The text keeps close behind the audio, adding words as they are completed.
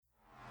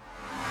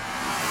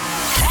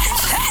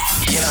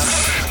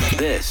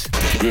This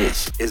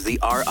is the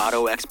Our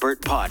Auto Expert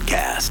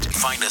Podcast.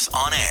 Find us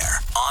on air,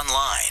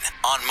 online,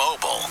 on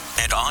mobile,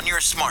 and on your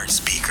smart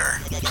speaker.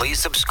 Please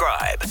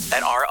subscribe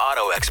at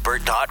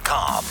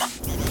ourautoexpert.com.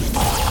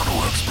 Our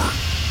Auto Expert.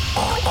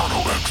 Our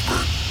Auto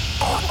Expert.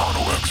 Our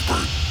Auto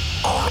Expert.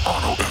 Our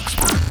Auto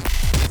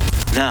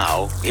Expert.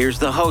 Now, here's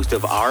the host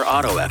of Our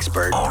Auto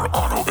Expert, Our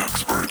Auto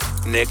Expert.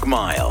 Nick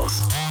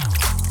Miles.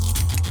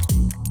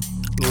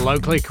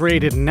 Locally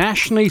created,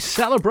 nationally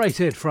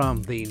celebrated,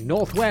 from the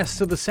northwest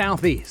to the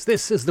southeast.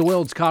 This is the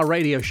world's car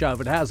radio show.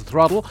 If it has a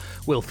throttle,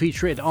 we'll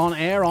feature it on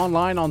air,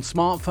 online, on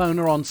smartphone,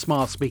 or on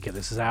smart speaker.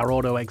 This is Our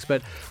Auto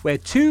Expert, where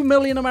 2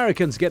 million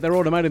Americans get their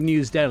automotive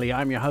news daily.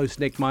 I'm your host,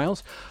 Nick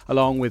Miles,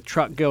 along with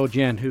Truck Girl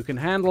Jen, who can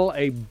handle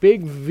a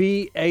big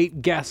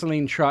V8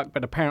 gasoline truck,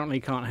 but apparently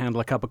can't handle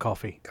a cup of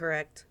coffee.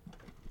 Correct.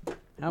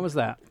 How was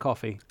that,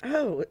 coffee?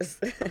 Oh,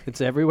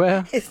 It's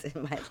everywhere? it's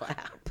in my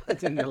lap.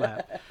 It's in your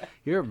lap.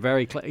 You're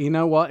very you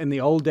know what? In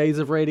the old days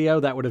of radio,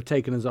 that would have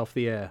taken us off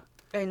the air.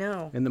 I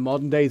know. In the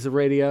modern days of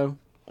radio,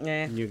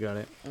 Yeah. you got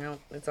it. No,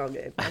 it's all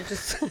good. I'm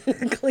just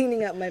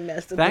cleaning up my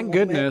mess. At Thank the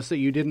moment. goodness that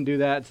you didn't do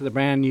that to the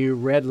brand new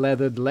red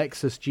leathered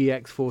Lexus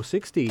GX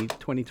 460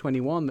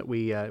 2021 that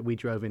we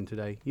drove in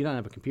today. You don't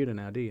have a computer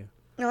now, do you?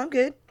 No, I'm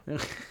good.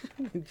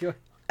 Enjoy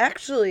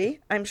Actually,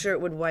 I'm sure it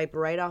would wipe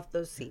right off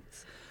those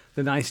seats.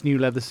 the nice new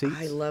leather seats.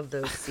 I love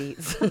those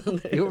seats.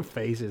 Your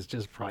face is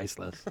just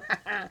priceless.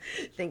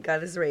 Thank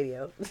God it's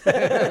radio.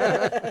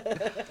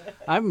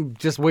 I'm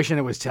just wishing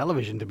it was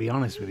television, to be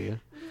honest with you.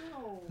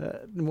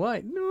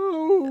 What?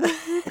 No.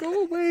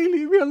 Go away.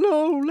 Leave me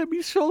alone. Let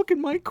me sulk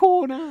in my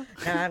corner.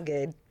 No, I'm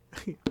good.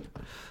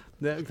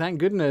 Thank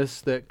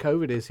goodness that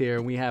COVID is here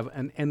and we have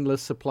an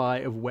endless supply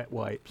of wet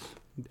wipes,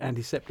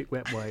 antiseptic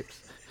wet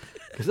wipes.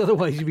 Because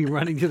otherwise you'd be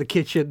running to the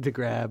kitchen to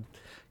grab,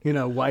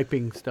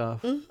 wiping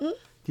stuff. Mm-hmm.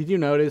 Did you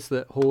notice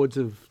that hordes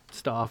of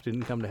staff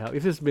didn't come to help?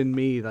 If it's been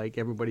me, like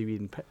everybody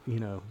been,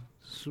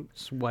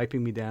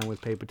 swiping me down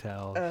with paper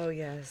towels. Oh,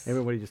 yes.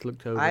 Everybody just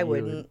looked over. I you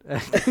wouldn't.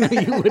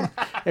 You wouldn't.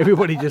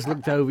 Everybody just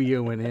looked over you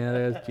and went, "Yeah,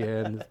 there's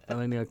Jen,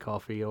 spilling her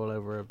coffee all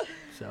over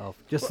herself."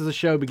 Just as the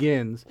show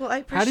begins. Well,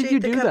 I How did appreciate you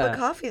the do cup that? of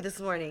coffee this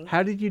morning.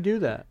 How did you do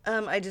that?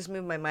 I just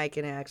moved my mic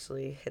and it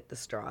actually hit the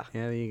straw.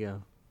 Yeah, there you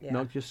go. Yeah.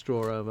 Knocked your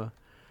straw over.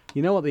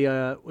 You know what the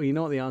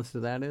answer to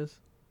that is?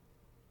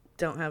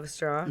 Don't have a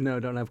straw? No,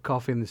 don't have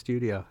coffee in the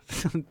studio.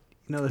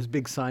 Those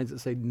big signs that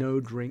say no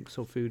drinks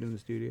or food in the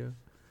studio?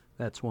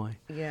 That's why.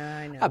 Yeah,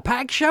 I know. A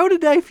packed show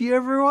today for you,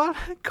 everyone.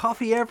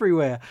 Coffee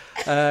everywhere.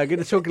 Going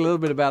to talk a little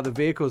bit about the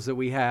vehicles that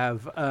we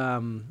have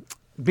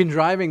been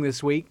driving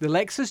this week. The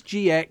Lexus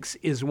GX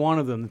is one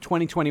of them, the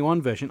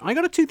 2021 version. I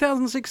got a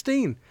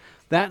 2016.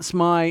 That's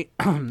my...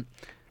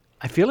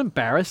 I feel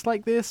embarrassed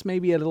like this,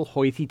 maybe a little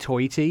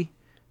hoity-toity,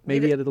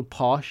 maybe a little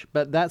posh,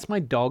 but that's my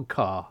dog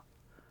car.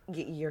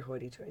 You're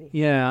hoity-toity.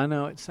 Yeah, I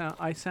know.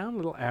 I sound a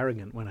little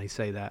arrogant when I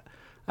say that.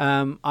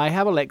 I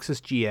have a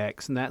Lexus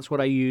GX, and that's what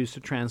I use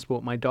to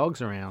transport my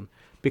dogs around.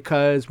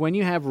 Because when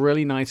you have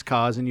really nice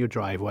cars in your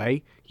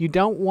driveway, you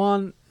don't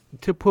want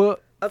to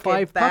put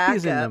 5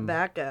 puppies in them.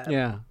 Back up.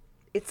 Yeah.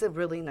 It's a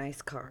really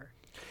nice car.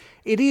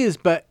 It is,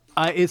 but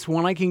it's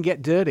one I can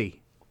get dirty.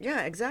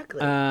 Yeah,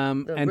 exactly.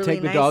 And really take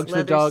the nice dogs to the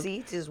leather dog.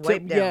 seats is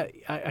wiped down.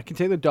 Yeah, I can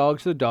take the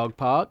dogs to the dog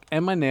park,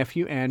 and my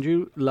nephew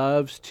Andrew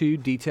loves to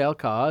detail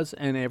cars,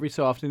 and every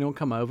so often he'll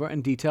come over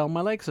and detail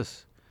my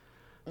Lexus.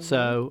 Mm-hmm.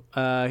 So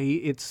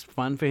it's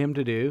fun for him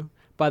to do.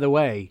 By the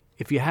way,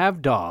 if you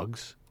have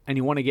dogs and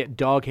you want to get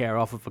dog hair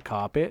off of a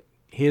carpet,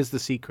 here's the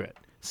secret.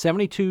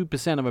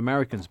 72% of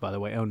Americans, by the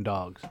way, own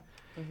dogs.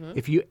 Mm-hmm.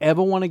 If you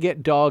ever want to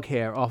get dog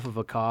hair off of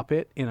a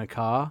carpet in a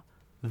car,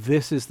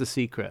 this is the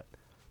secret.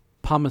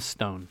 Pumice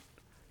stone.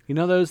 You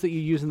know those that you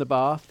use in the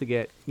bath to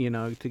get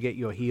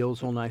your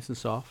heels all nice and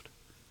soft?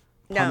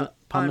 No,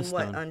 pumice on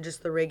what? stone. On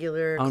just the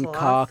regular On cloth?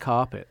 car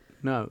carpet.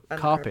 No, On carpet.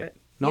 carpet.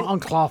 Not on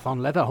cloth,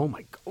 on leather. Oh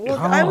my God. Well,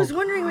 I was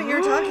wondering what you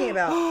were talking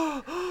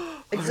about.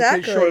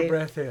 Exactly. Short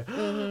breath here.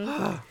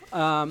 Mm-hmm.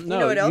 No, you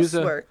know what else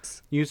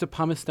works? Use a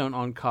pumice stone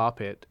on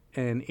carpet,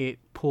 and it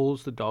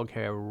pulls the dog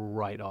hair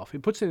right off.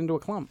 It puts it into a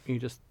clump. You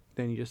just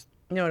You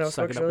know what else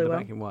suck works it up really with well?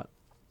 the vacuum. What?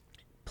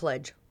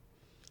 Pledge.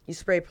 You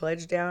spray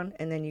Pledge down,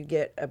 and then you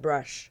get a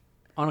brush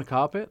On a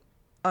carpet?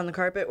 on the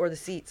carpet or the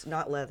seats,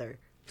 not leather,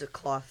 the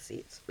cloth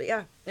seats. But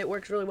yeah, it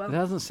works really well. It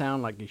doesn't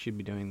sound like you should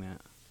be doing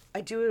that.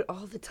 I do it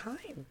all the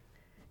time.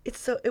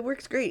 It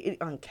works great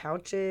on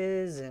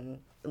couches and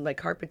like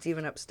carpets,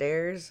 even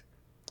upstairs.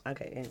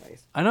 Okay,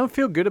 anyways. I don't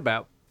feel good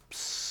about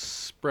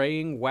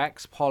spraying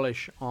wax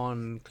polish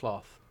on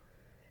cloth.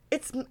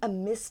 It's a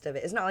mist of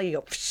it. It's not like you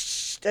go.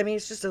 I mean,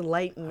 it's just a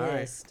light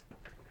right. mist.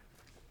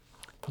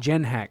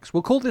 Gen hacks.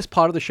 We'll call this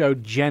part of the show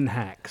Gen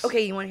hacks.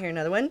 Okay, you want to hear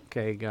another one?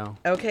 Okay, go.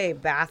 Okay,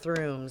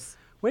 bathrooms.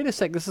 Wait a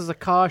sec. This is a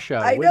car show.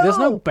 I know. There's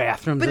no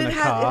bathrooms but in a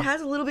car. It has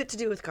a little bit to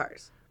do with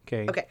cars.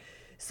 Okay. Okay,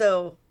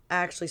 so I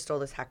actually stole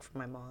this hack from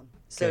my mom.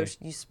 So Okay.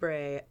 you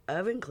spray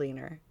oven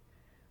cleaner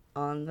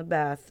on the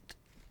bath.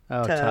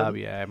 Oh, tub. tub.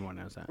 Yeah, everyone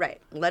knows that.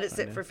 Right. Let it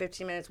sit for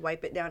 15 minutes,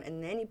 wipe it down,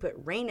 and then you put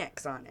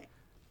Rain-X on it.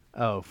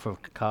 Oh, for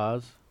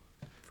cars?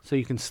 so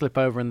you can slip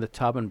over in the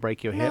tub and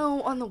break your hip.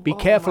 No, on the Be oh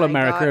careful, my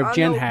America, God, of on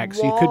gen the hacks.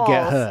 You could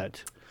get walls.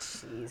 hurt.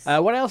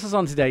 Jeez. What else is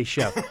on today's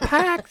show?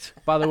 Packed,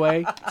 by the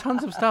way.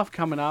 Tons of stuff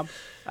coming up.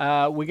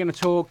 We're going to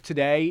talk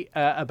today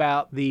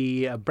about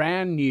the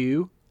brand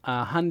new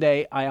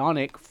Hyundai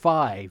Ioniq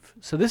 5.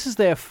 So this is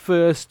their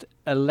first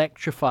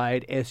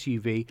electrified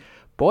SUV.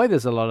 Boy,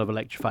 there's a lot of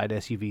electrified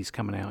SUVs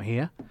coming out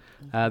here.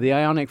 The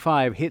Ioniq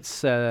 5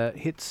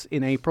 hits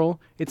in April.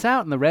 It's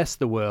out in the rest of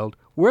the world.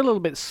 We're a little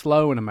bit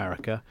slow in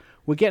America.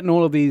 We're getting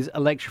all of these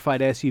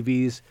electrified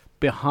SUVs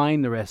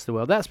behind the rest of the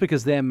world. That's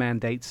because their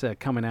mandates are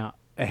coming out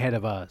ahead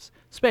of us,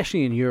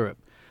 especially in Europe.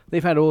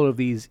 They've had all of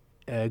these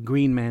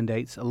green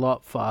mandates a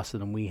lot faster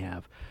than we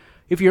have.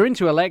 If you're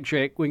into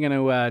electric, we're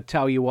going to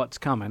tell you what's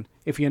coming.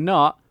 If you're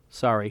not,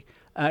 sorry.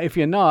 If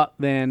you're not,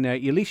 then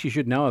at least you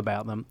should know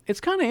about them.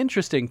 It's kind of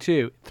interesting,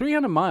 too.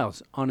 300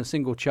 miles on a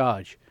single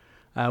charge.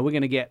 We're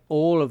going to get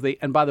all of the...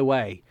 And by the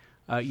way,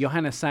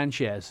 Johannes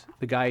Sanchez,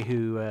 the guy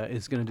who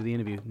is going to do the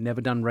interview, never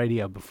done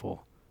radio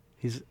before.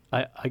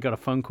 I got a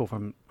phone call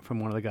from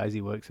one of the guys he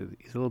works with.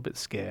 He's a little bit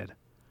scared.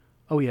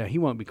 Oh, yeah, he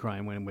won't be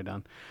crying when we're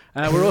done.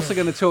 We're also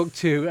going to talk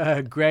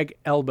to Greg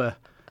Ebler.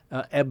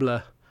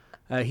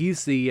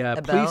 He's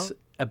the police...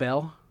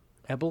 Ebel?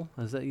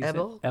 Is that you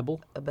Ebel?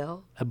 said?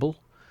 Ebel?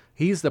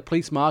 He's the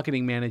police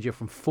marketing manager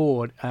from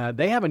Ford.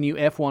 They have a new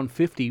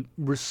F-150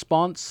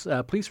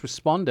 police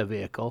responder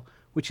vehicle,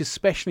 which is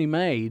specially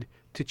made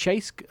to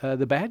chase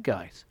the bad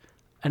guys.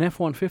 An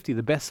F-150,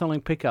 the best-selling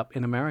pickup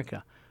in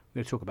America. We're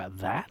going to talk about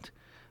that.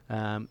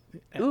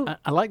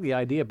 I like the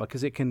idea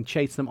because it can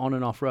chase them on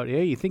and off-road. Yeah,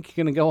 you think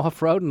you're going to go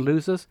off-road and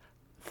lose us?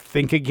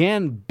 Think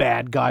again,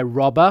 bad guy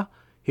robber.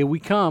 Here we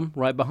come,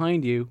 right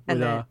behind you.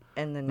 And the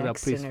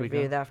next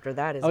interview after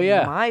that is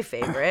my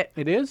favorite.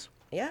 It is?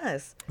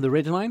 Yes. The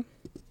Ridgeline?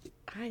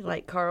 I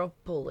like Carl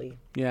Pulley.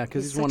 Yeah,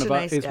 because he's such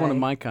one of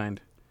my kind.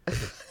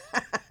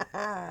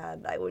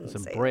 I wouldn't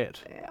He's say a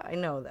Brit. Yeah, I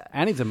know that.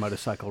 And he's a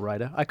motorcycle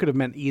rider. I could have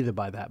meant either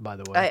by that, by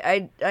the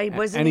way. I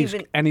wasn't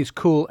even... And he's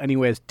cool, and he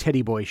wears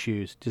Teddy Boy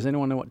shoes. Does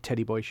anyone know what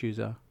Teddy Boy shoes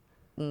are?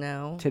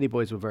 No. Teddy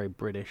Boys were very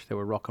British. They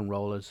were rock and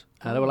rollers.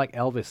 They were like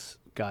Elvis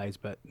guys,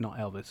 but not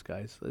Elvis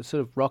guys. They're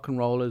sort of rock and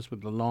rollers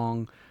with the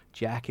long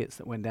jackets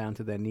that went down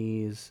to their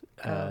knees,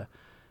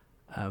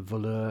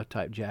 velour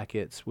type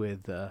jackets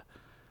with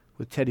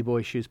Teddy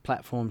Boy shoes,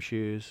 platform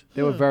shoes.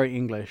 They were very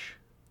English.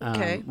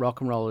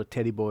 Rock and roller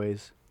Teddy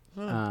Boys.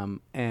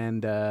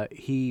 And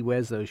he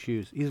wears those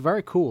shoes. He's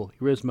very cool.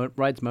 He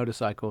rides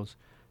motorcycles.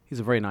 He's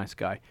a very nice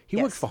guy. He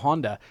works for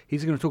Honda.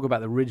 He's going to talk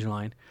about the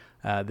Ridgeline,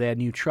 their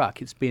new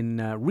truck. It's been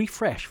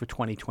refreshed for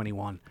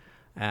 2021.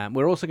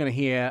 We're also going to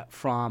hear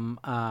from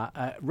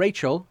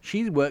Rachel.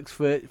 She works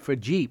for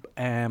Jeep,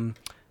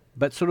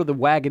 but sort of the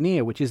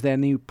Wagoneer, which is their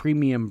new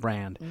premium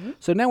brand. Mm-hmm.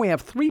 So now we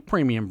have 3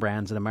 premium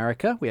brands in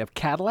America. We have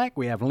Cadillac,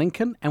 we have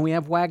Lincoln, and we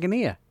have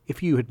Wagoneer.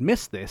 If you had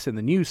missed this in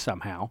the news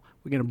somehow,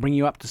 we're going to bring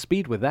you up to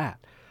speed with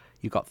that.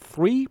 You've got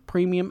 3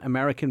 premium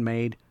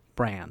American-made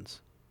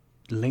brands.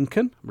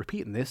 Lincoln,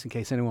 repeating this in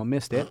case anyone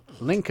missed it,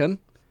 Lincoln,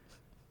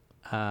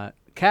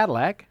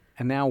 Cadillac,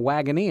 and now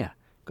Wagoneer.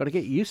 Got to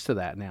get used to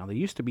that now. There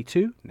used to be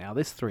 2, now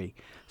there's 3.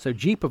 So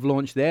Jeep have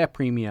launched their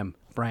premium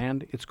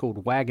brand. It's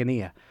called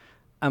Wagoneer.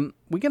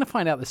 We're going to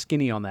find out the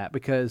skinny on that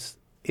because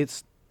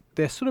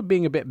they're sort of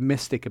being a bit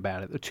mystic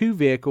about it. The 2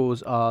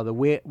 vehicles are the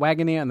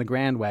Wagoneer and the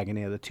Grand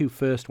Wagoneer, the 2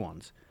 first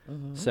ones.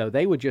 Mm-hmm. So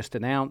they were just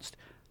announced.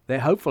 They're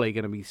hopefully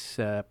going to be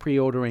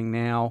pre-ordering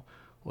now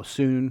or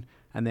soon,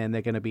 and then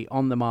they're going to be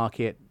on the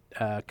market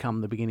come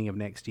the beginning of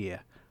next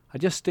year. I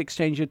just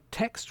exchanged a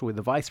text with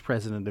the vice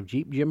president of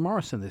Jeep, Jim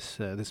Morrison,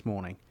 this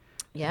morning.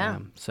 Yeah.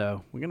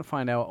 So we're going to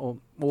find out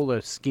all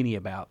the skinny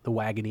about the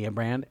Wagoneer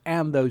brand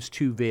and those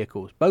 2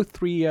 vehicles, both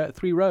 3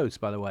 rows,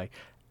 by the way,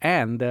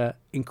 and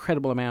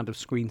incredible amount of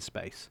screen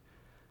space.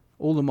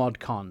 All the mod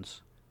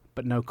cons,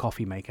 but no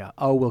coffee maker.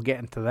 Oh, we'll get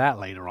into that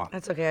later on.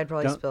 That's okay. I'd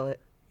probably spill it.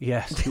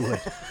 Yes, you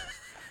would.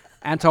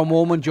 Anton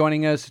Wallman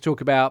joining us to talk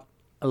about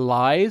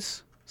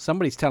lies.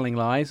 Somebody's telling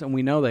lies, and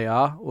we know they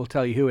are. We'll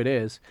tell you who it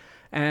is.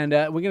 And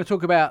we're going to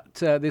talk about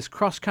this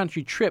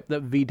cross-country trip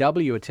that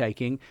VW are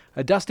taking.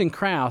 Dustin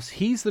Kraus,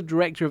 he's the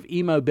director of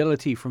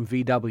e-mobility from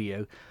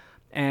VW,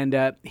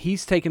 and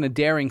he's taken a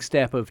daring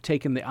step of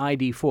taking the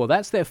ID4.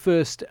 That's their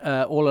first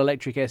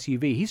all-electric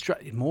SUV. He's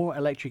more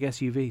electric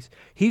SUVs.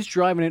 He's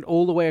driving it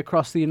all the way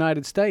across the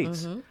United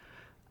States. Mm-hmm.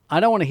 I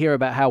don't want to hear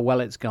about how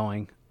well it's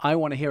going. I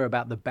want to hear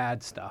about the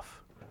bad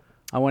stuff.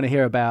 I want to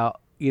hear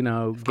about,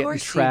 getting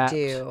trapped.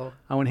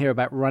 I want to hear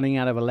about running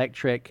out of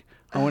electric.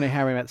 I want to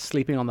hear about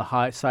sleeping on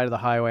the side of the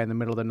highway in the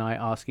middle of the night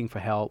asking for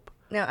help.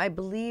 Now, I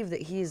believe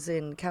that he's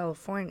in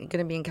California,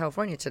 going to be in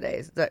California today.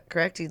 Is that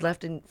correct? He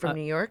left from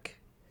New York?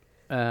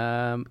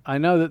 I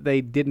know that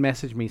they did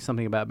message me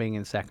something about being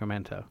in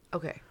Sacramento.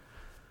 Okay.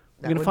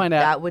 We're going to find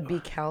out. That would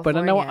be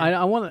California. But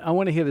I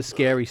want to hear the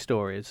scary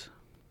stories.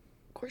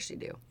 Of course you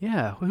do.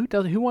 Yeah.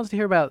 Who wants to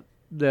hear about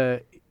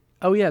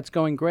it's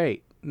going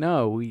great.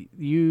 No,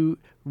 you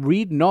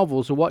read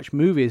novels or watch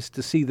movies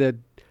to see the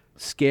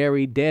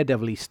scary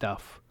daredevil-y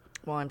stuff.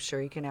 Well, I'm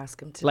sure you can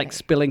ask him today. Like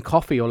spilling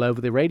coffee all over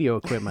the radio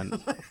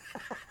equipment.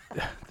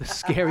 The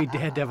scary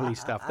daredevil-y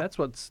stuff. That's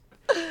what's...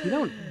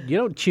 You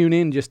don't tune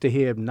in just to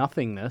hear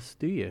nothingness,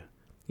 do you?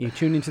 You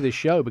tune into this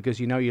show because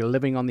you know you're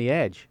living on the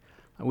edge.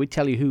 And we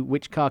tell you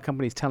which car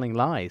company is telling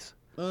lies.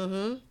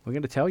 Mm-hmm. We're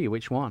going to tell you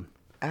which one.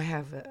 I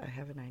have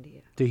an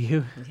idea. Do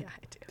you? Yeah,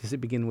 I do. Does it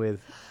begin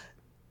with...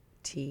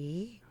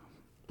 T?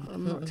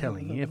 I'm not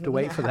telling you. You have to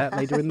wait for that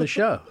later in the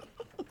show.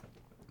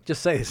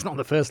 Just say it's not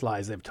the first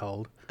lies they've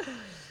told.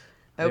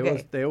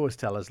 Okay. They always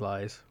tell us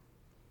lies.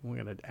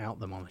 We're going to out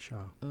them on the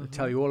show. We'll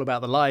tell you all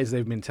about the lies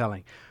they've been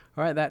telling.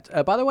 All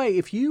right. By the way,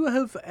 if you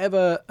have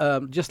ever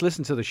just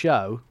listened to the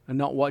show and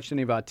not watched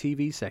any of our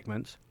TV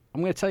segments,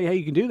 I'm going to tell you how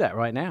you can do that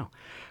right now.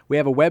 We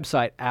have a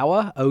website,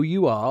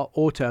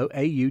 Auto,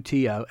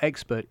 A-U-T-O,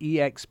 expert,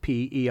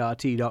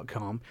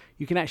 E-X-P-E-R-T.com.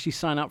 You can actually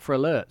sign up for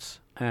alerts.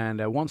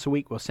 And once a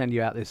week, we'll send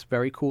you out this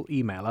very cool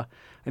emailer.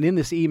 And in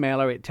this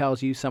emailer, it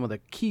tells you some of the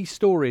key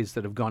stories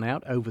that have gone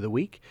out over the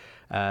week.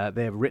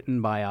 They're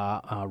written by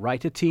our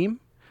writer team.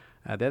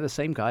 They're the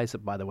same guys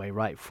that, by the way,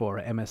 write for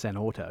MSN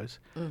Autos.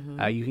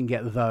 Mm-hmm. You can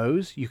get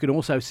those. You can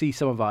also see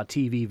some of our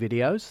TV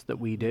videos that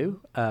we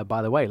do.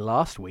 By the way,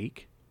 last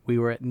week, we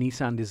were at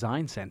Nissan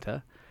Design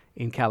Center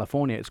in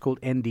California. It's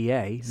called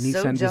NDA,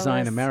 Nissan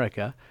Design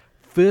America.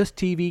 First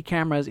TV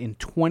cameras in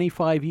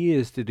 25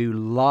 years to do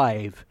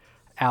live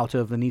out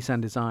of the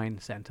Nissan Design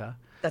Center.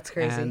 That's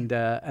crazy.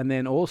 And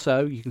then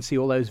also you can see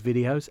all those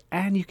videos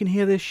and you can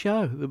hear this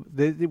show.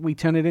 We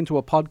turn it into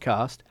a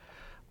podcast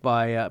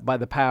by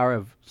the power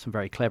of some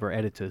very clever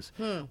editors.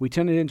 We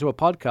turn it into a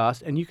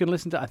podcast and you can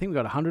listen to, I think we've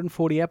got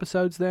 140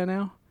 episodes there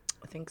now.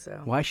 I think so.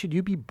 Why should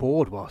you be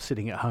bored while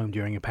sitting at home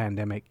during a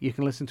pandemic? You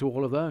can listen to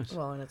all of those.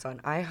 Well, and it's on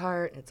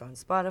iHeart, and it's on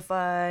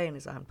Spotify, and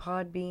it's on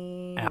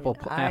Podbean, Apple,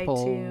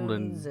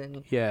 iTunes,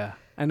 and yeah,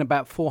 and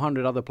about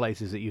 400 other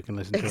places that you can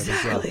listen to it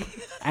as well.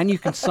 And you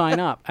can sign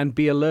up and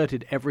be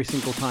alerted every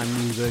single time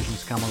new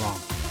versions come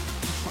along.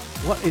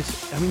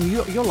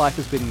 Your life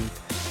has been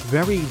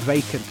very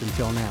vacant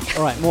until now.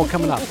 All right, more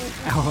coming up.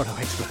 Our Auto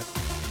Expert.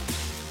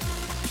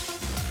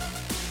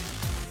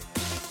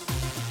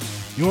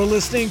 You're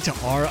listening to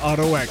Our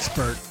Auto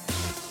Expert.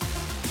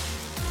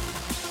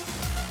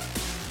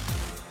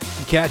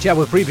 Catch up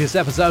with previous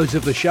episodes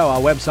of the show,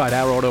 our website,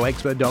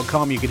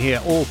 OurAutoExpert.com. You can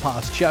hear all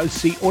past shows,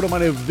 see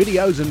automotive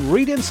videos, and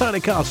read insider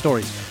car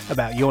stories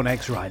about your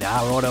next ride.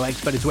 Our Auto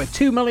Expert is where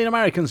 2 million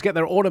Americans get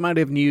their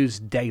automotive news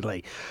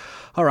daily.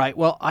 All right,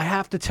 well, I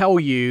have to tell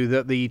you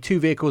that the two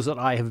vehicles that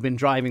I have been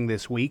driving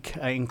this week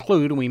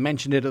include, and we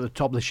mentioned it at the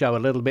top of the show a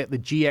little bit, the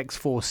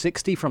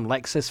GX460 from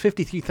Lexus,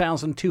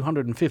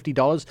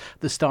 $53,250,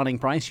 the starting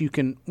price. You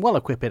can well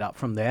equip it up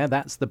from there.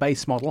 That's the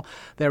base model.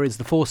 There is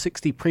the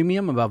 460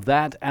 Premium above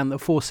that, and the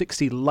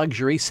 460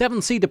 Luxury,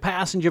 7-seater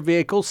passenger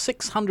vehicle,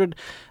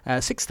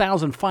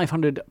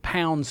 6,500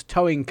 pounds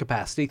towing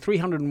capacity,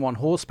 301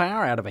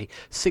 horsepower out of a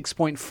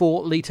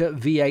 6.4-litre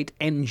V8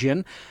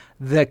 engine.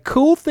 The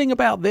cool thing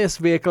about this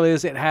vehicle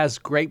is it has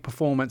great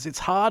performance. It's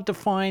hard to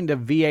find a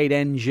V8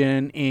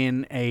 engine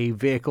in a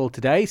vehicle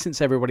today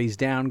since everybody's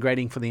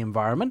downgrading for the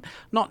environment.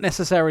 Not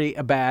necessarily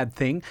a bad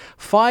thing.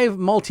 5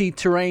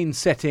 multi-terrain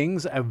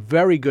settings, a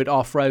very good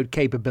off-road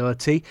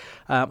capability.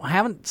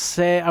 I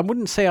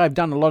wouldn't say I've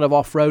done a lot of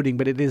off-roading,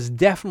 but it is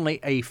definitely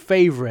a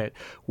favorite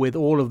with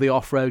all of the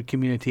off-road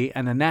community,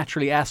 and a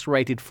naturally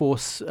aspirated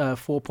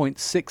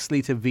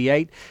 4.6-litre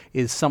V8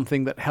 is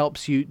something that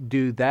helps you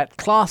do that.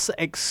 Class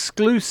exclusive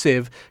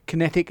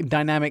kinetic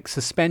dynamic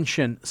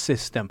suspension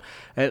system.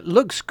 It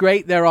looks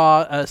great. There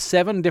are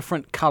 7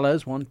 different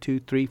colors. 1, 2,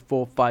 3,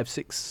 4, 5,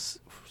 6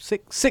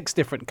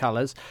 different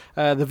colors.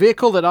 The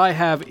vehicle that I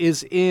have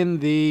is in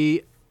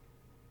the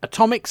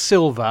Atomic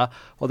Silver,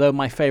 although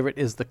my favorite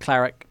is the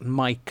Claret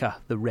Mica,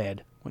 the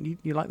red.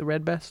 You like the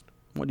red best?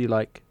 What do you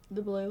like?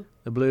 the blue.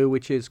 The blue,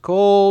 which is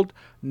called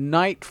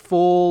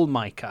Nightfall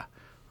Mica.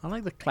 I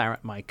like the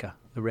Claret Mica,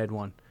 the red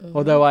one. Mm-hmm.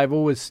 Although I've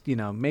always,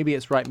 maybe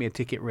it's Write Me a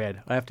Ticket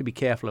red. I have to be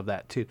careful of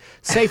that too.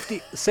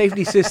 Safety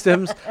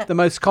systems, the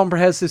most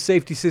comprehensive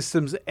safety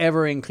systems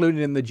ever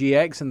included in the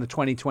GX in the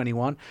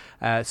 2021.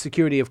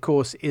 Security, of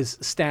course, is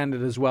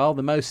standard as well.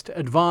 The most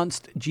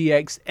advanced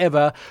GX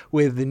ever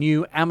with the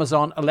new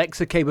Amazon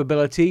Alexa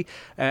capability,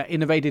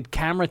 innovated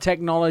camera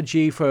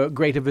technology for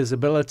greater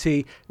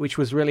visibility, which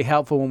was really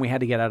helpful when we had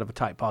to get out of a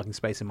tight parking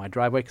space in my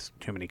driveway because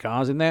too many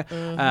cars in there,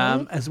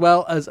 as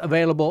well as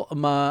available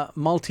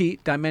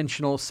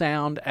multi-dimensional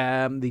sound.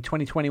 The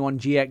 2021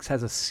 GX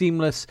has a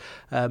seamless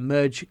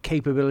merge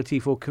capability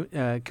for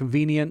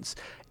convenience.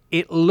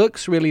 It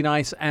looks really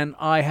nice, and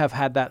I have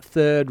had that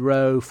third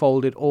row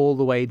folded all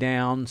the way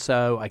down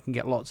so I can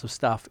get lots of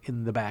stuff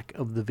in the back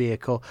of the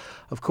vehicle.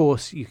 Of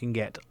course, you can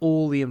get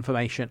all the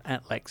information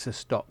at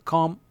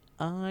Lexus.com.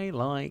 I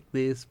like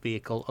this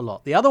vehicle a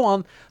lot. The other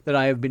one that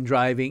I have been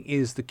driving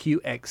is the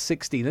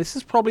QX60. This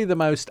is probably the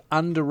most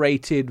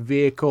underrated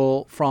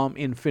vehicle from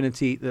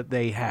Infiniti that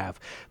they have.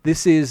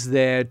 This is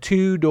their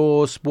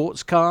two-door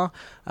sports car,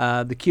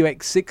 the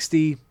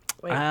QX60.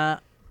 Wait.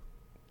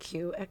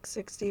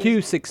 QX60?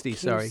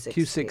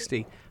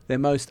 Q60. their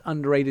most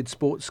underrated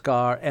sports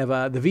car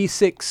ever. The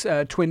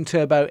V6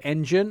 twin-turbo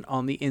engine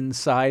on the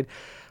inside.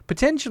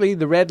 Potentially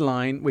the red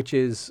line, which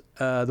is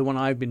the one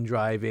I've been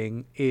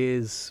driving,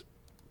 is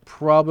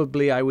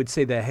probably, I would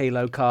say, their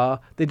halo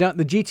car. The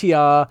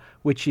GTR,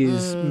 which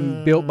is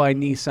built by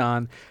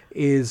Nissan,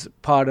 is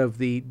part of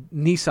the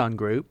Nissan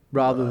group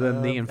rather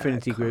than the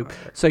Infiniti group.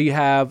 So you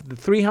have the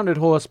 300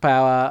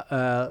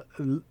 horsepower,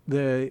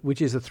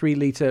 which is a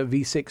 3-liter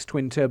V6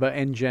 twin-turbo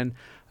engine,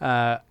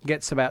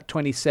 gets about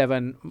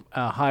 27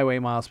 highway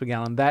miles per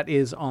gallon. That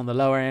is on the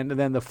lower end. And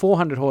then the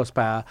 400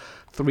 horsepower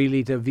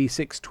 3-liter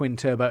V6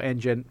 twin-turbo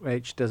engine,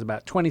 which does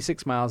about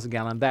 26 miles a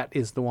gallon. That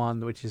is the one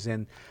which is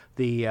in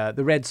the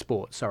Red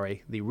Sport,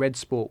 the Red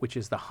Sport, which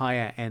is the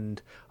higher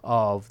end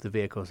of the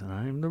vehicles. And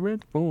I'm the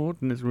Red Sport,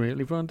 and it's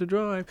really fun to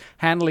drive.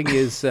 Handling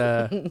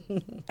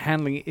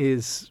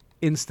is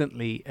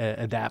instantly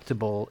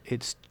adaptable.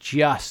 It's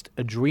just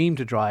a dream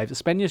to drive,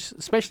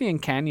 especially in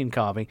canyon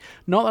carving.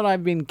 Not that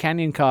I've been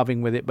canyon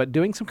carving with it, but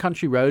doing some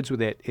country roads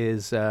with it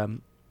is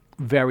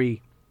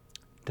very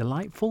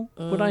delightful,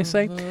 would I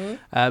say.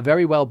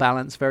 Very well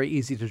balanced, very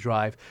easy to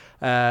drive.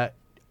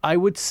 I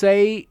would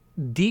say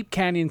deep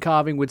canyon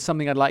carving was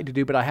something I'd like to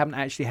do, but I haven't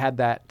actually had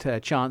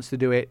that chance to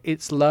do it.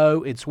 It's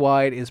low, it's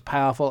wide, it's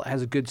powerful, it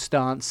has a good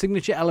stance.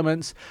 Signature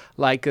elements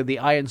like the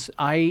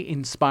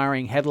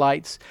eye-inspiring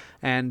headlights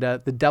and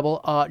the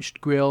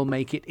double-arched grille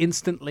make it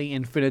instantly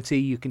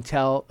Infiniti. You can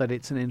tell that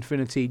it's an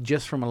Infiniti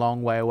just from a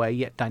long way away,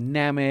 yet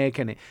dynamic,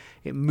 and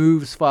it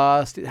moves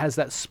fast. It has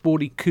that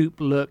sporty coupe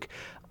look.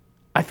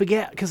 I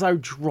forget, because I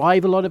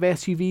drive a lot of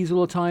SUVs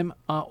all the time.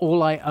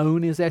 All I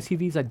own is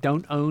SUVs. I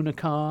don't own a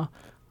car.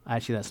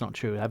 Actually, that's not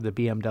true. I have the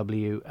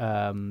BMW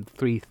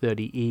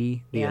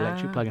 330e, the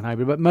electric plug-in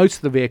hybrid. But most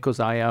of the vehicles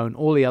I own,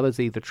 all the others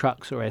are either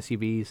trucks or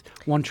SUVs.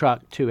 One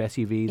truck, 2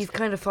 SUVs. You've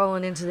kind of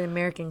fallen into the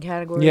American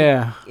category.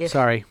 Yeah,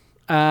 sorry.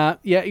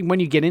 When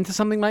you get into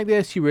something like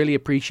this, you really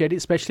appreciate it,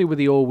 especially with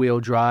the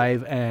all-wheel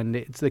drive. And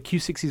the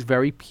Q60 is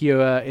very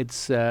pure.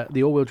 It's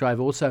the all-wheel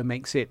drive also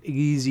makes it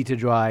easy to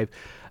drive.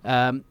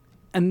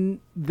 And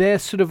their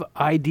sort of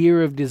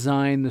idea of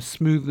design, the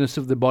smoothness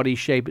of the body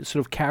shape, it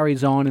sort of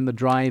carries on in the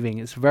driving.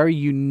 It's very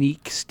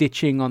unique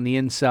stitching on the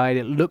inside.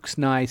 It looks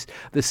nice.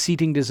 The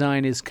seating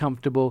design is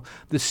comfortable.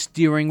 The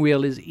steering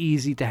wheel is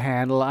easy to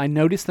handle. I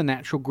notice the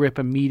natural grip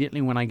immediately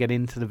when I get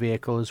into the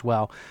vehicle as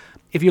well.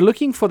 If you're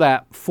looking for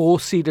that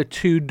 4-seater,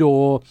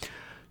 2-door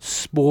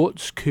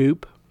sports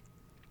coupe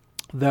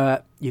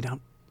that you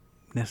don't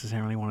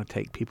necessarily want to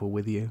take people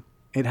with you.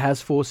 It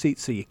has 4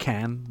 seats, so you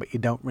can, but you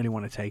don't really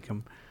want to take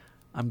them.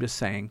 I'm just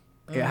saying.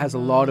 It has a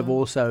lot of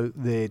also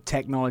the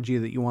technology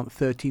that you want,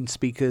 13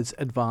 speakers,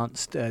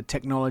 advanced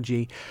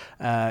technology.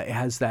 It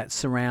has that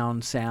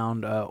surround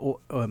sound,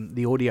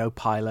 the audio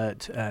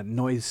pilot,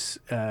 noise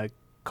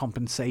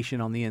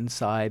compensation on the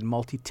inside,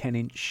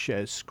 multi-10-inch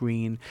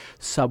screen,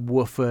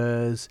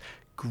 subwoofers,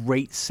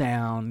 great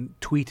sound,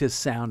 tweeters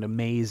sound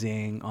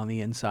amazing on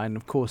the inside. And,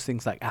 of course,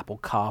 things like Apple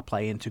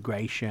CarPlay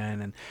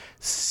integration and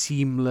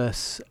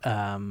seamless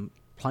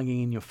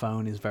plugging in your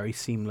phone is very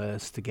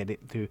seamless to get it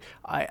through.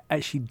 I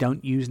actually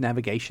don't use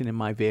navigation in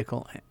my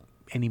vehicle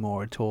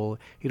anymore at all.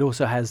 It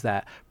also has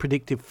that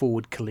predictive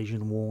forward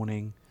collision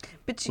warning.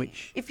 But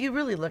if you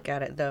really look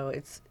at it, though,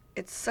 it's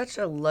such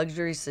a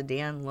luxury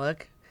sedan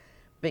look,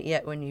 but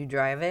yet when you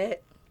drive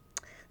it,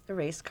 the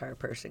race car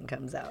person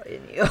comes out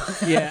in you.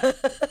 Yeah.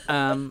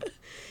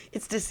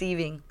 It's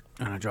deceiving.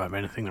 I don't drive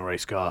anything the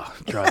race car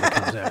driver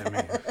comes out of me.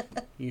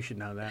 You should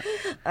know that.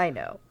 I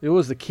know. It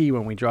was the key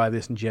when we drive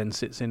this and Jen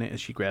sits in it as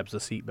she grabs the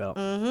seatbelt.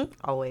 Mm-hmm.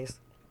 Always.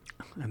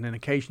 And then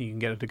occasionally you can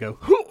get her to go.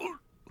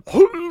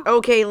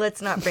 Okay, let's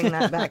not bring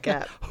that back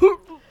up.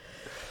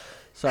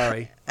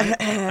 Sorry. You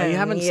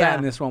haven't sat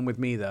in this one with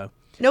me, though.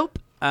 Nope.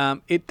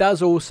 It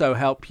does also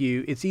help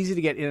you. It's easy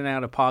to get in and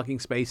out of parking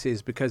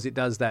spaces because it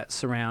does that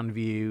surround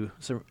view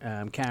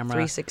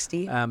camera.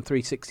 360.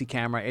 360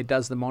 camera. It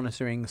does the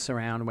monitoring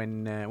surround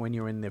when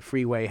you're in the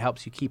freeway.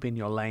 Helps you keep in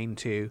your lane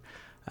too.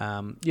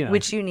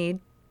 Which you need.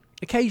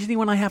 Occasionally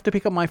when I have to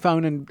pick up my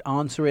phone and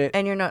answer it.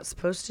 And you're not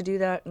supposed to do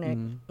that, Nick.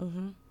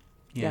 Mm-hmm.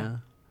 Yeah.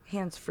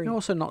 Hands free. You're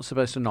also not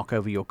supposed to knock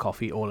over your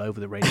coffee all over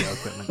the radio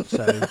equipment.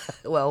 So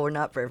well, we're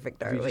not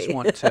perfect, are if you we?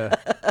 just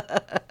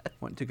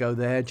want to go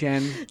there,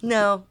 Jen?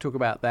 No. Talk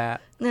about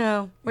that.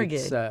 No, we're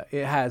good.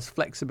 It has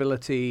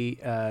flexibility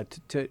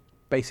to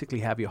basically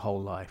have your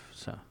whole life.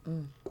 So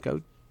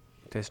go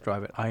test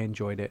drive it. I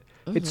enjoyed it.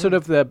 Mm-hmm. It's sort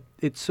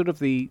of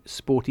the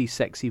sporty,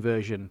 sexy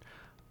version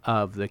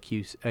of the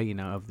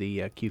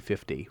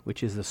Q50,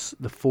 which is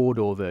the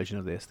 4-door version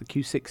of this. The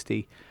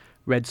Q60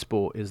 Red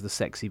Sport is the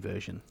sexy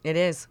version. It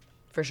is,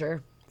 for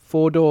sure.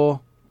 4-door,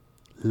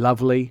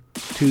 lovely.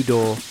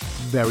 2-door,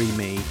 very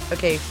me.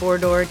 Okay,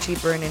 4-door,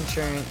 cheaper in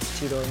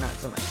insurance. 2-door, not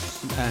so much.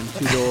 And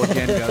 2-door,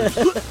 Jen goes,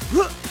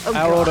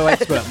 Our auto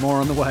expert, more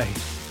on the way.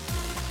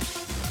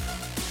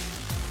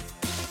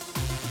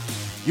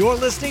 You're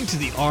listening to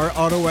the Our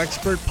Auto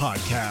Expert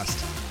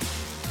podcast.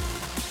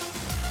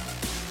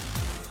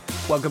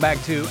 Welcome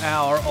back to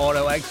our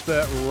Auto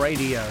Expert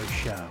radio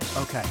show.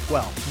 Okay,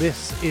 well,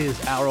 this is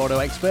Our Auto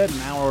Expert,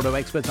 and Our Auto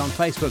Expert's on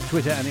Facebook,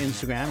 Twitter, and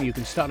Instagram. You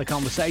can start a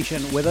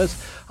conversation with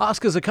us.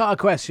 Ask us a car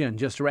question.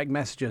 Just direct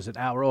messages at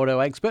Our Auto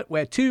Expert,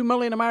 where 2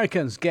 million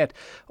Americans get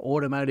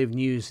automotive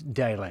news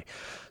daily.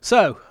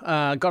 So,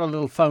 got a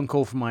little phone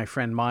call from my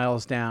friend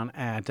Miles down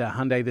at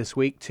Hyundai this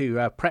week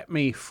to prep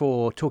me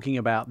for talking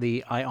about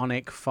the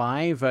Ioniq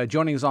 5.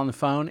 Joining us on the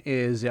phone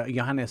is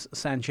Johannes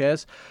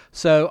Sanchez.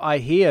 So, I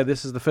hear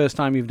this is the first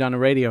time you've done a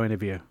radio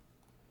interview.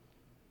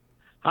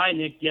 Hi,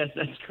 Nick. Yes,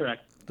 that's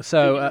correct.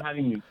 So, Thank you for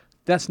having me.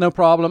 That's no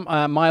problem.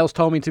 Miles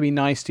told me to be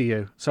nice to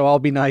you, so I'll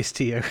be nice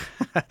to you.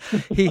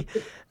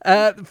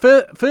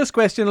 First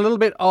question, a little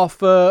bit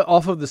off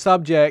of the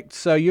subject.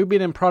 So you've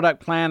been in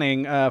product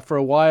planning for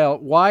a while.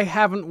 Why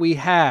haven't we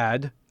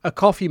had a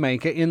coffee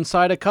maker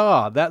inside a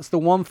car? That's the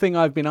one thing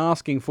I've been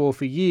asking for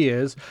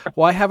years.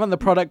 Why haven't the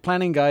product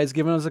planning guys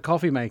given us a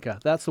coffee maker?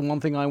 That's the one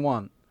thing I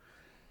want.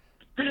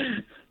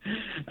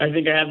 I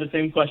think I have the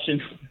same question.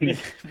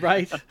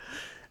 Right.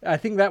 I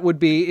think that would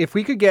be, if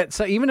we could get,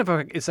 so even if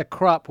it's a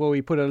crop where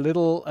we put a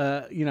little,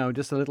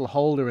 just a little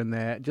holder in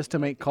there just to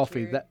make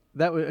coffee,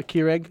 that would, a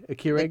Keurig? A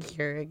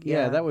Keurig,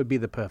 yeah. Yeah, that would be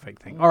the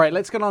perfect thing. All right,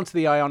 let's get on to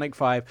the Ioniq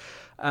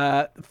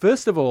 5.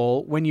 First of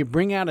all, when you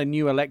bring out a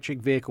new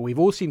electric vehicle, we've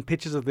all seen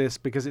pictures of this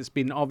because it's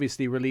been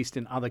obviously released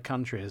in other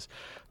countries.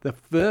 The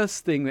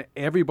first thing that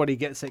everybody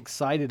gets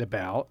excited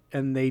about,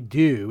 and they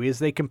do, is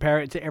they compare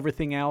it to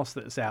everything else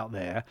that's out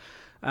there.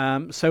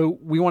 So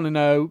we want to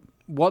know,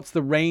 what's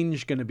the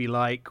range going to be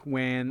like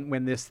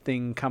when this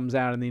thing comes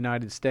out in the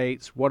United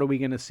States? What are we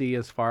going to see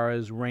as far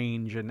as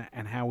range and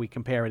how we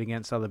compare it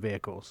against other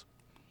vehicles?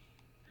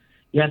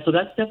 Yeah, so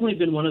that's definitely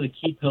been one of the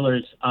key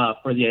pillars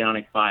for the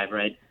Ioniq 5,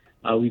 right?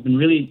 We've been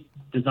really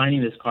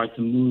designing this car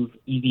to move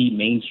EV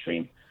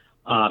mainstream.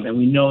 And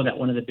we know that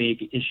one of the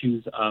big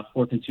issues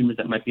for consumers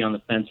that might be on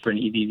the fence for an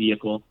EV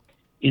vehicle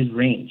is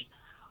range.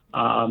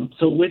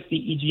 So with the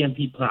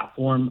eGMP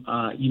platform,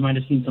 you might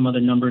have seen some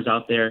other numbers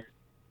out there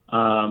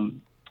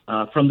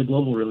from the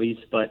global release,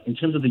 but in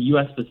terms of the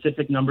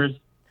U.S.-specific numbers,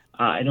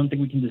 I don't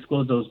think we can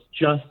disclose those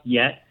just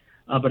yet,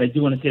 but I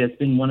do want to say that's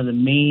been one of the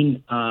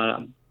main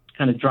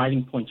kind of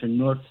driving points or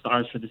north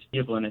stars for this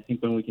vehicle, and I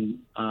think when we can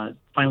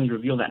finally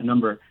reveal that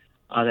number,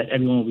 that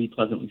everyone will be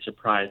pleasantly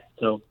surprised.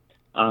 So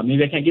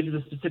maybe I can't give you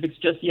the specifics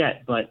just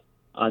yet, but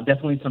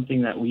definitely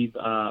something that we've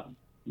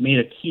made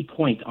a key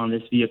point on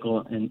this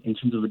vehicle in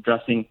terms of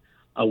addressing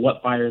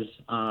what buyers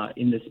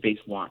in this space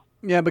want.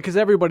 Yeah, because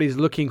everybody's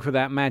looking for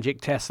that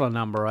magic Tesla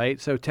number, right?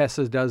 So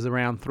Tesla does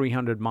around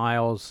 300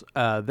 miles.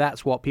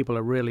 That's what people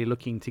are really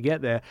looking to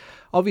get there.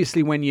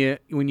 Obviously, when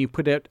you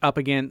put it up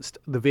against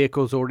the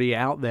vehicles already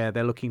out there,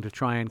 they're looking to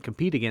try and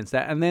compete against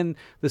that. And then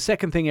the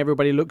second thing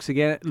everybody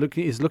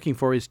is looking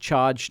for is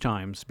charge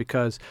times,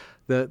 because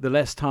the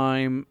less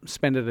time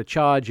spent at a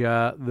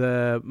charger,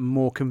 the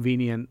more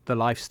convenient the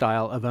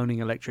lifestyle of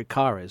owning an electric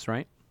car is,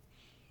 right?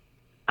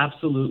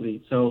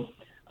 Absolutely. So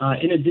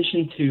in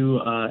addition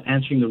to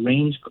answering the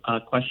range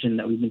question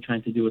that we've been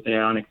trying to do with the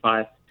Ioniq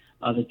 5,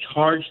 the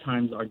charge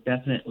times are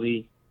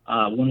definitely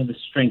one of the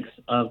strengths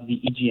of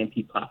the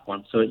eGMP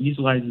platform. So it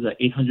utilizes an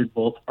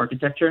 800-volt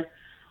architecture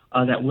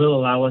that will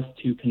allow us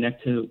to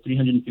connect to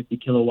 350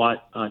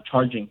 kilowatt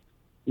charging,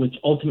 which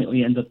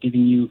ultimately ends up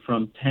giving you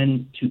from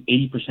 10 to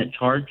 80%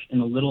 charge in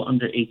a little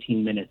under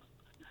 18 minutes.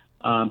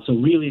 So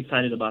really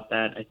excited about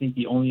that. I think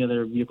the only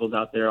other vehicles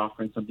out there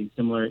offering something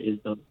similar is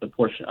the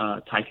Porsche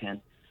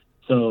Taycan.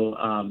 So,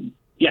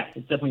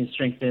 it's definitely a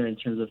strength there in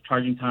terms of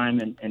charging time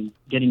and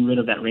getting rid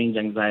of that range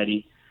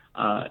anxiety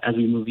as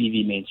we move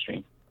EV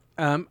mainstream.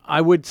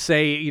 I would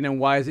say,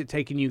 why is it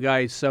taking you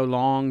guys so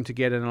long to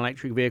get an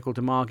electric vehicle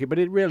to market? But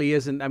it really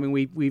isn't. I mean,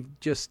 we've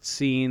just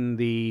seen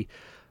the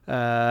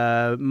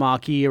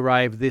Mach-E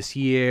arrive this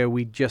year.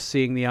 We're just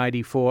seeing the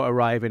ID4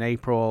 arrive in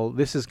April.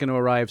 This is going to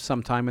arrive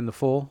sometime in the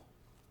fall?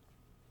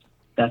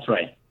 That's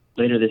right,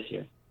 later this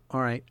year. All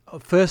right.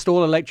 First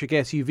all-electric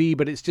SUV,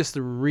 but it's just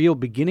the real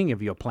beginning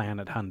of your plan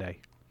at Hyundai.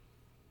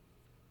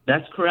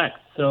 That's correct.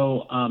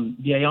 So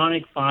the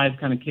Ioniq 5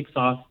 kind of kicks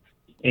off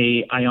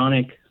a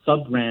Ioniq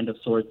sub-brand of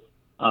sorts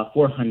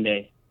for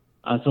Hyundai.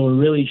 So we're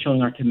really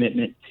showing our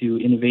commitment to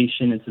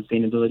innovation and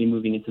sustainability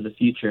moving into the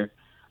future.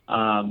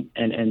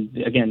 And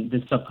again,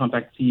 this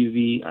subcompact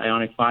CUV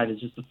Ioniq 5 is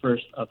just the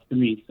first of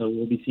three. So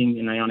we'll be seeing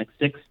an Ioniq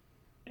 6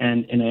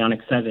 and an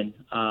Ioniq 7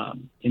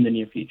 in the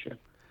near future.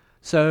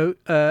 So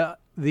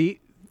the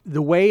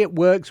way it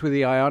works with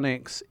the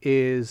Ioniqs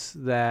is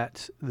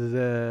that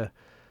the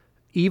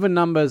even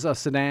numbers are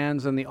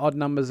sedans and the odd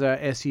numbers are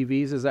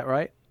SUVs. Is that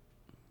right?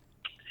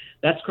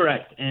 That's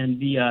correct. And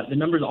the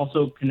numbers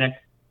also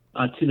connect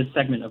to the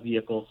segment of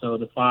vehicle. So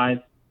the 5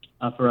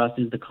 for us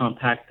is the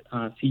compact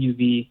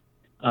CUV.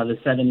 The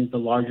 7 is the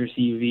larger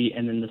CUV,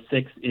 and then the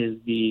 6 is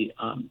the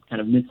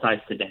kind of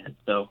mid-sized sedan.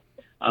 So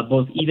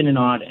both even and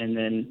odd, and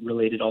then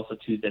related also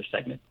to their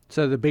segment.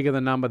 So the bigger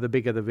the number, the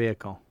bigger the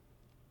vehicle.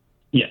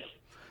 Yes.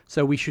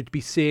 So we should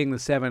be seeing the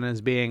 7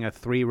 as being a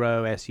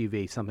 3-row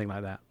SUV, something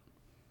like that.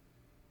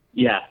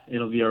 Yeah,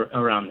 it'll be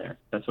around there.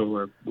 That's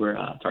what we're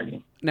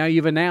targeting. Now,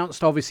 you've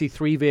announced obviously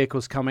 3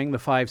 vehicles coming, the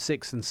 5,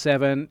 6, and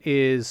 7.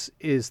 Is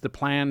the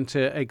plan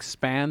to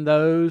expand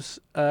those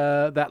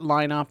that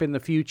lineup in the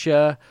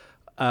future?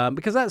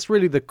 Because that's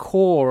really the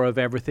core of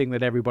everything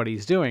that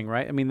everybody's doing,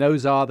 right? I mean,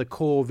 those are the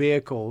core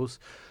vehicles,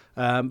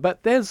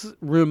 but there's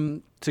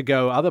room to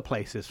go other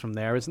places from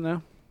there, isn't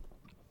there?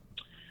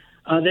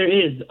 There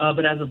is,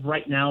 but as of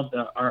right now,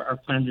 our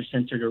plans are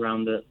centered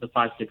around the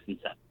 5, 6, and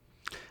 7.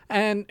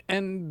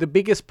 And the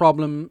biggest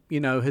problem,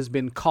 has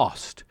been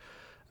cost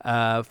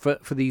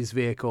for these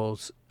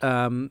vehicles.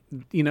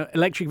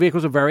 Electric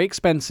vehicles are very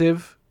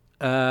expensive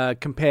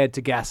compared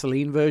to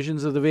gasoline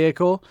versions of the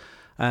vehicle.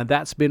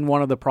 That's been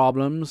one of the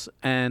problems.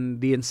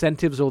 And the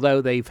incentives,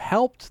 although they've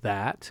helped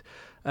that,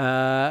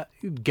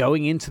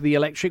 going into the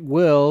electric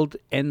world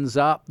ends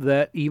up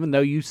that even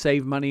though you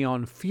save money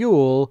on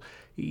fuel,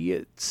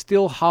 it's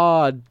still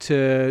hard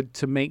to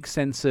make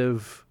sense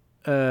of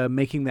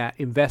making that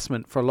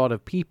investment for a lot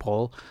of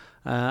people,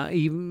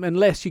 even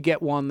unless you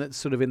get one that's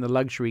sort of in the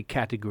luxury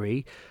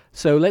category.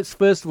 So let's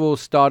first of all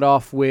start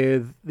off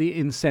with the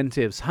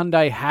incentives.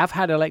 Hyundai have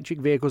had electric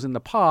vehicles in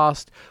the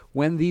past.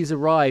 When these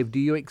arrive, do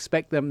you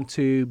expect them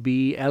to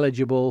be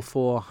eligible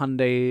for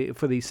Hyundai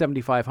for the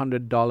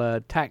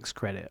 $7,500 tax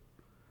credit?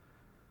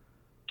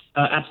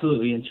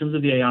 Absolutely. In terms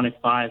of the Ioniq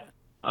 5,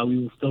 we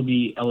will still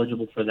be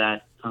eligible for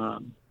that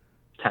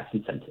tax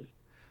incentive.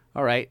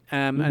 All right.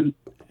 And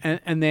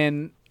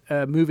then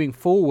moving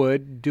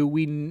forward, do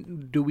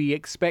we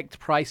expect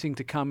pricing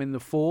to come in the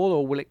fall,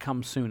 or will it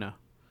come sooner?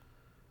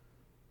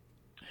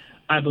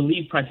 I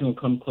believe pricing will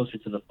come closer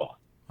to the fall.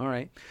 All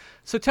right.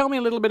 So tell me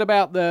a little bit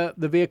about the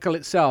vehicle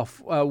itself.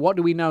 What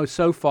do we know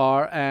so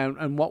far,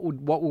 and what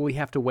will we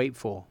have to wait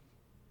for?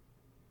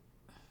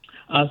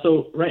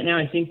 So right now,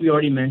 I think we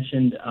already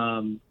mentioned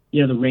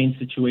the range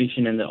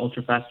situation and the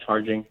ultra-fast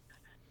charging.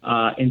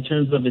 In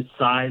terms of its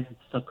size, it's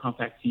a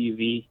subcompact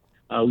CUV.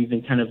 We've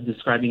been kind of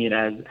describing it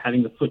as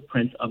having the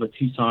footprint of a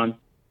Tucson,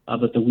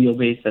 but the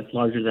wheelbase that's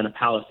larger than a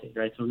Palisade,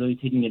 right? So really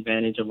taking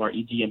advantage of our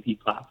eGMP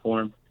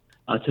platform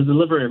to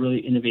deliver a really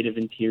innovative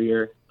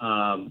interior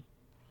and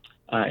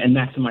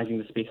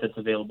maximizing the space that's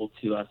available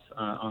to us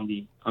on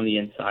the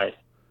inside.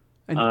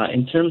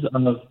 In terms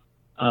of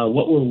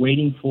what we're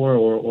waiting for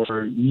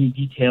or new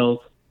details,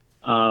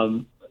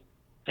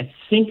 I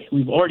think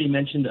we've already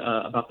mentioned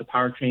about the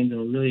powertrains, and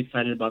we're really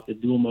excited about the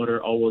dual motor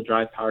all-wheel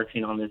drive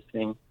powertrain on this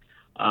thing.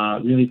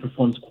 Really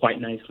performs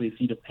quite nicely.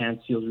 Seat of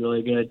pants feels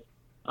really good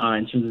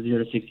in terms of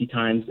 0 to 60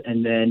 times.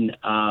 And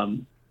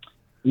then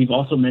we've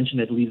also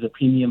mentioned, I believe, the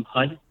premium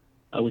HUD,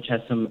 which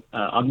has some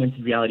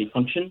augmented reality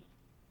function,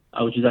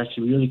 which is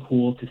actually really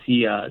cool to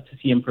see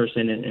in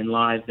person and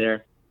live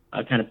there.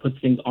 Kind of puts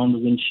things on the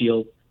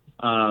windshield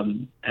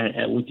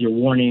with your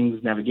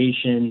warnings,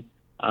 navigation,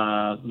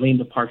 lane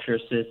departure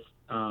assist,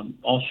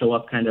 all show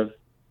up kind of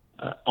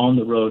on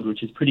the road,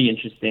 which is pretty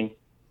interesting.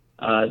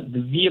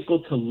 The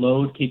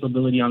vehicle-to-load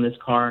capability on this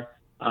car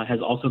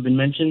has also been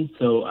mentioned.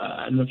 So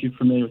I don't know if you're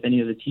familiar with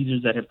any of the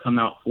teasers that have come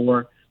out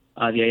for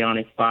the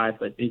Ioniq 5,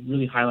 but they've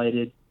really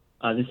highlighted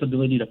this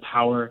ability to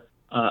power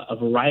a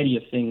variety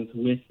of things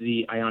with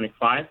the Ioniq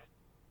 5.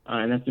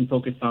 And that's been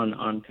focused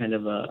on kind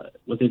of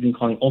what they've been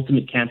calling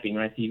ultimate camping,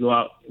 right? So you go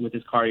out with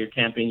this car, you're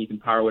camping, you can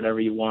power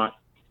whatever you want.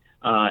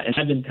 And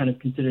I've been kind of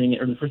considering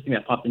it, or the first thing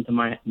that popped into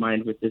my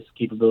mind with this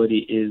capability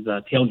is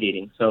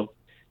tailgating. So,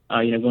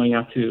 going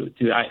out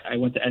I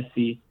went to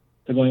SC,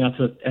 so going out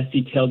to an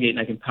SC tailgate, and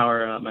I can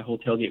power my whole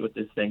tailgate with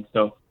this thing.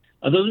 So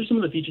those are some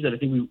of the features that I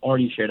think we've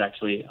already shared,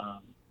 actually,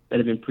 that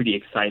have been pretty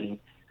exciting.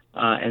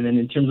 And then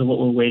in terms of what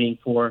we're waiting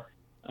for,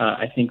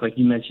 I think, like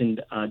you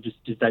mentioned,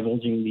 just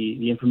divulging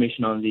the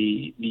information on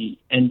the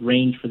end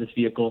range for this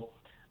vehicle,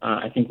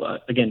 I think,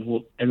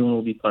 again, everyone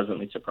will be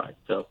pleasantly surprised.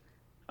 So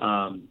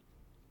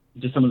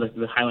just some of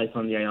the highlights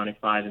on the Ioniq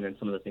 5, and then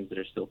some of the things that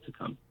are still to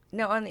come.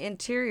 Now, on the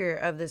interior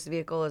of this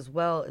vehicle as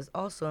well is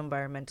also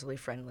environmentally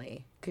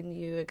friendly. Can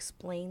you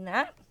explain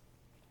that?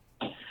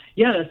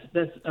 Yeah,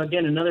 that's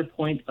again, another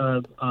point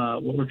of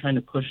what we're trying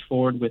to push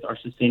forward with our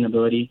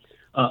sustainability.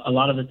 A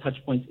lot of the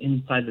touch points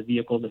inside the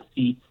vehicle, the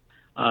seats,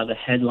 the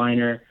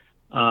headliner,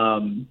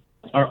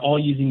 are all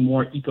using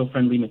more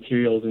eco-friendly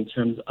materials in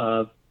terms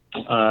of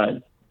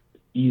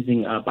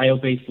using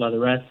bio-based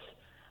leatherettes,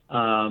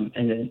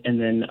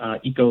 and then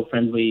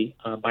eco-friendly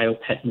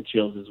bio-pet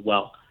materials as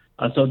well.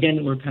 So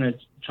again, we're kind of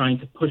trying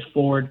to push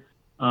forward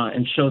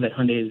and show that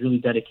Hyundai is really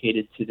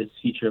dedicated to this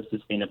feature of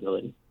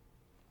sustainability.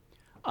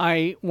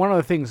 One of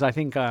the things I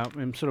think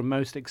I'm sort of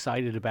most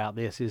excited about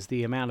this is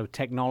the amount of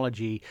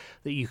technology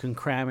that you can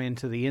cram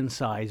into the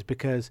insides,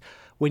 because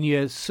when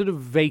you sort of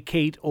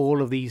vacate all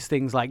of these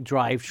things like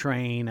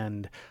drivetrain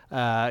and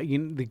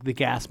the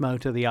gas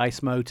motor, the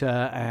ICE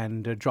motor,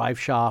 and drive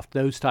shaft,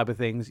 those type of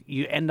things,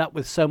 you end up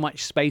with so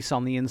much space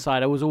on the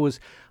inside. I was always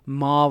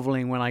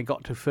marveling when I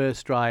got to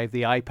first drive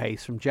the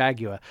I-Pace from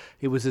Jaguar.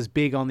 It was as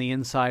big on the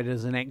inside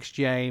as an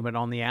XJ, but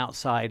on the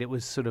outside it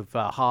was sort of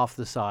half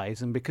the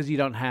size. And because you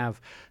don't have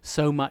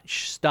so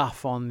much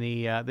stuff on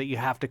the that you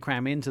have to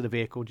cram into the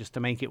vehicle just to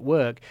make it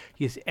work,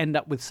 you end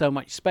up with so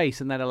much space,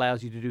 and that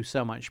allows you to do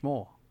so much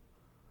more.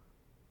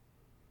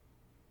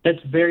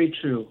 That's very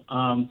true.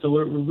 So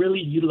we're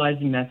really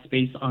utilizing that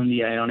space on the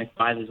Ioniq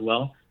 5 as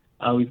well.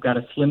 We've got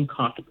a slim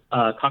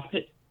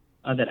cockpit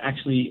that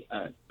actually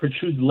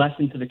protrudes less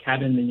into the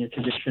cabin than your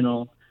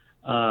traditional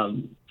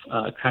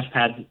crash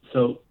pads.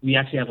 So we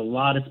actually have a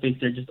lot of space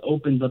there. Just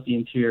opens up the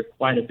interior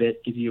quite a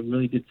bit, gives you a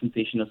really good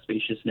sensation of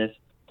spaciousness.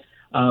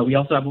 We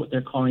also have what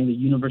they're calling the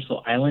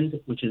Universal Island,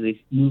 which is a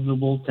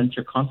movable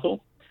center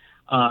console.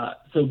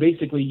 So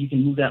basically, you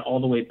can move that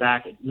all the way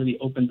back. It really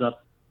opens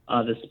up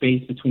the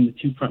space between the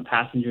two front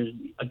passengers,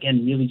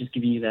 again, really just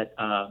giving you that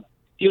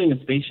feeling of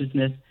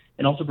spaciousness,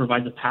 and also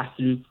provides a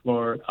pass-through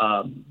for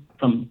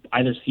from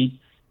either seat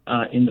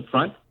in the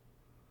front.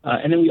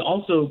 And then we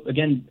also,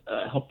 again,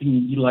 helping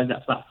utilize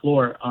that flat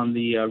floor on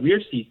the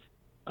rear seats.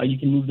 You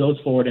can move those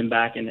forward and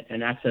back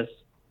and access.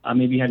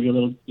 Maybe you have your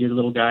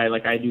little guy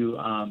like I do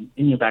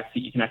in your back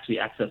seat. You can actually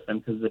access them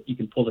because you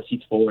can pull the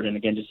seats forward, and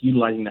again, just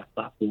utilizing that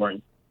flat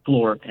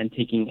floor and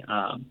taking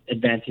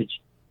advantage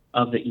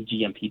of the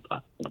EGMP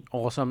platform.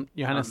 Awesome.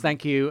 Johannes,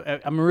 thank you.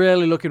 I'm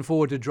really looking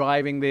forward to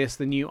driving the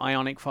new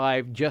Ioniq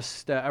 5,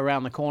 just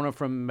around the corner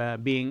from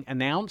being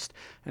announced.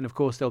 And of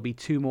course, there'll be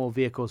two more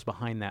vehicles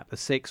behind that, the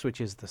 6, which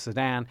is the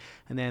sedan,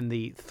 and then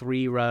the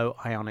 3-row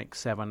Ioniq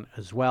 7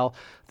 as well.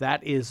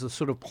 That is the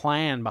sort of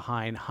plan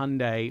behind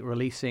Hyundai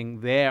releasing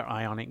their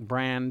Ioniq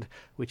brand,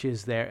 which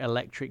is their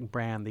electric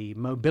brand, the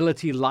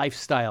mobility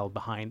lifestyle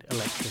behind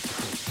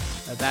electricity.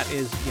 That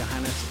is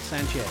Johannes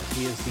Sanchez.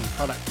 He is the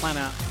product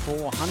planner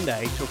for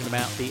Hyundai, talking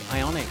about the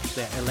Ioniq,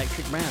 their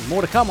electric brand.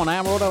 More to come on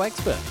Our Auto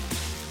Expert.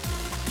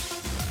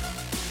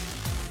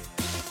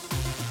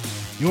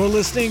 You're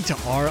listening to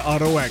Our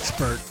Auto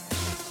Expert.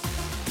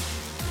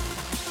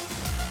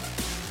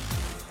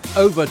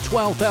 Over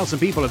 12,000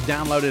 people have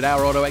downloaded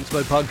Our Auto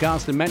Expert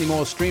podcast, and many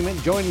more stream it.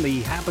 Join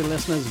the happy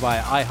listeners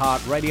via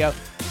iHeartRadio,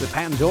 the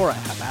Pandora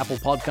app, Apple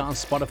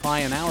Podcasts,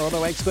 Spotify, and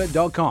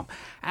OurAutoExpert.com.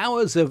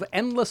 Hours of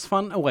endless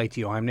fun await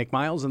you. I'm Nick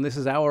Miles, and this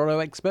is Our Auto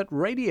Expert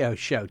radio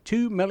show.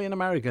 2 million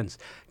Americans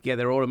get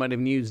their automotive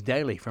news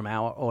daily from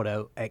Our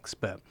Auto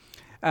Expert.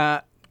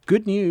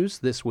 Good news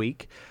this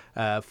week.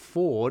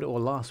 Ford, or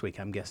last week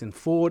I'm guessing,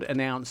 Ford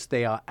announced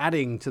they are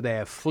adding to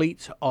their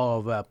fleet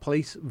of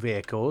police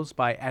vehicles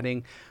by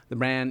adding the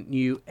brand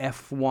new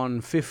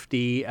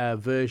F-150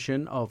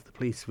 version of the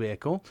police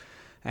vehicle.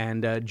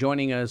 And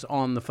joining us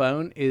on the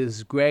phone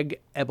is Greg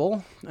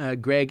Ebel.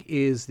 Greg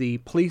is the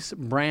police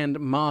brand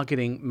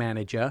marketing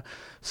manager.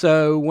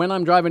 So when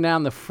I'm driving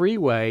down the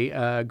freeway,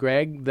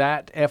 Greg,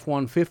 that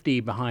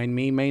F-150 behind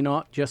me may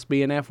not just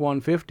be an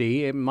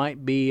F-150. It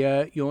might be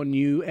your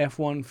new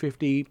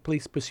F-150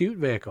 police pursuit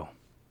vehicle.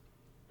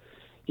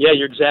 Yeah,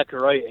 you're exactly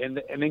right.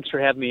 And thanks for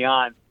having me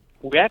on.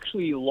 We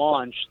actually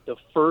launched the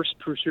first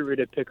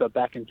pursuit-rated pickup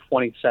back in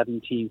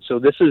 2017. So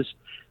this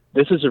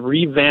is a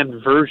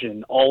revamped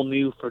version, all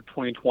new for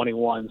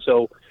 2021.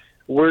 So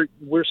we're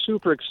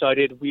super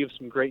excited. We have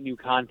some great new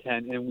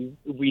content, and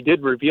we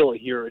did reveal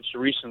it here just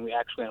recently,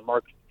 actually on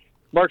March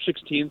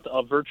 16th,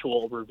 a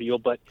virtual reveal.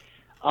 But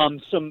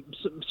some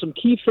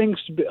key things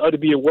to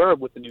be aware of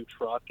with the new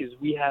truck is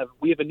we have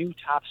a new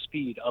top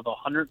speed of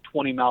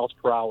 120 miles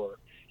per hour,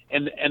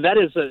 and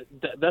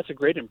that's a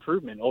great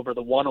improvement over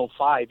the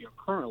 105 you're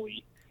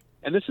currently.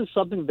 And this is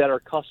something that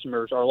our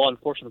law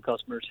enforcement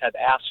customers, have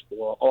asked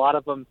for. A lot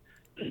of them,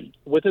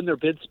 within their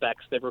bid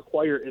specs, they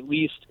require at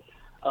least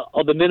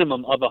the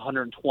minimum of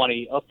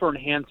 120 for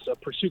enhanced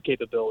pursuit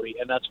capability,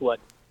 and that's what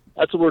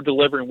we're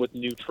delivering with the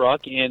new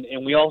truck.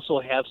 And we also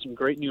have some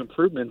great new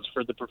improvements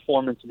for the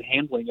performance and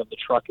handling of the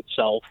truck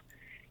itself.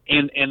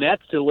 And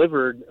that's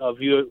delivered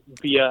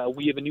via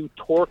we have a new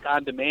torque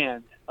on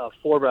demand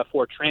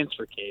 4x4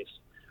 transfer case,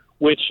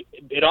 which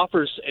it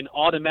offers an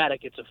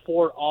automatic. It's a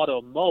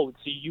 4-auto mode,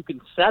 so you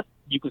can set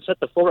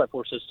the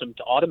 4x4 system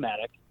to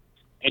automatic,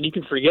 and you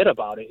can forget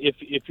about it.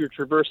 If you're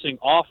traversing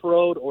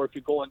off-road or if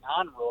you're going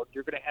on-road,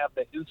 you're going to have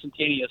that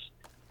instantaneous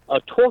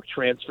torque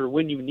transfer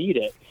when you need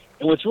it.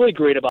 And what's really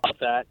great about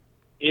that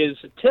is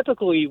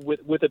typically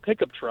with a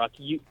pickup truck,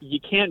 you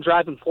can't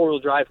drive in 4-wheel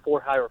drive,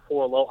 4-high or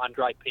 4-low on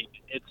dry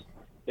pavement.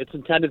 It's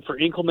intended for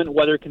inclement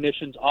weather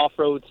conditions,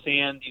 off-road,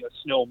 sand,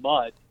 snow,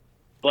 mud.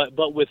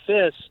 But with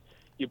this,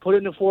 you put it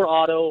in a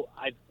 4-auto.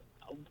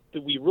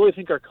 We really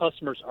think our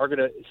customers are going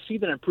to see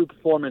that improved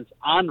performance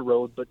on the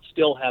road, but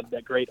still have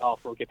that great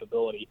off-road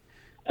capability.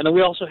 And then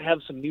we also have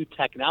some new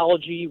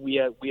technology. We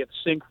have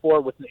Sync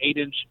 4 with an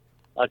 8-inch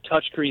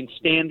touchscreen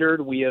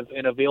standard. We have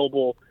an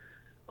available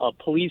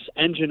police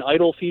engine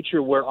idle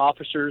feature where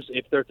officers,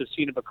 if they're at the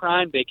scene of a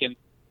crime, they can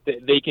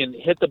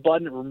hit the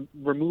button,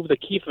 remove the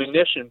key from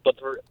ignition, but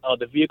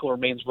the vehicle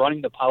remains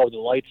running to power the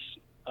lights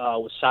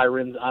with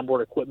sirens,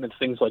 onboard equipment,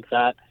 things like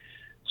that.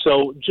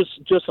 So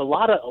just a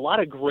lot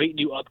of great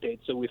new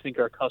updates that we think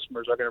our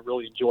customers are going to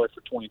really enjoy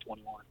for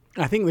 2021.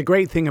 I think the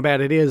great thing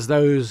about it is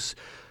those,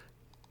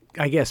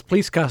 I guess,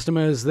 police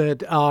customers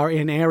that are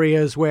in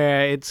areas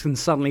where it can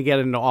suddenly get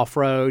into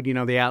off-road,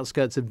 the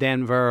outskirts of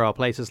Denver or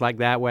places like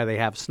that where they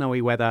have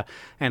snowy weather,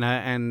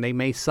 and they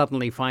may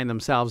suddenly find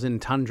themselves in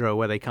tundra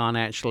where they can't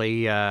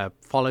actually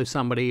follow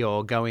somebody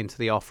or go into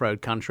the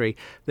off-road country.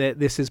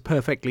 This is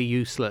perfectly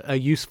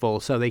useful,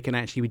 so they can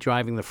actually be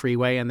driving the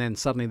freeway, and then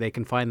suddenly they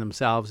can find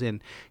themselves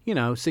in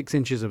 6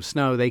 inches of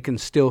snow. They can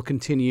still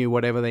continue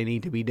whatever they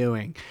need to be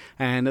doing,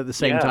 and at the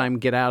same time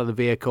get out of the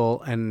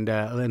vehicle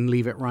and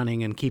leave it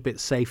running and keep it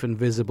safe and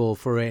visible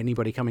for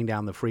anybody coming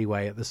down the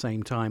freeway at the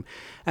same time.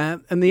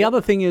 And the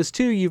other thing is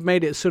too, you've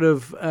made it sort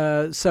of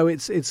so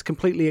it's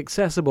completely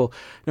accessible.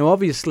 Now,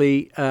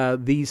 obviously,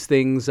 these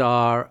things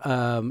are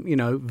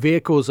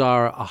vehicles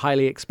are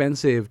highly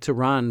expensive to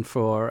run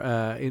for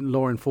in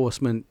law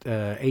enforcement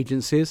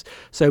agencies.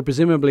 So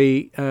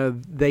presumably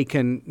they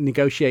can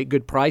negotiate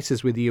good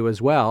prices with you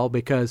as well,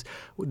 because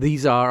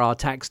these are our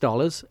tax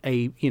dollars,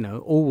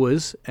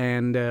 always,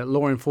 and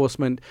law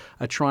enforcement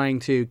are trying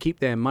to keep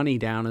their money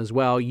down as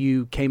well.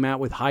 You came out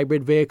with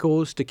hybrid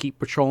vehicles to keep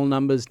patrol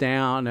numbers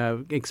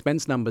down,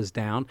 expense numbers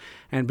down,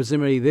 and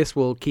presumably this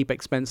will keep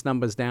expense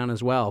numbers down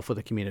as well for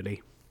the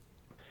community.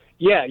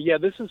 Yeah.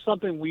 This is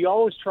something we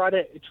always try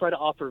to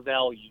offer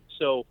value.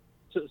 So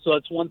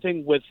that's one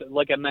thing with,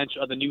 like I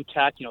mentioned, the new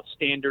tech.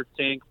 Standard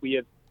sync. We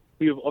have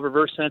a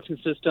reverse sensing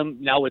system.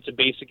 Now it's a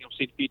basic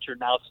safety feature.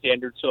 Now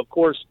standard. So of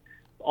course,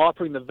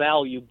 offering the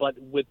value, but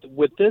with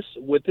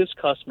this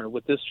customer,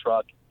 with this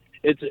truck,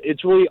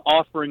 it's really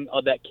offering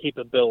that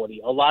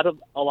capability. A lot of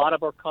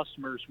our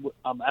customers,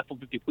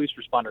 F-150 police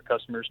responder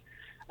customers,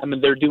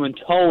 they're doing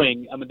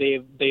towing.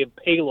 They have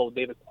payload,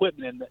 they have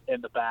equipment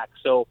in the back.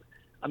 So,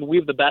 we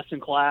have the best in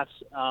class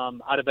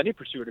out of any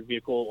pursuit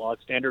vehicle,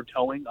 standard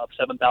towing of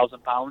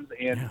 7,000 pounds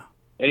and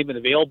even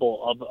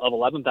available of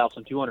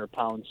 11,200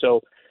 pounds.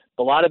 So,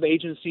 a lot of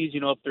agencies,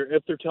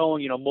 if they're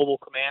towing, mobile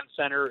command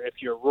center, if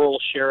you're a rural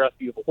sheriff,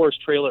 you have a horse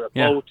trailer, a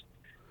boat,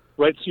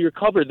 right? So you're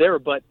covered there,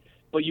 but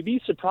you'd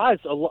be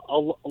surprised. A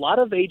lot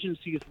of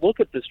agencies look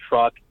at this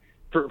truck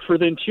for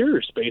the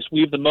interior space.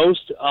 We have the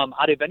most,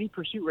 out of any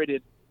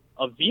pursuit-rated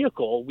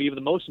vehicle, we have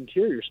the most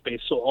interior space.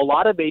 So a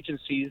lot of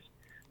agencies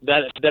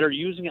that are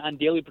using it on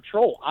daily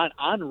patrol,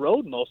 on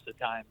road most of the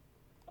time,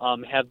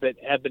 have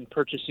been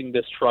purchasing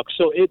this truck.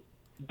 So it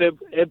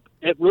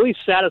really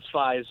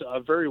satisfies a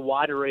very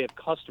wide array of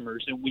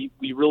customers, and we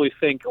really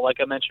think, like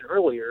I mentioned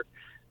earlier,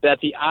 that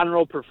the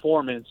on-road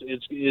performance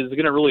is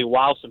going to really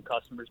wow some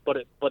customers.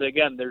 But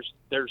again,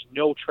 there's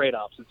no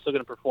trade-offs. It's still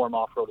going to perform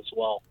off-road as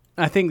well.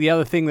 I think the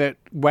other thing that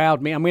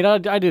wowed me,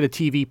 I did a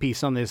TV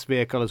piece on this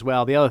vehicle as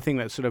well. The other thing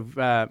that sort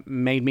of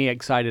made me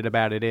excited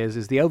about it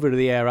is the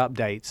over-the-air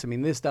updates.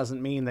 This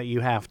doesn't mean that you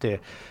have to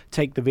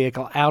take the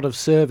vehicle out of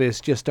service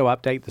just to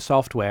update the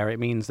software. It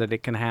means that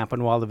it can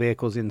happen while the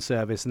vehicle's in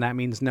service, and that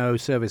means no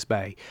service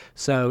bay.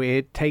 So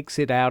it takes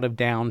it out of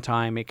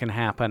downtime. It can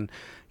happen,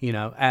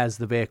 as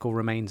the vehicle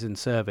remains in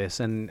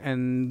service.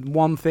 And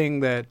one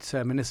thing that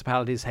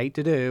municipalities hate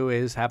to do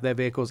is have their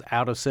vehicles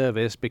out of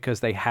service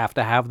because they have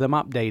to have them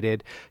updated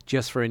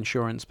just for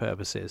insurance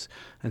purposes.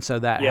 And so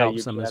that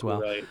helps them as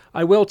well. Right.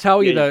 I will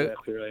tell you, though,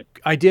 exactly right.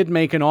 I did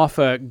make an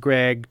offer,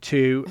 Greg,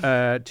 to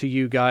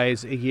you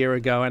guys a year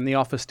ago, and the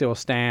offer still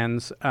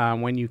stands.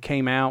 When you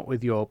came out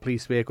with your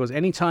police vehicles,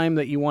 anytime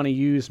that you want to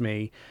use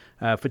me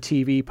for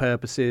TV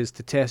purposes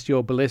to test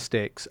your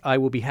ballistics, I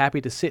will be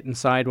happy to sit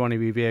inside one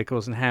of your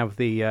vehicles and have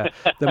the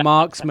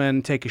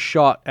marksman take a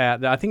shot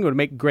at. I think it would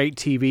make great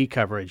TV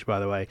coverage, by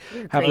the way.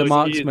 Have the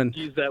marksman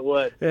use that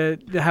word.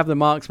 Have the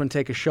marksman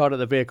take a shot at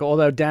the vehicle.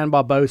 Although Dan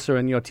Barbosa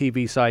and your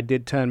TV side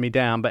did turn me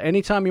down, but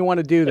anytime you want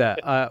to do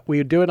that,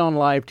 we do it on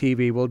live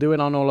TV. We'll do it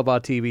on all of our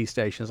TV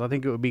stations. I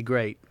think it would be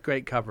great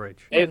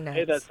coverage. Hey,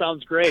 that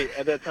sounds great.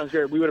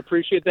 We would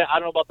appreciate that. I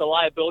don't know about the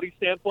liability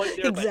standpoint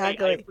there, Exactly.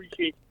 but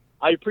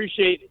I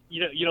appreciate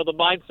the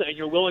mindset and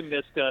your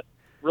willingness to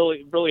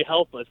really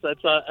help us. That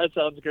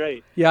sounds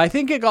great. Yeah, I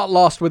think it got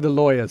lost with the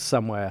lawyers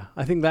somewhere.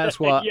 I think that's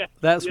what.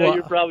 What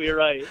you're probably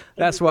right.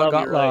 That's what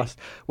got lost.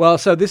 Well,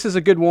 so this is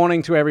a good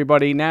warning to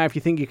everybody. Now, if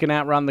you think you can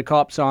outrun the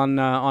cops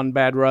on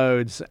bad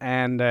roads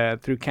and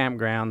through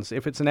campgrounds,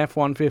 if it's an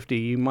F-150,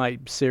 you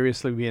might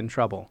seriously be in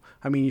trouble.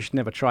 You should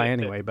never try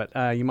anyway,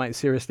 but you might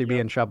seriously be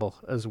in trouble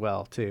as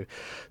well too.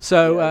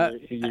 So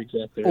you're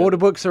exactly right. Order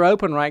books are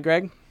open, right,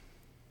 Greg?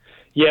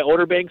 Yeah,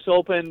 order banks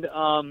opened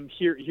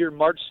here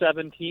March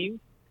 17th.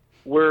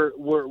 We're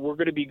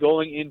going to be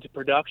going into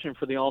production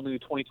for the all-new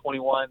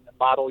 2021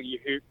 model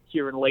year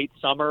here in late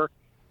summer,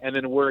 and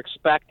then we're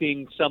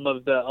expecting some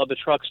of the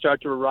trucks start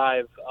to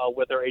arrive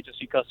with our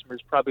agency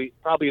customers probably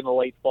in the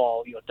late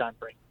fall time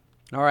frame.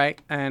 All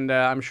right, and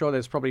I'm sure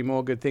there's probably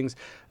more good things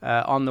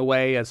on the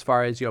way as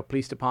far as your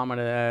police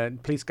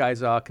department, police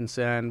guys are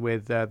concerned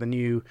with the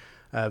new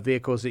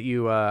vehicles that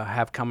you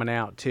have coming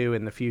out too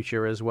in the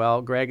future as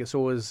well. Greg, it's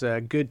always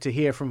good to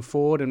hear from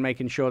Ford and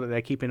making sure that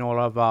they're keeping all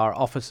of our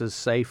officers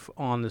safe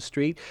on the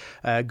street.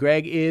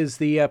 Greg is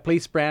the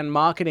police brand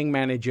marketing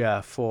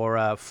manager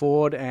for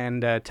Ford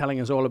and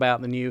telling us all about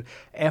the new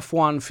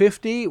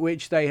F-150,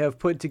 which they have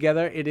put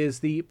together. It is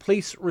the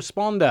police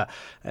responder.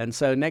 And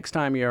so next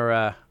time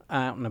you're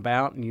out and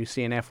about and you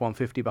see an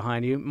F-150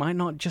 behind you, might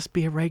not just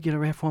be a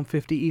regular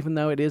F-150, even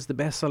though it is the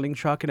best-selling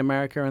truck in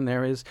America and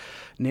there is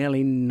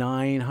nearly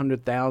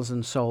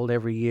 900,000 sold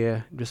every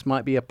year. This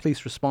might be a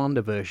police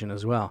responder version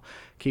as well,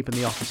 keeping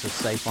the officers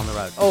safe on the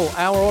road. Oh,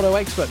 Our Auto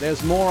Expert,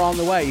 there's more on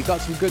the way. You've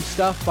got some good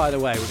stuff, by the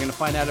way. We're going to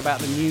find out about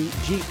the new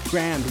Jeep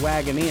Grand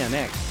Wagoneer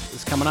next.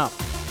 It's coming up.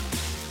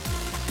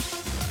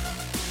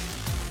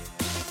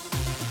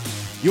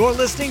 You're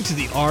listening to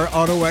the Our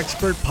Auto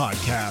Expert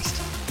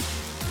podcast.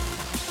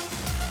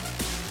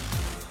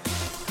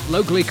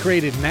 Locally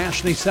created,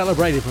 nationally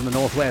celebrated from the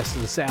Northwest to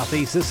the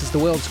Southeast, this is the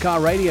World's Car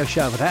Radio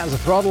Show. If it has a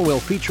throttle, we'll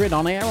feature it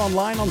on air,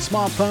 online, on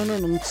smartphone,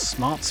 and on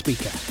smart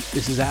speaker.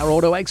 This is Our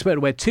Auto Expert,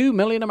 where 2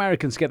 million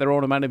Americans get their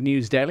automotive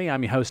news daily.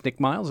 I'm your host,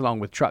 Nick Miles, along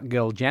with Truck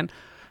Girl Jen.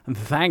 And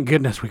thank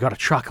goodness we got a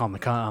truck on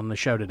the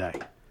show today.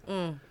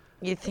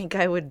 You think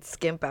I would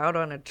skimp out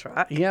on a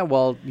truck? Yeah,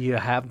 well, you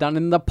have done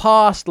in the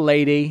past,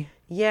 lady.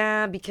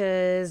 Yeah,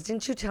 because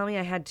didn't you tell me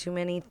I had too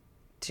many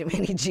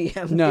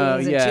GM No,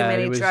 things yeah, and too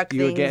many it was, truck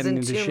you were things getting and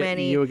into too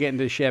many? You were getting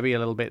to Chevy a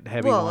little bit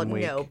heavy Well, one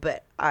week. no,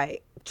 but I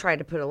tried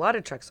to put a lot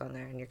of trucks on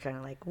there, and you're kind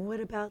of like, what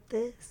about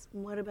this?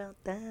 What about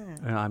that?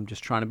 And I'm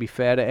just trying to be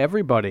fair to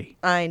everybody.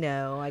 I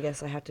know. I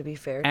guess I have to be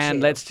fair, And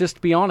too. let's just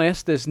be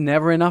honest, there's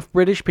never enough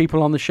British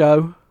people on the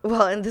show.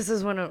 Well, and this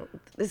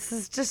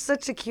is just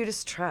such a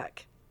cutest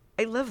truck.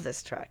 I love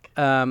this truck.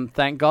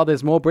 Thank God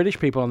there's more British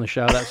people on the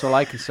show. That's all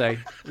I can say.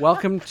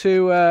 Welcome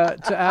to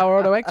Our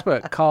Auto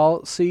Expert,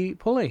 Carl C.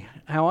 Pulley.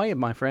 How are you,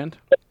 my friend?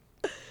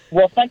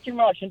 Well, thank you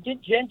much. And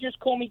did Jen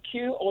just call me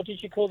cute, or did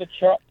she call the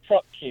truck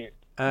cute?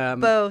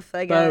 Both,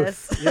 I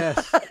guess. Both,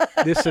 yes.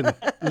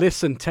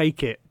 Listen,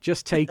 take it.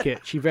 Just take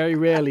it. She very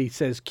rarely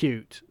says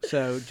cute,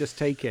 so just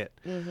take it.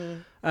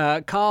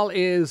 Mm-hmm. Carl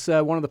is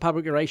one of the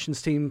public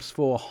relations teams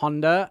for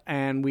Honda,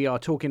 and we are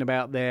talking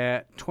about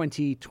their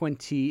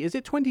 2020, is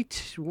it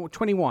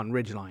 2021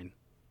 Ridgeline?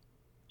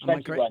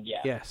 21, yeah.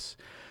 Yes.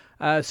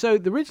 So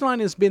the Ridgeline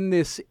has been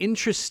this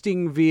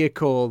interesting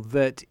vehicle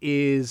that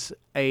is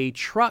a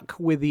truck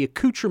with the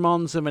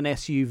accoutrements of an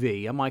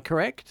SUV. Am I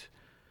correct?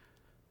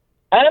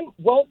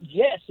 Well,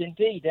 yes,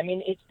 indeed. I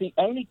mean, it's the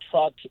only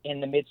truck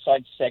in the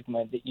mid-size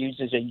segment that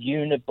uses a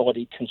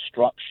unibody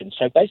construction.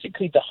 So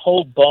basically the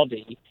whole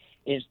body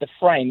is the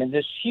frame, and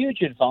there's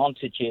huge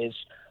advantages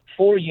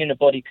for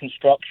unibody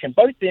construction,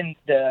 both in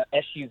the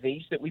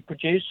SUVs that we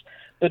produce,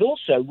 but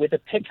also with a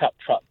pickup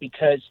truck,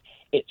 because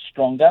it's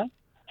stronger,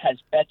 has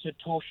better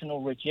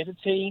torsional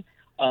rigidity,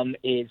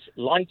 is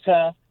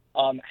lighter,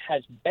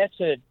 has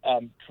better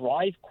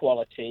drive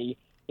quality,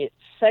 it's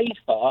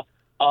safer,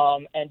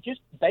 and just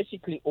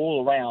basically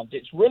all around,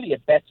 it's really a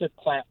better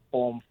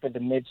platform for the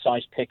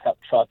mid-size pickup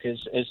truck as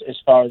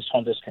far as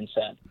Honda's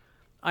concerned.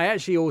 I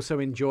actually also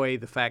enjoy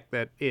the fact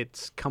that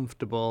it's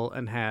comfortable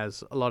and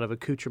has a lot of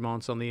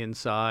accoutrements on the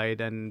inside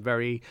and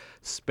very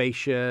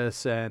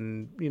spacious,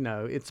 and, you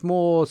know, it's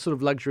more sort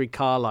of luxury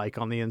car-like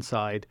on the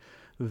inside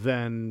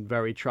than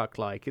very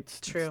truck-like. It's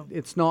true.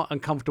 It's not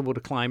uncomfortable to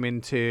climb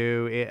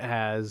into. It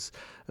has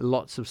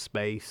lots of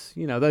space,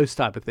 you know, those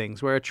type of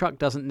things, where a truck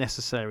doesn't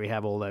necessarily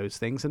have all those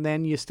things. And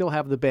then you still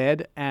have the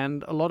bed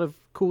and a lot of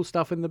cool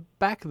stuff in the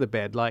back of the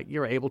bed, like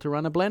you're able to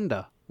run a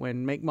blender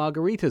make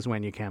margaritas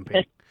when you're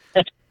camping.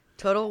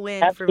 Total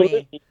win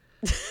Absolutely.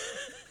 for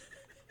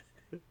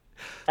me.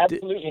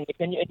 Absolutely, Nick.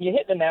 And you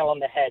hit the nail on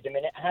the head. I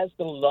mean, it has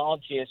the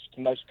largest,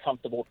 most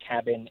comfortable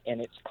cabin in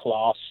its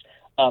class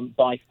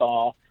by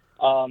far.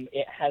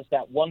 It has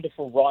that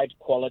wonderful ride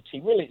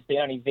quality. Really, it's the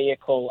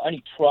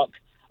only truck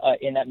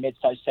in that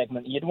mid-size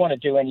segment you'd want to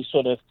do any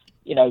sort of,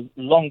 you know,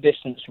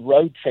 long-distance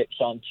road trips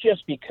on,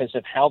 just because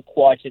of how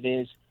quiet it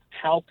is,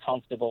 how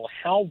comfortable,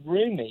 how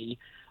roomy.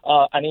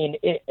 I mean,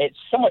 it's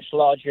so much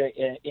larger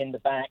in the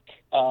back,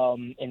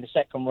 in the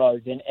second row,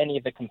 than any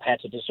of the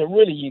competitors. So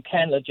really, you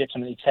can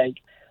legitimately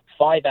take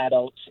 5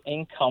 adults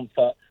in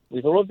comfort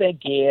with all of their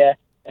gear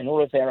and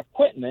all of their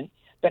equipment.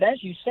 But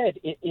as you said,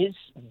 it is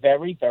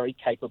very, very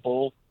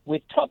capable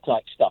with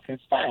truck-like stuff. In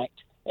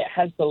fact, it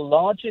has the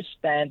largest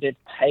standard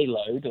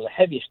payload, or the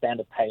heaviest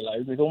standard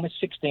payload, with almost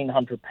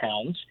 1,600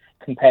 pounds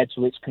compared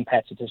to its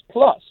competitors.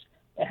 Plus,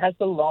 it has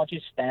the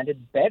largest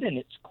standard bed in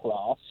its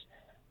class,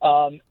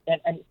 and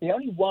it's the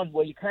only one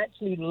where you can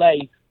actually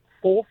lay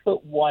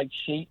 4-foot wide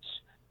sheets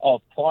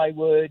of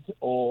plywood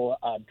or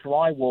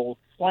drywall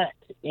flat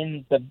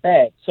in the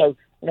bed. So,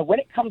 you know, when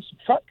it comes to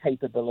truck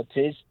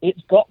capabilities,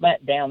 it's got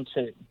that down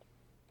too.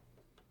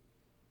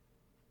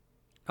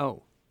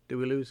 Oh, did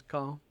we lose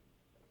Carl?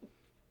 I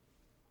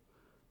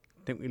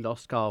think we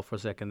lost Carl for a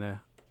second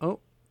there. Oh,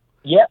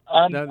 Yeah,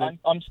 No.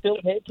 I'm still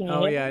here. Can you Oh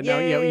hear me? yeah, no,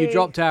 yeah. You Yay.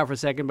 dropped out for a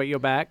second, but you're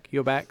back.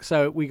 You're back.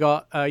 So we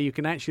got. You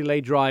can actually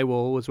lay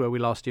drywall. Was where we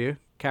lost you.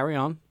 Carry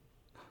on.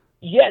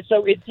 Yeah,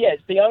 so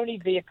it's the only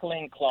vehicle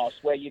in class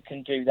where you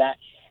can do that,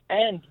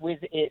 and with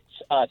its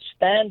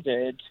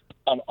standard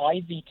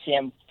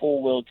IVTM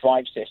four-wheel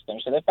drive system.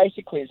 So that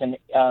basically is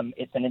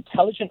it's an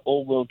intelligent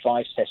all-wheel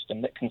drive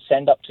system that can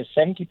send up to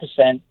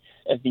 70%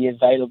 of the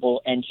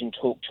available engine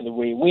torque to the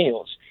rear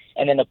wheels,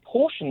 and then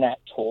apportion that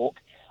torque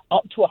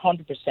up to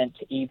 100%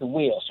 to either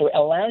wheel. So it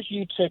allows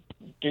you to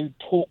do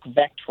torque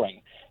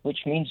vectoring, which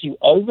means you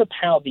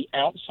overpower the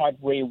outside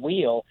rear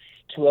wheel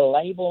to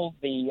enable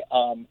the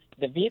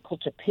vehicle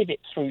to pivot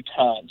through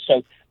turns.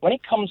 So when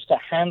it comes to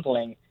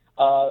handling,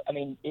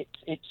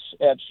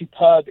 it's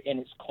superb in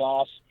its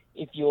class.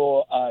 If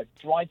you're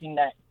driving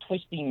that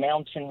twisty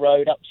mountain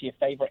road up to your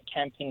favorite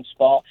camping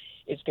spot,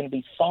 it's going to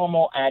be far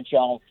more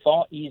agile,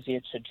 far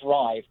easier to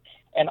drive.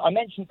 And I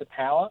mentioned the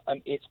power.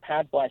 It's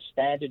powered by a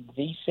standard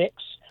V6.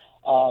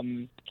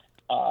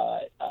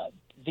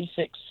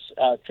 V6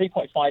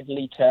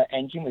 3.5-liter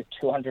engine with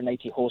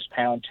 280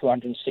 horsepower and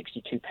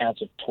 262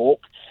 pounds of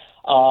torque.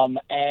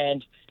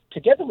 And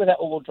together with that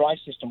all-wheel drive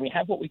system, we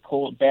have what we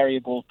call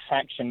variable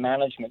traction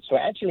management. So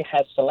it actually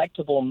has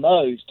selectable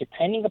modes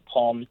depending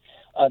upon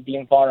the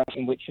environment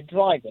in which you're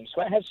driving.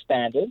 So it has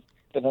standard,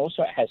 but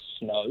also it has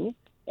snow,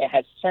 it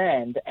has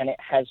sand, and it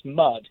has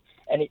mud.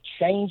 And it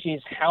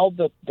changes how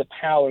the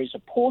power is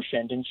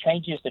apportioned and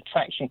changes the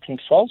traction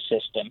control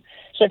system.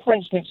 So, for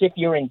instance, if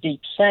you're in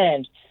deep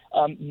sand,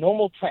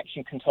 normal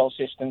traction control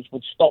systems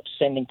would stop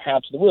sending power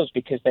to the wheels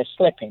because they're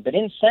slipping. But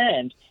in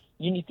sand,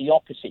 you need the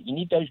opposite. You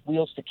need those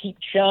wheels to keep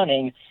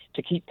churning,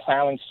 to keep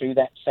plowing through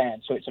that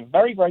sand. So it's a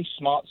very, very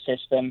smart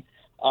system.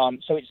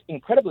 So it's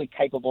incredibly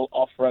capable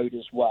off-road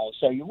as well.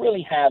 So you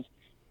really have,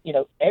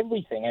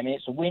 everything. I mean,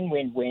 it's a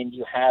win-win-win.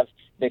 You have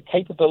the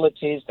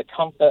capabilities, the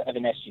comfort of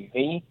an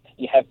SUV.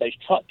 You have those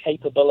truck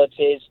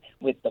capabilities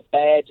with the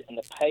bed and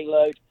the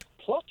payload.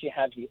 Plus, you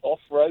have the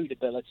off-road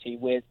ability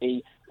with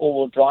the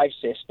all-wheel drive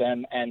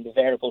system and the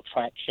variable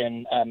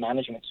traction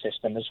management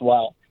system as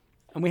well.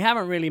 And we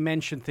haven't really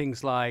mentioned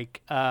things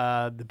like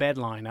the bed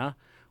liner,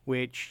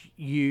 which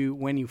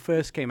when you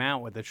first came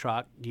out with the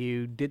truck,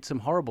 you did some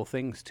horrible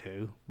things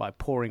to by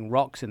pouring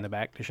rocks in the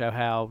back to show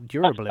how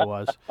durable it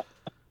was.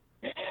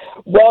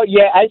 Well,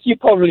 yeah, as you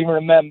probably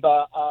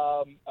remember,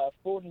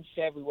 Ford and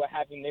Chevy were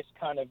having this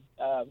kind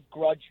of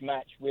grudge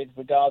match with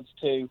regards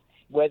to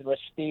whether a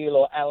steel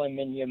or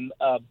aluminium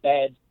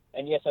bed,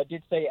 and yes, I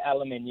did say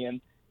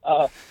aluminium,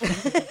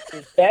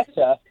 is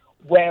better,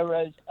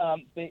 whereas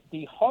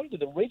the Honda,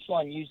 the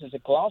Ridgeline, uses a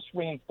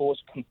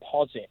glass-reinforced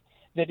composite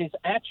that is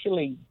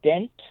actually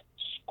dent,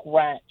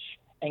 scratch,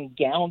 and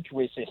gouge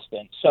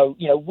resistant. So,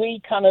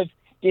 we kind of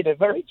did a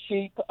very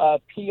cheap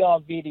PR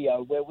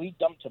video where we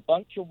dumped a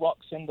bunch of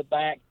rocks in the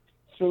back,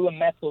 threw a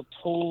metal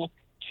tool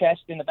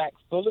chest in the back,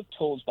 full of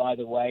tools, by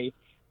the way,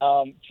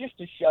 just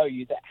to show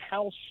you that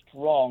how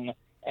strong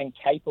and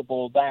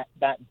capable that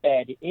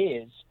bed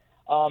is.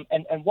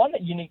 And one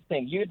unique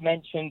thing, you had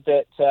mentioned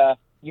that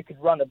you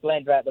could run a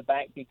blender out the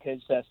back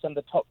because some of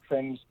the top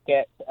trims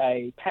get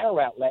a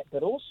power outlet,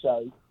 but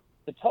also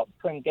the top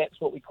trim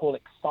gets what we call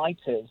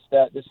exciters.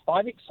 There's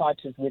 5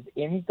 exciters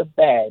within the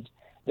bed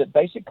that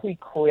basically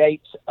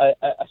creates a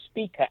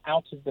speaker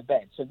out of the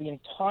bed. So the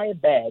entire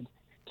bed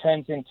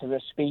turns into a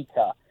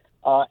speaker.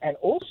 And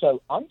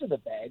also under the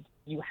bed,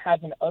 you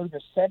have an over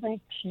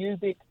 7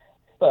 cubic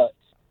foot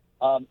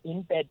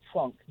in-bed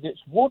trunk that's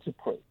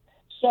waterproof.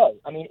 So,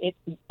 I mean, it's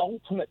the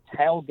ultimate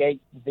tailgate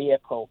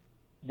vehicle.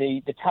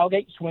 The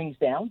tailgate swings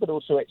down, but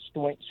also it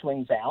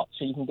swings out,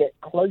 so you can get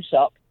close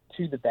up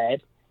to the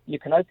bed. You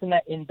can open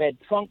that in-bed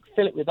trunk,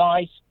 fill it with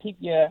ice, keep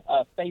your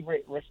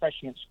favorite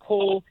refreshments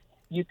cool.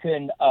 You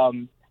can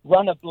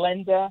run a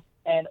blender,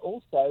 and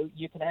also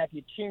you can have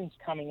your tunes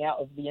coming out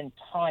of the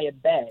entire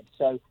bed.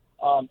 So,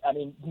 I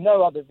mean,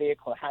 no other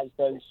vehicle has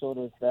those sort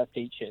of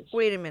features.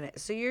 Wait a minute.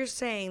 So you're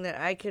saying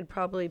that I could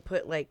probably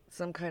put like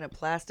some kind of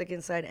plastic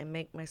inside and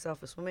make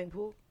myself a swimming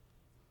pool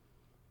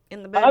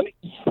in the bed?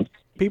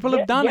 People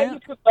have done it. You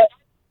could, but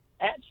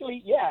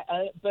actually, yeah.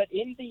 But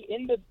in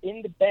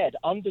the bed,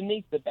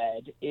 underneath the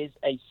bed, is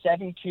a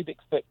 7 cubic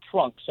foot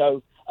trunk.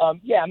 So, I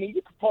mean,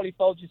 you could probably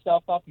fold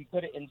yourself up and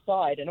put it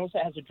inside, and also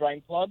has a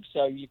drain plug,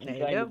 so you can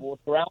drain the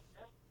water out.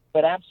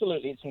 But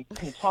absolutely, it's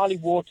entirely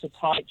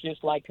watertight,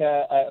 just like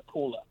a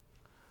cooler.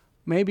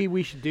 Maybe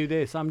we should do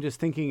this. I'm just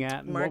thinking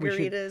at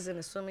margaritas in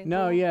a swimming pool.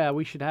 No, yeah,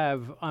 we should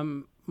have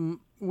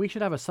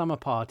a summer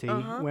party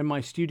when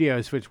my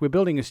studio's finished. We're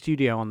building a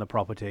studio on the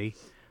property,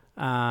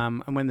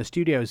 and when the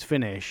studio's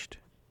finished,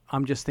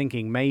 I'm just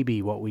thinking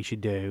maybe what we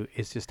should do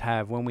is just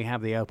have, when we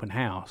have the open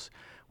house,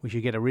 we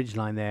should get a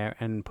Ridgeline there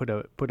and put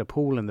a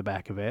pool in the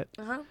back of it.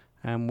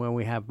 And when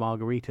we have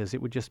margaritas,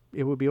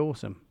 it would be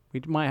awesome.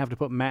 We might have to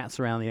put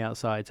mats around the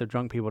outside so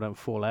drunk people don't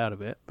fall out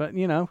of it. But,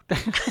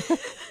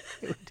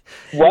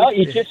 Well,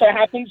 it just so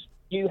happens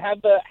you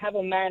have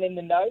a man in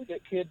the know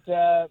that could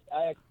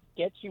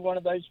get you one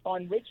of those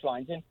fine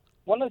Ridgelines. And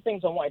one of the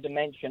things I wanted to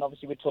mention,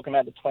 obviously we're talking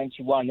about the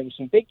 21, there were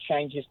some big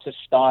changes to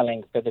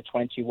styling for the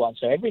 21.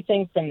 So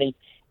everything from the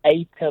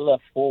A-pillar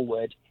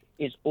forward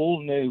is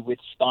all new with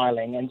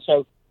styling. And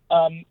so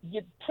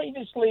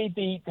previously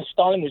the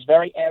styling was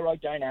very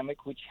aerodynamic,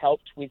 which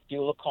helped with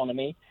fuel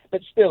economy,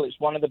 but still it's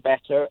one of the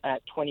better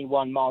at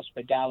 21 miles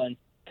per gallon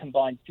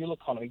combined fuel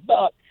economy.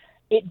 But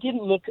it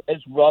didn't look as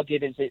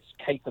rugged as its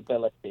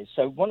capabilities.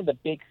 So one of the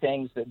big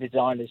things that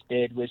designers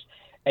did was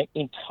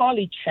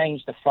entirely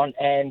change the front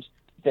end.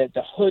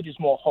 The hood is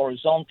more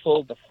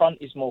horizontal. The front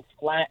is more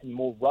flat and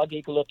more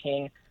rugged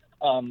looking.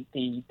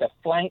 The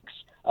flanks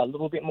are a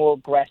little bit more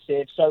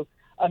aggressive. So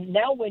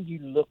now when you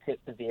look at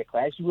the vehicle,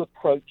 as you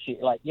approach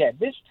it, like, yeah,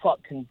 this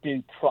truck can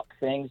do truck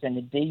things, and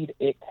indeed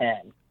it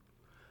can.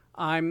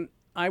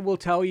 I will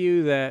tell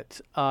you that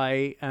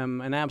I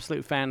am an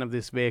absolute fan of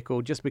this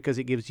vehicle just because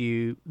it gives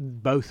you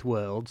both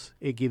worlds.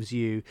 It gives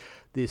you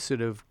this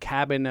sort of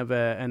cabin of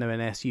an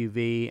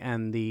SUV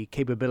and the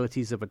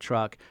capabilities of a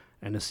truck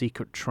and a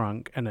secret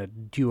trunk and a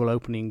dual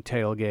opening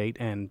tailgate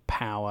and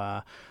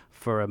power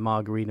for a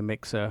margarita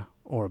mixer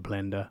or a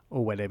blender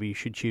or whatever you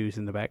should choose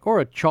in the back, or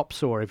a chop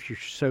saw if you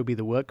so be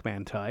the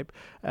workman type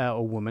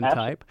or woman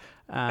type.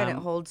 And it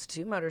holds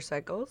 2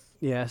 motorcycles.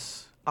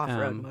 Yes.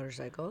 Off-road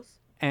motorcycles.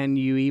 And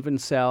you even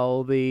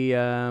sell the,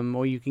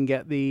 or you can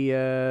get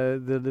the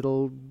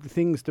little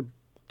things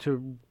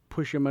to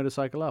push your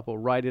motorcycle up or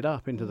ride it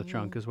up into the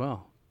trunk as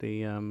well.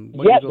 The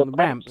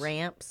ramps.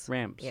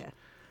 Ramps. Yeah.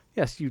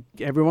 Yes,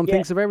 everyone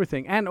thinks of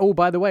everything. And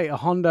by the way, a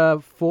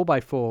Honda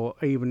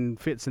 4x4 even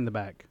fits in the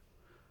back.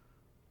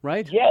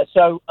 Right? Yeah.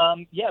 So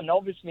and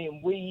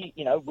obviously, we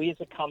as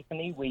a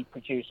company, we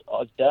produce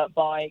dirt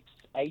bikes,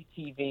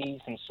 ATVs,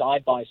 and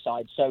side by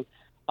side. So.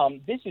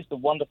 This is the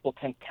wonderful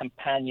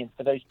companion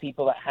for those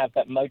people that have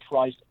that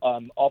motorized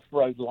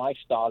off-road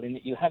lifestyle, in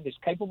that you have this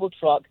capable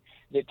truck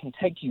that can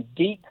take you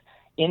deep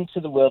into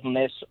the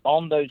wilderness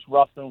on those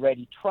rough and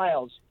ready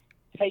trails.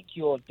 Take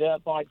your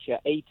dirt bike, your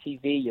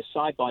ATV, your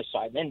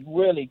side-by-side, then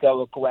really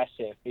go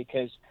aggressive,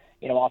 because,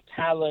 our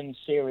Talon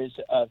series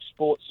of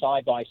sports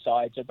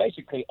side-by-sides are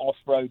basically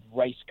off-road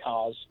race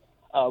cars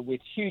with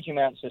huge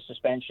amounts of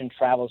suspension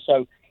travel.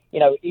 So,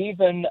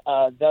 even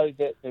though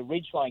the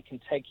Ridgeline can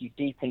take you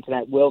deep into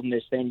that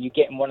wilderness, then you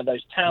get in one of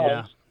those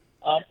Talons.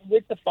 Yeah.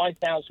 With the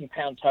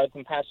 5,000-pound tow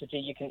capacity,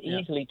 you can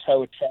easily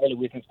tow a trailer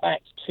with, in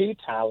fact, 2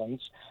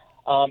 Talons,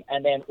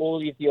 and then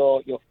all of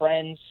your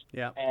friends.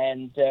 Yeah.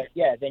 And,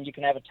 then you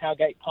can have a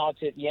tailgate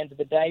party at the end of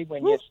the day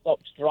when you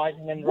stopped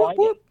driving and riding.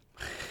 Whoop.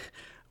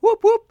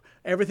 Whoop, whoop.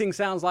 Everything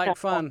sounds like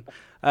fun.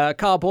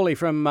 Carl Pauly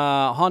from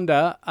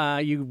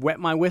Honda, you wet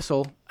my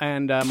whistle,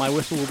 and my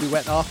whistle will be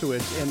wet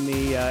afterwards in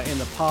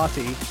the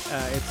party.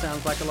 It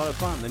sounds like a lot of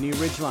fun. The new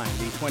Ridgeline,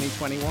 the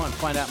 2021.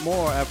 Find out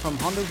more from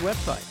Honda's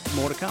website.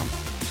 More to come.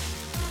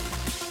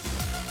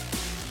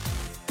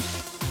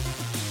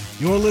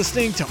 You're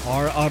listening to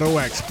Our Auto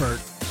Expert.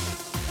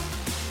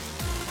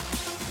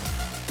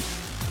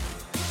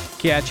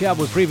 Catch up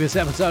with previous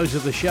episodes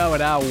of the show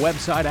at our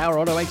website,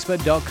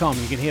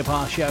 OurAutoExpert.com. You can hear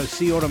past shows,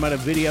 see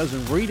automotive videos,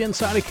 and read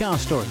insider car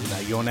stories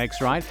about your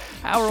next ride.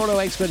 Our Auto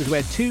Expert is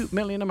where 2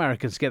 million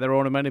Americans get their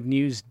automotive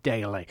news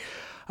daily.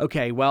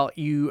 Okay, well,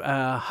 you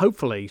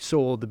hopefully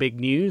saw the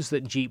big news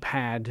that Jeep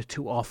had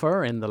to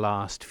offer in the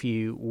last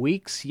few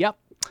weeks. Yep.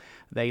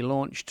 They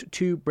launched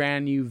 2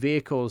 brand new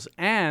vehicles,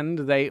 and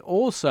they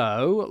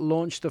also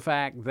launched the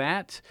fact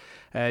that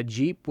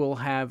Jeep will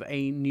have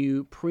a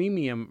new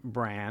premium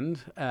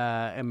brand,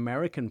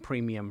 American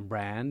premium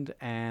brand,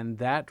 and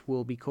that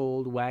will be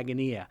called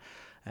Wagoneer.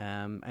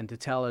 And to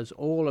tell us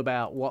all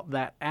about what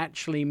that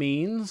actually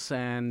means,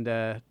 and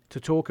to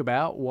talk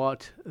about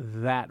what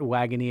that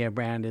Wagoneer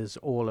brand is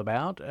all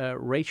about,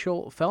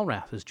 Rachel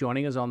Felrath is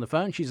joining us on the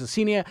phone. She's a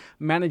senior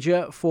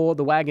manager for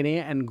the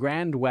Wagoneer and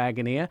Grand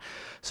Wagoneer.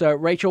 So,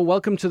 Rachel,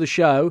 welcome to the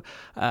show.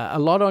 A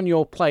lot on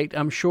your plate.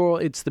 I'm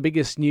sure it's the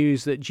biggest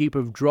news that Jeep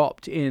have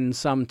dropped in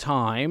some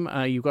time.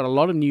 You've got a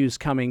lot of news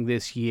coming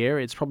this year.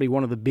 It's probably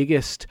one of the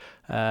biggest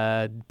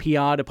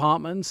PR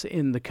departments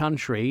in the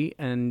country,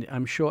 and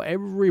I'm sure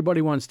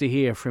everybody wants to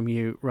hear from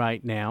you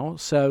right now.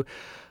 So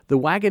the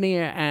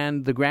Wagoneer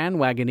and the Grand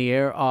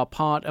Wagoneer are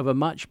part of a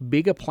much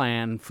bigger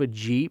plan for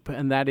Jeep,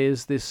 and that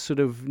is this sort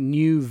of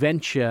new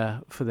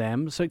venture for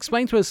them. So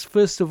explain to us,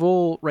 first of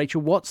all,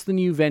 Rachel, what's the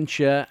new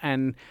venture,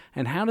 and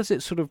how does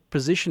it sort of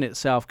position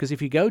itself? Because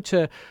if you go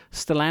to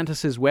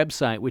Stellantis'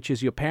 website, which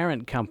is your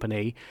parent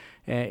company,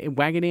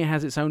 Wagoneer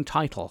has its own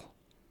title.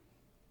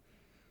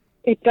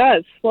 It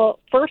does. Well,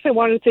 first I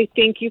wanted to say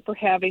thank you for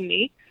having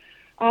me.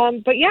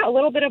 But yeah, a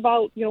little bit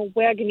about,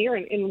 Wagoneer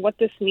and what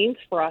this means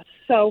for us.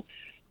 So,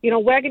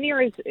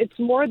 Wagoneer it's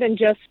more than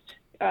just,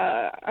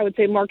 I would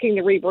say, marking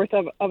the rebirth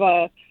of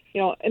a,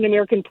 an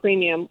American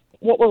premium.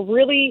 What we're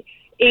really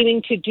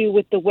aiming to do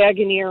with the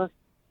Wagoneer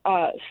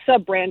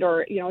sub-brand,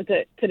 or,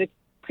 the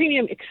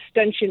premium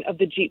extension of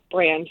the Jeep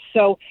brand.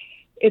 So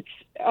it's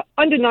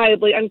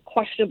undeniably,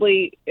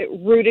 unquestionably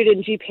rooted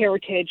in Jeep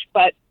heritage,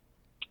 but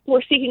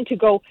we're seeking to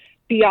go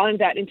beyond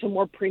that into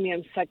more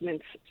premium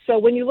segments. So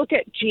when you look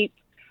at Jeep,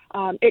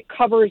 It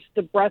covers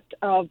the breadth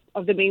of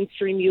the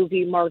mainstream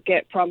UV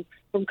market from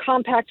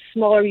compact,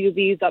 smaller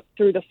UVs up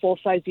through the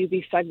full-size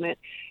UV segment.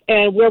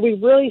 And where we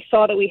really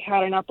saw that we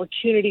had an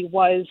opportunity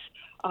was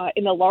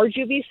in the large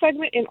UV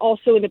segment and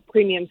also in the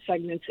premium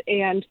segments.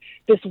 And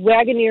this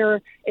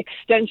Wagoneer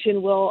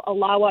extension will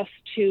allow us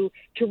to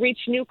reach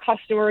new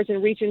customers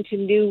and reach into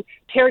new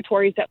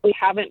territories that we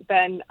haven't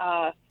been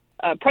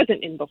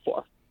present in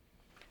before.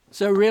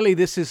 So really,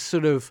 this is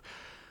sort of,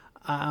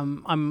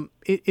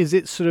 is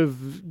it sort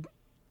of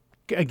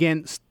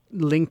against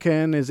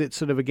Lincoln? Is it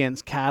sort of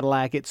against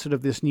Cadillac? It's sort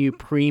of this new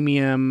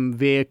premium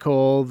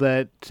vehicle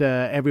that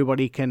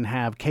everybody can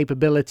have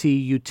capability,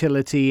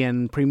 utility,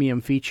 and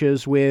premium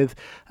features with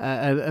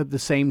at the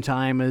same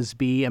time as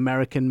be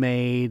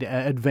American-made,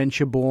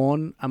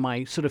 adventure-born. Am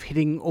I sort of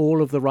hitting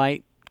all of the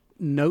right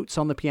notes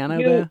on the piano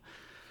there?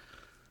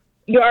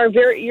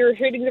 You're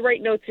hitting the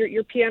right notes.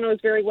 Your piano is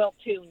very well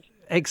tuned.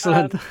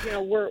 Excellent.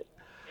 We're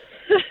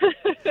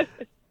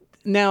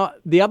Now,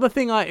 the other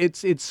thing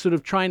it's sort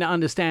of trying to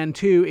understand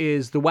too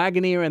is the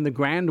Wagoneer and the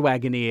Grand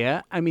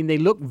Wagoneer. I mean, they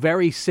look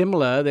very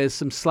similar. There's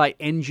some slight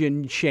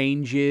engine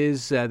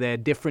changes. They're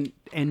different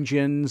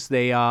engines.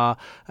 They are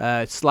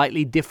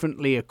slightly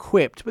differently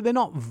equipped, but they're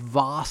not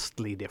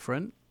vastly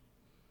different.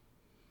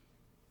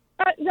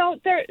 No,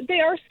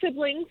 they are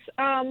siblings,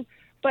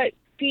 but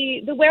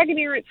the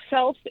Wagoneer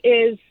itself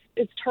is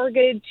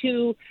targeted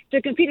to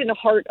compete in the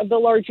heart of the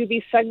large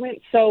UV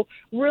segment. So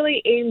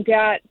really aimed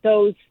at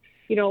those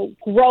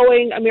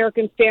growing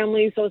American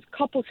families, those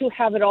couples who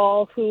have it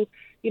all, who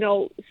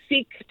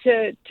seek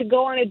to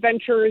go on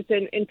adventures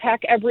and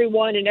pack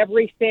everyone and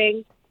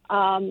everything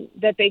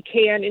that they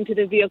can into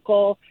the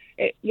vehicle.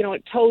 It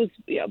tows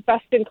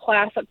best in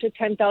class up to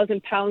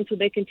 10,000 pounds, so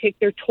they can take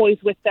their toys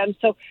with them.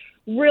 So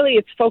really,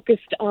 it's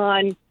focused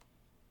on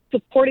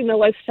supporting the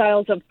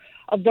lifestyles of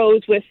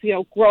those with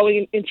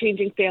growing and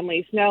changing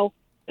families. Now,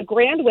 the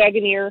Grand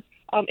Wagoneer,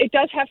 it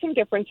does have some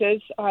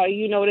differences.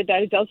 You noted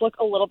that it does look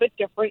a little bit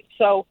different.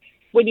 So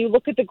when you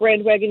look at the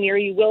Grand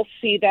Wagoneer, you will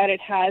see that it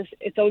has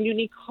its own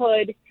unique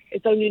hood,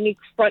 its own unique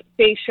front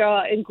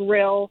fascia and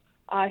grille.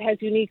 It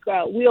has unique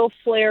wheel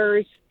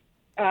flares,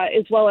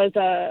 as well as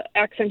a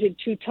accented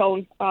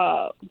two-tone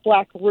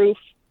black roof.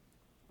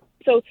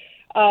 So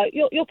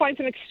you'll find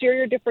some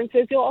exterior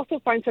differences. You'll also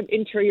find some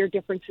interior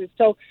differences.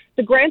 So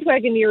the Grand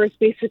Wagoneer is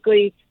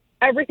basically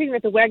everything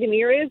that the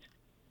Wagoneer is,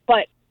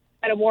 but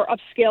at a more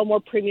upscale, more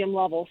premium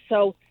level.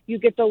 So you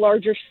get the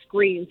larger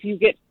screens, you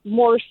get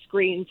more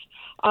screens,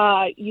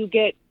 you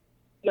get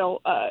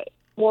more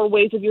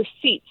ways of your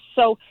seats.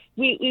 So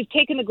we've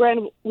taken the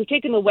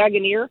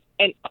Wagoneer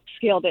and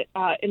upscaled it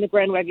in the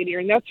Grand Wagoneer,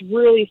 and that's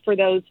really for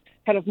those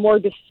kind of more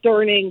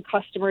discerning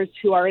customers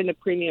who are in the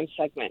premium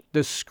segment.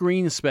 The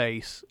screen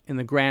space in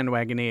the Grand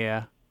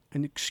Wagoneer,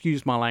 and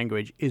excuse my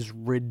language, is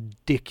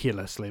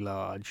ridiculously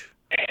large.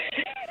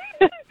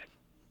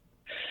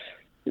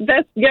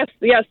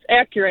 Yes,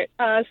 accurate.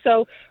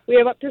 So we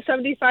have up to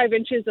 75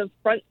 inches of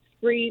front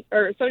screen,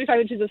 or 75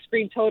 inches of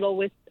screen total,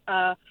 with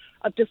up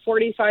to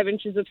 45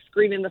 inches of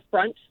screen in the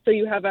front. So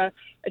you have a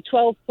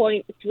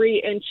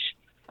 12.3 inch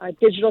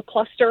digital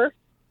cluster,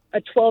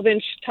 a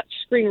 12-inch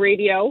touchscreen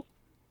radio.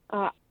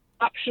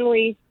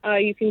 Optionally,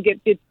 you can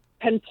get the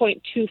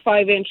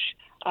 10.25 inch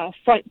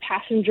front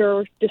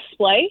passenger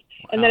display,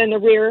 and then in the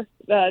rear,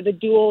 the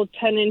dual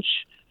 10-inch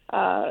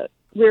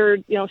rear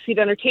seat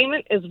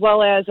entertainment, as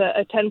well as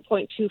a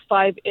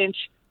 10.25 inch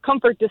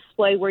comfort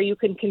display where you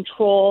can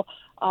control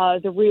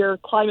the rear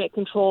climate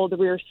control, the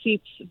rear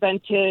seats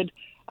vented,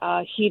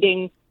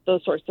 heating,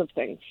 those sorts of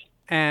things.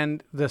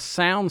 And the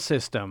sound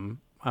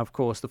system, of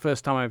course, the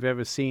first time I've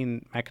ever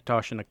seen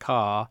Macintosh in a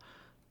car,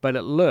 but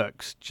it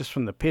looks, just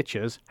from the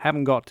pictures,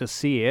 haven't got to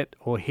see it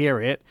or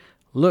hear it,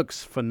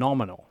 looks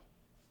phenomenal.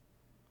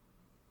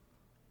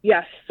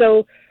 Yes,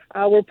 so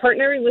we're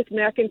partnering with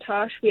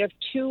Macintosh. We have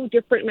two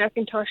different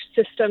Macintosh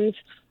systems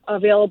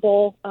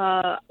available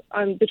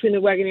between the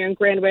Wagoneer and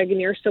Grand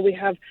Wagoneer. So we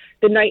have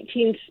the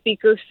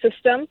 19-speaker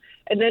system,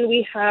 and then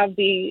we have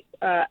the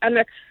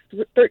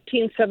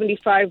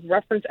MX1375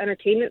 reference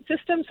entertainment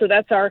system. So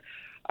that's our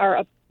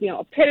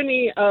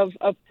epitome of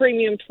a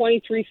premium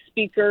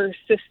 23-speaker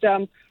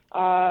system.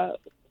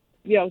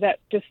 That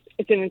just,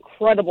 it's an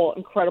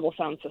incredible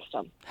sound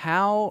system.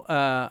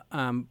 How,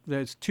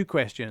 there's two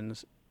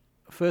questions.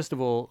 First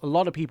of all, a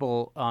lot of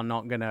people are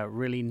not going to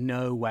really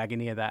know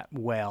Wagoneer that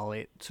well.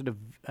 It sort of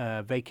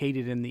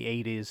vacated in the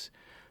 80s.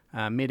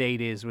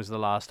 Mid-80s was the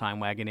last time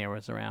Wagoneer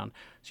was around.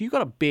 So you've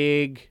got a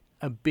big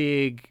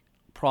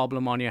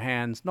problem on your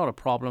hands. Not a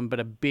problem, but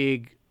a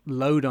big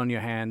load on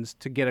your hands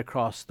to get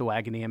across the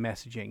Wagoneer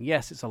messaging.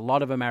 Yes, it's a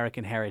lot of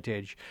American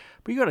heritage,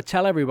 but you've got to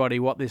tell everybody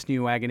what this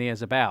new Wagoneer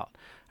is about.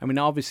 I mean,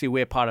 obviously,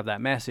 we're part of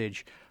that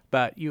message,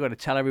 but you got to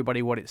tell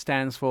everybody what it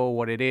stands for,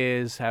 what it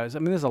is, how it's, I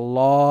mean, there's a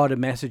lot of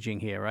messaging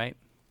here, right?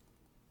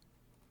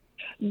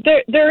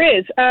 There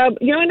is. And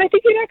I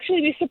think you'd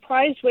actually be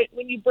surprised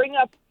when you bring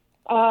up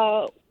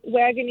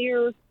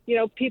Wagoneer,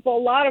 a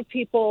lot of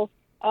people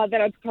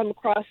that I've come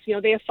across,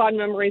 they have fond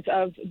memories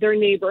of their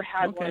neighbor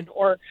had one,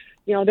 or,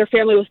 their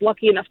family was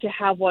lucky enough to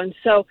have one.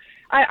 So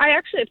I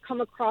actually have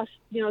come across,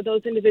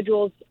 those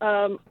individuals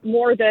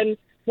more than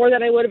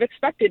I would have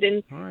expected.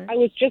 And I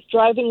was just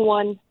driving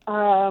one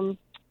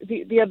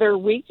the other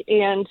week,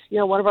 and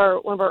one of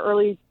our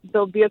early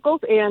build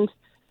vehicles, and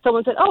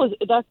someone said, "Oh,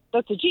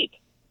 that's a Jeep,"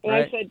 and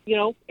I said,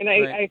 and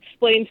I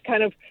explained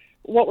kind of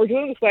what we're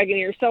doing with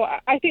Wagoneer. So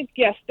I think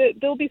yes,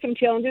 there'll be some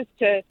challenges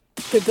to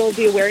build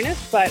the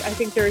awareness, but I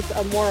think there's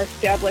a more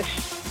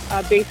established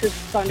basis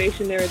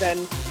foundation there than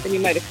you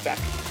might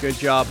expect. Good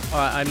job. All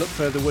right, I look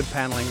for the wood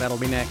paneling. That'll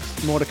be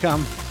next. More to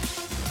come.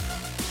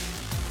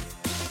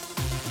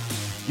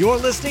 You're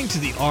listening to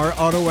the Our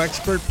Auto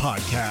Expert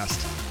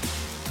podcast.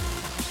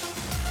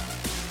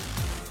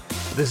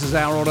 This is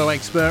Our Auto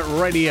Expert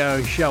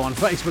radio show on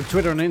Facebook,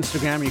 Twitter, and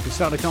Instagram. You can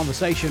start a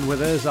conversation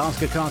with us,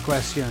 ask a car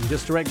question.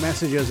 Just direct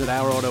message us at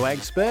Our Auto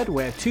Expert,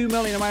 where 2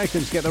 million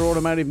Americans get their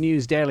automotive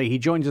news daily. He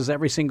joins us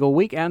every single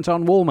week,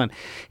 Anton Woolman.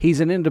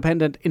 He's an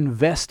independent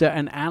investor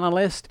and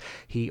analyst.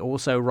 He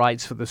also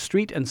writes for The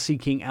Street and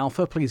Seeking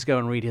Alpha. Please go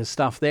and read his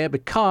stuff there,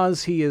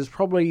 because he is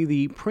probably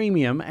the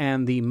premium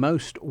and the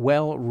most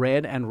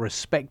well-read and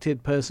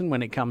respected person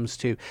when it comes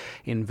to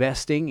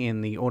investing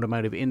in the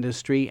automotive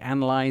industry,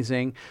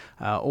 analyzing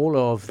all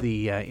of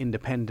the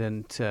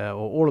independent or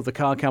all of the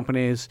car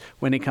companies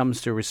when it comes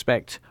to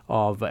respect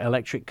of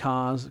electric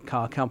cars,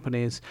 car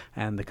companies,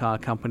 and the car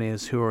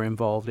companies who are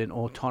involved in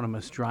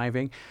autonomous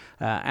driving.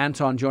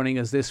 Anton joining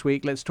us this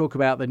week. Let's talk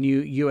about the new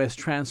U.S.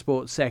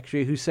 Transport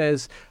Secretary, who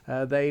says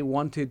they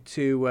wanted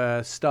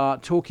to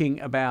start talking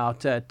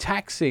about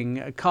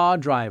taxing car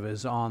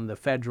drivers on the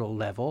federal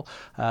level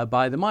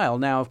by the mile.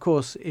 Now, of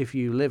course, if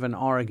you live in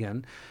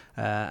Oregon,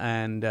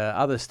 and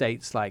other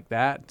states like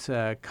that,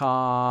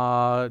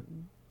 the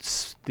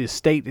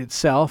state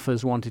itself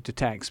has wanted to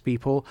tax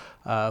people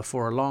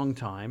for a long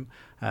time,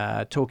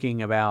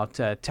 talking about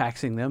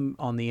taxing them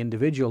on the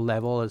individual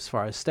level as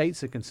far as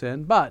states are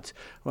concerned. But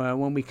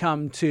when we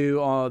come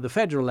to the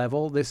federal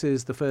level, this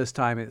is the first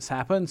time it's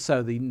happened.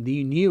 So the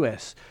new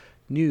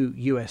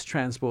U.S.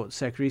 Transport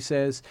Secretary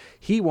says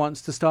he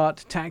wants to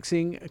start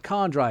taxing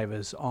car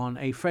drivers on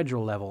a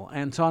federal level.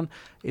 Anton,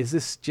 is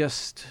this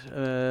just,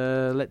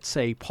 let's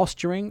say,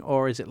 posturing,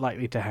 or is it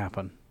likely to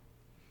happen?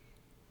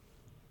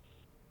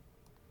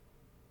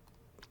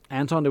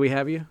 Anton, do we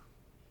have you?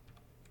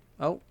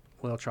 Oh,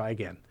 we'll try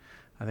again.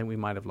 I think we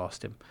might have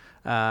lost him.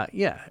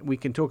 Yeah, we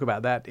can talk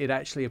about that. It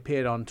actually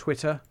appeared on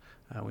Twitter.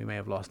 We may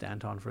have lost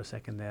Anton for a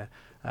second there.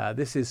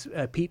 This is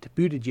Pete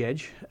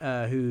Buttigieg,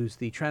 who's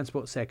the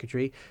Transport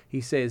Secretary.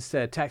 He says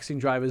taxing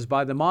drivers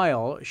by the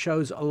mile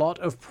shows a lot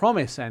of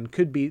promise and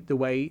could be the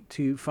way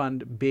to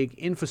fund big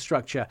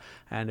infrastructure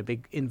and a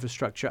big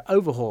infrastructure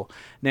overhaul.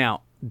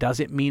 Now,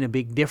 does it mean a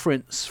big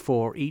difference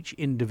for each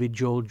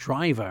individual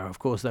driver? Of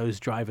course,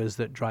 those drivers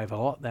that drive a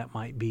lot, that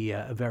might be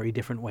a very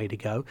different way to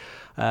go.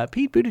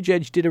 Pete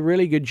Buttigieg did a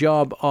really good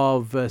job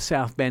of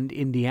South Bend,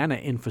 Indiana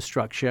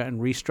infrastructure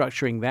and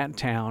restructuring that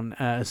town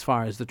as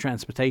far as the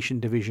transportation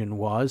division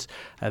was.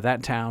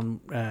 That town,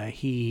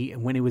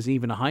 when he was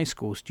even a high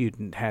school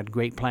student, had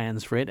great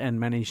plans for it and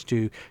managed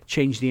to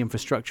change the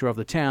infrastructure of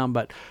the town.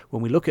 But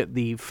when we look at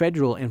the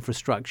federal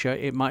infrastructure,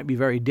 it might be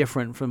very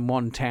different from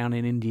one town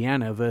in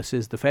Indiana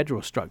versus the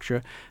federal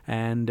structure,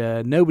 and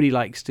nobody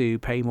likes to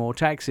pay more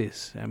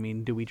taxes. I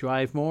mean, do we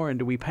drive more and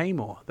do we pay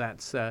more?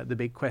 That's the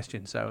big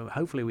question. So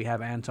hopefully we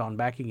have Anton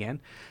back again.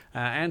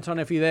 Anton,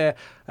 if you're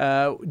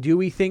there, do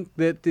we think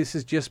that this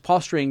is just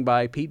posturing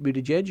by Pete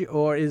Buttigieg,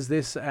 or is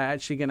this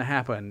actually going to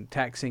happen,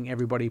 taxing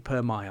everybody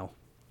per mile?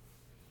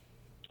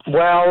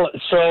 Well,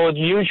 so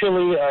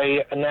usually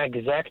an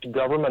exact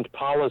government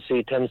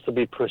policy tends to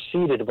be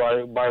preceded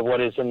by what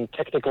is in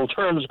technical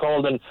terms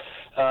called a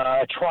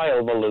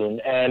trial balloon,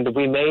 and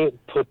we may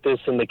put this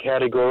in the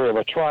category of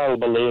a trial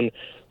balloon.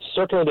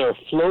 Certainly they're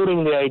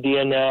floating the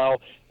idea now,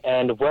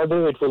 and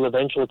whether it will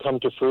eventually come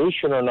to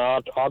fruition or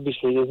not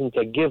obviously isn't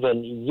a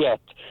given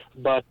yet,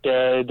 but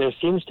there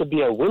seems to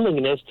be a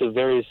willingness to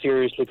very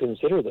seriously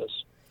consider this.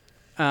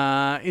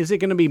 Is it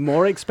going to be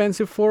more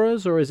expensive for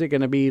us, or is it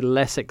going to be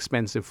less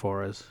expensive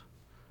for us?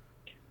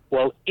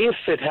 Well, if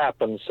it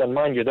happens, and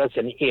mind you, that's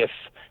an if,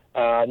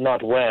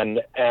 not when,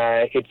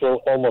 it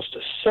will almost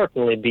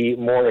certainly be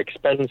more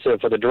expensive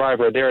for the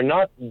driver. They're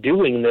not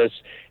doing this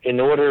in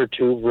order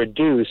to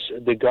reduce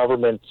the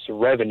government's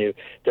revenue.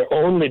 They're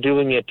only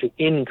doing it to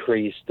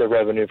increase the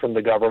revenue from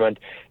the government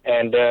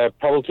and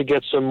probably to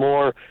get some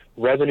more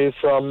revenue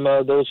from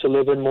those who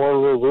live in more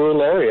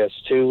rural areas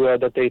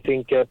that they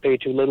think pay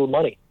too little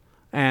money.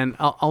 And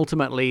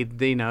ultimately,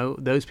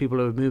 those people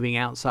who are moving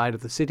outside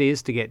of the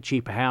cities to get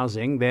cheaper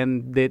housing,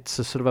 then it's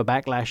a sort of a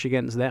backlash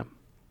against them.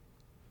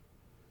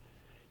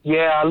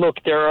 Yeah,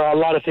 look, there are a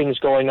lot of things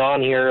going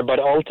on here, but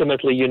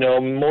ultimately,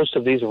 most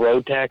of these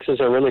road taxes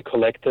are really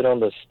collected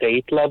on the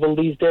state level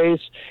these days,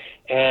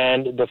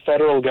 and the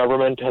federal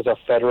government has a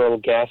federal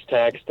gas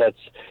tax that's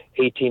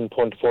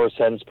 18.4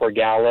 cents per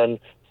gallon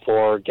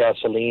for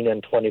gasoline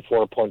and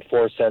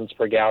 24.4 cents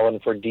per gallon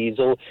for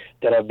diesel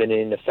that have been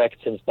in effect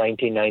since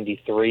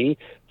 1993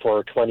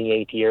 for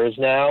 28 years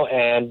now,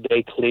 and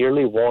they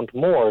clearly want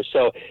more.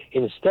 So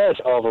instead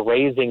of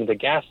raising the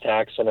gas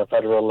tax on a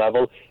federal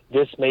level,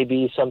 this may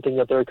be something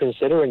that they're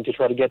considering to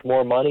try to get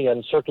more money,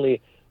 and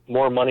certainly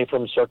more money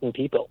from certain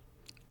people.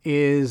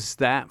 Is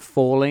that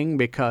falling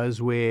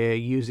because we're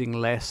using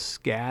less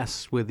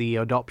gas with the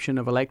adoption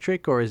of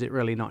electric, or is it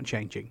really not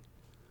changing?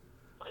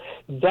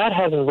 That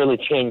hasn't really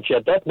changed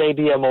yet. That may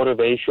be a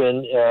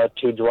motivation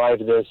to drive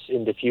this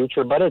in the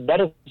future, but that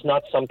is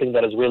not something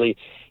that has really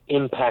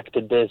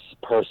impacted this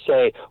per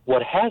se.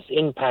 What has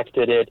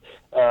impacted it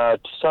to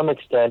some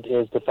extent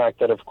is the fact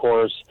that, of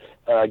course,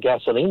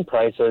 gasoline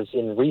prices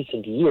in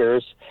recent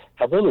years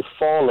have really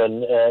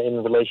fallen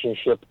in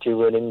relationship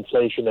to an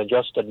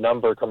inflation-adjusted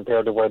number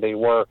compared to where they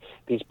were,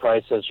 these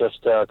prices,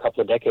 just a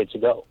couple of decades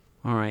ago.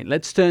 All right,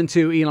 let's turn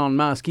to Elon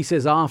Musk. He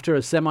says after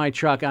a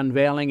semi-truck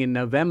unveiling in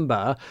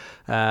November,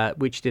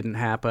 which didn't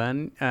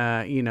happen,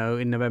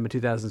 in November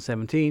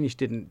 2017, which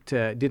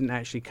didn't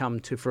actually come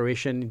to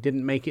fruition. It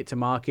didn't make it to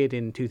market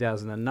in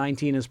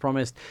 2019 as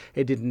promised.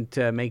 It didn't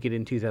make it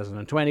in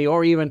 2020,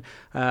 or even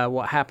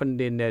what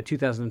happened in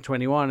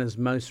 2021 as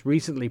most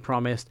recently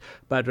promised,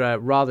 but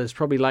rather is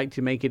probably likely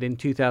to make it in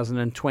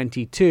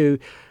 2022.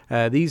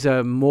 These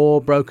are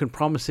more broken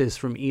promises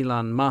from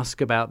Elon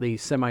Musk about the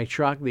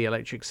semi-truck, the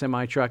electric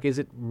semi-truck. Is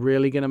it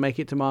really going to make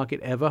it to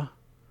market ever?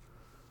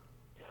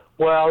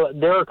 Well,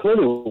 they're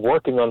clearly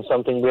working on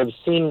something. We've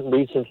seen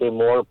recently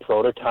more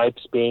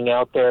prototypes being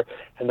out there,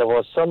 and there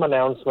was some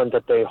announcement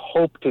that they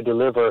hope to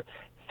deliver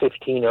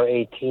 15 or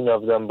 18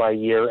 of them by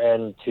year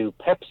end to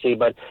Pepsi,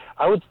 but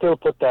I would still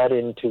put that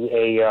into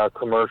a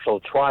commercial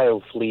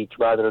trial fleet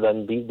rather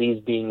than these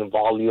being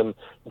volume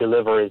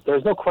deliveries.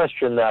 There's no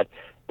question that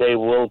they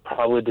will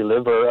probably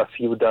deliver a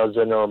few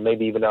dozen or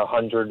maybe even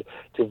 100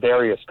 to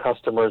various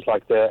customers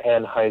like the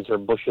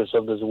Anheuser-Busches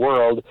of this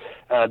world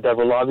that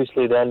will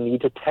obviously then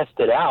need to test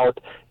it out.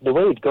 The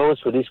way it goes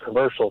for these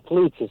commercial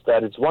fleets is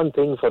that it's one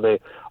thing for the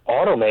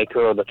automaker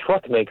or the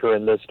truck maker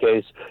in this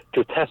case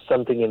to test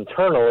something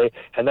internally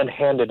and then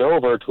hand it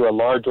over to a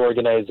large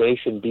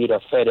organization, be it a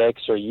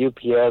FedEx or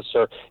UPS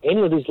or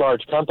any of these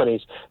large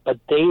companies, but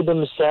they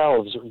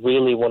themselves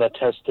really want to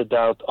test it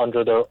out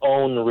under their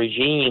own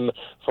regime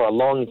for a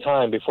long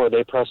time before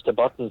they press the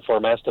button for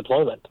mass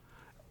deployment.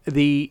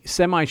 The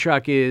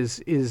semi-truck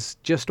is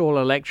just all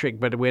electric,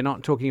 but we're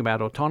not talking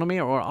about autonomy,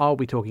 or are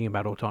we talking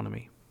about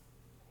autonomy?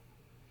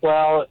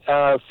 Well,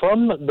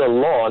 from the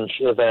launch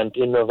event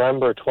in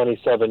November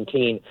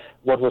 2017,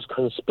 what was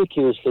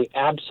conspicuously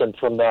absent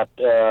from that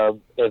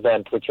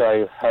event, which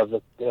I have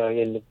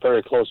in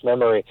very close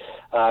memory,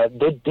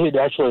 they did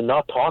actually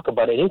not talk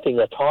about anything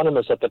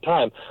autonomous at the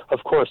time.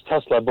 Of course,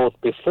 Tesla, both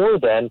before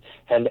then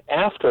and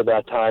after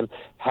that time,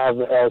 have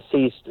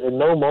ceased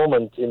no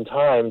moment in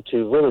time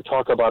to really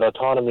talk about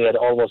autonomy at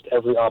almost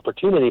every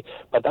opportunity.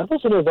 But that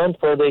was an event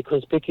where they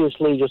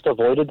conspicuously just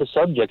avoided the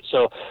subject.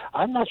 So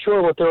I'm not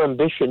sure what their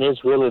ambition is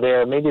really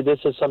there. Maybe this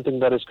is something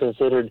that is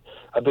considered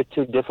a bit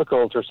too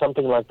difficult or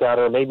something like that,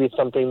 or maybe it's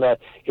something that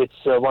it's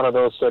one of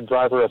those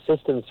driver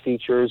assistance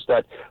features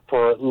that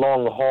for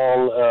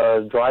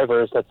long-haul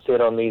drivers that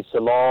sit on these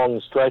long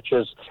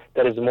stretches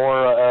that is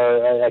more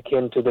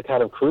akin to the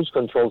kind of cruise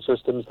control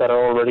systems that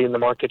are already in the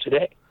market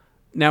today.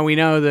 Now, we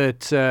know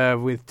that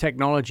with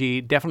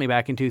technology, definitely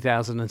back in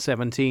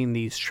 2017,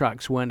 these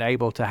trucks weren't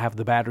able to have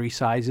the battery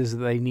sizes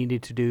that they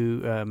needed to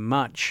do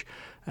much.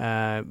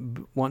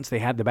 Once they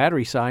had the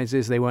battery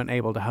sizes, they weren't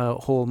able to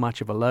haul much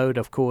of a load.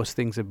 Of course,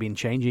 things have been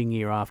changing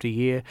year after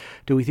year.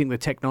 Do we think the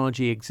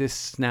technology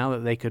exists now that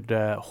they could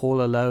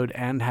haul a load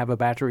and have a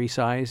battery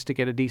size to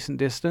get a decent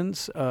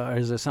distance? Or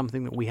is there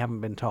something that we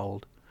haven't been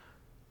told?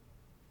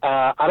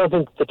 I don't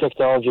think the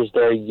technology is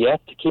there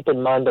yet. Keep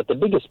in mind that the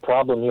biggest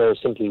problem here is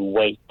simply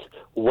weight.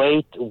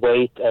 Weight.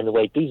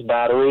 These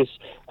batteries,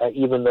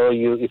 even though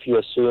if you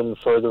assume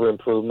further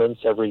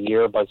improvements every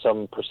year by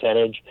some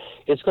percentage,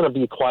 it's going to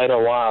be quite a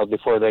while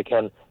before they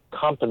can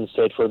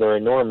compensate for their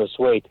enormous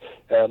weight.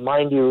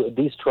 Mind you,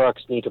 these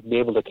trucks need to be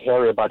able to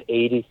carry about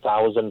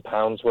 80,000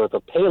 pounds worth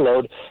of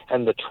payload,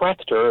 and the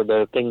tractor,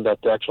 the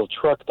actual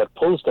truck that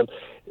pulls them,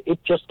 it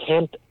just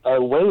can't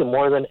weigh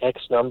more than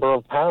X number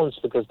of pounds,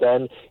 because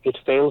then it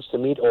fails to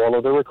meet all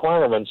of the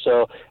requirements.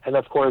 So, and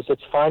of course,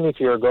 it's fine if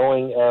you're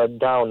going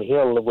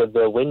downhill with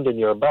the wind in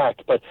your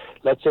back, but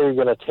let's say you're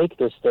going to take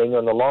this thing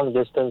on a long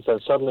distance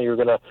and suddenly you're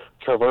going to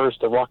traverse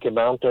the Rocky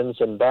Mountains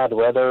in bad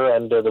weather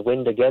and the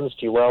wind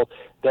against you. Well,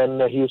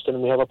 then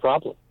Houston, we have a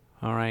problem.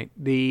 All right.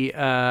 The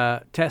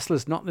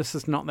Tesla's this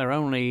is not their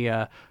only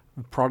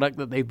product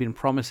that they've been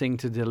promising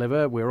to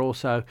deliver. We're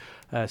also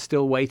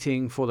still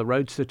waiting for the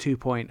Roadster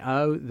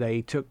 2.0.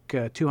 They took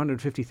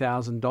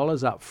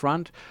 $250,000 up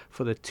front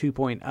for the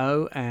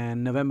 2.0,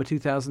 and November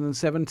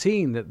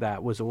 2017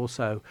 that was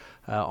also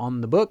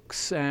on the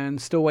books,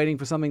 and still waiting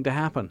for something to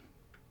happen.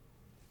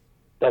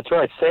 That's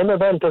right. Same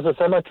event as a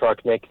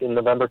semi-truck, Nick, in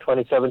November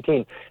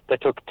 2017.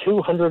 That took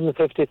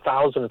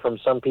 $250,000 from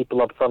some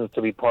people up front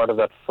to be part of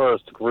that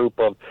first group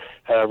of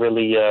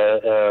really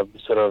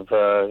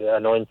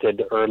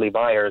anointed early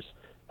buyers.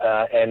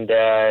 And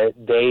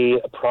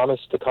they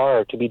promised the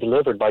car to be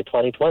delivered by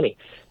 2020.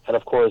 And,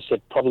 of course,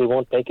 it probably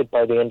won't make it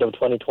by the end of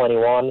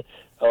 2021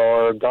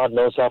 or God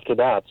knows after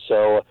that.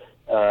 So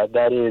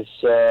that is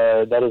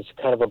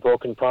kind of a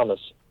broken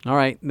promise. All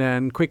right,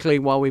 then quickly,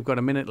 while we've got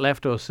a minute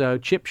left or so,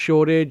 chip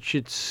shortage,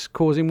 it's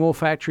causing more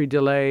factory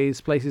delays,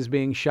 places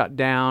being shut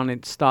down.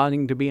 It's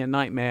starting to be a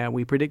nightmare.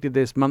 We predicted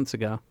this months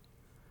ago.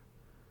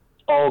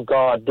 Oh,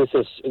 God, this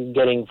is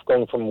going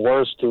from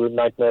worse to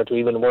nightmare to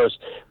even worse.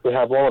 We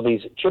have all of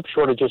these chip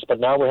shortages,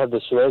 but now we have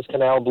the Suez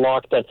Canal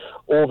blocked, and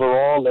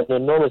overall an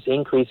enormous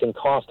increase in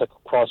cost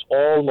across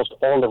almost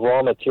all the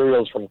raw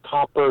materials, from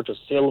copper to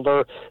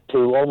silver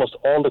to almost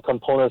all the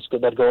components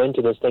that go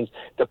into these things.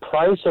 The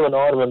price of an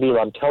automobile,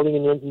 I'm telling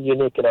you,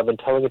 Nick, and I've been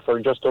telling it for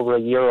just over a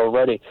year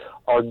already,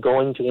 are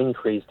going to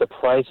increase. The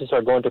prices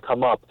are going to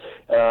come up.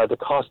 The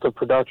cost of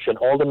production,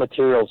 all the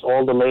materials,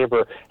 all the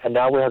labor, and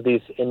now we have these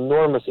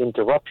enormous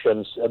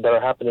interruptions that are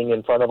happening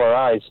in front of our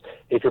eyes.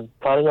 If you're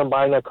planning on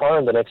buying a car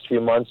in the next few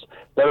months,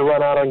 better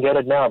run out and get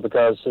it now,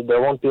 because there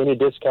won't be any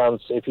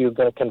discounts if you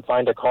can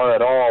find a car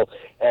at all.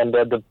 And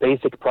the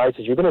basic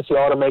prices, you're going to see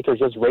automakers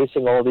just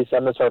raising all these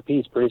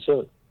MSRPs pretty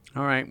soon.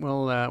 All right.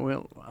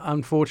 Well,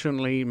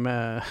 unfortunately,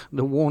 the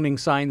warning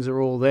signs are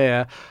all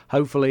there.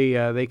 Hopefully,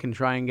 they can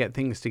try and get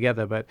things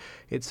together. But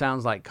it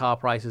sounds like car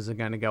prices are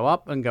going to go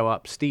up and go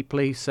up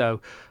steeply.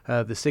 So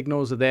the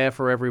signals are there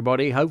for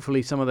everybody.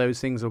 Hopefully, some of those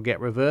things will get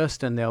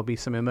reversed, and there'll be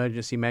some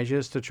emergency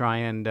measures to try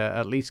and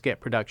at least get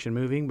production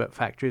moving. But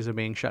factories are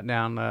being shut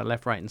down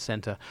left, right, and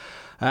center.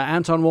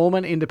 Anton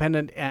Wallman,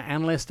 independent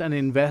analyst and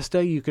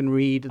investor. You can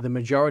read the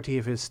majority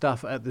of his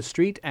stuff at The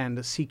Street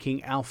and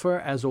Seeking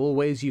Alpha. As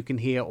always, you can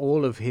hear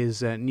all of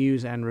his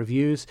news and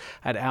reviews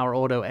at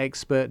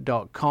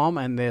OurAutoExpert.com,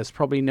 and there's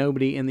probably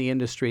nobody in the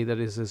industry that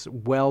is as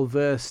well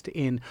versed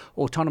in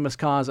autonomous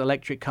cars,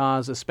 electric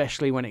cars,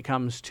 especially when it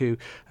comes to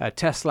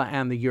Tesla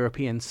and the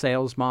European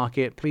sales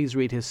market. Please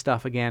read his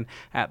stuff again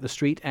at The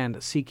Street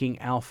and Seeking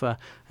Alpha,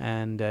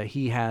 and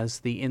he has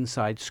the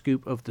inside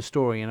scoop of the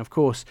story. And of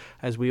course,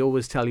 as we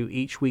always tell you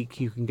each week,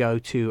 you can go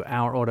to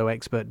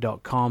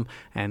OurAutoExpert.com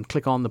and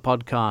click on the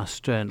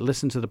podcast and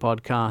listen to the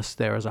podcast.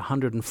 There is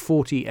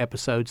 140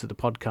 episodes of the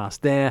podcast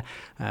there.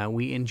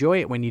 We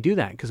enjoy it when you do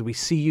that because we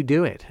see you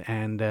do it,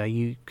 and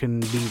you can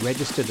be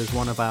registered as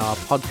one of our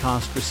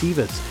podcast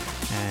receivers,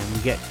 and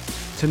we get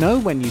to know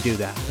when you do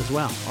that as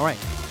well. All right,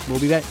 we'll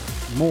be back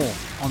more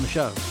on the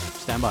show.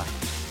 Stand by.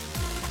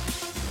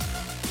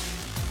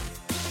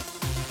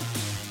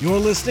 You're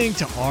listening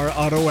to Our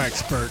Auto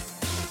Expert.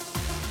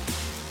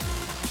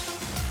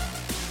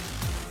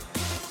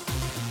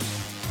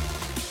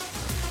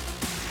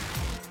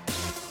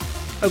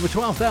 Over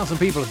 12,000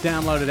 people have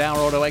downloaded Our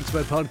Auto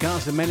Expert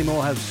podcast, and many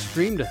more have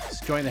streamed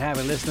us. Join the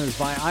happy listeners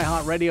via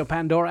iHeartRadio,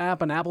 Pandora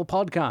app, and Apple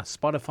Podcasts,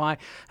 Spotify,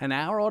 and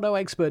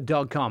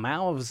OurAutoExpert.com.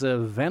 Hours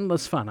of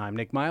endless fun. I'm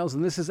Nick Miles,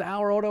 and this is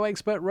Our Auto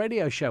Expert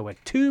radio show, where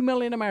 2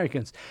 million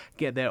Americans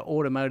get their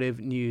automotive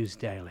news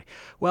daily.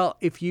 Well,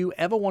 if you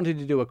ever wanted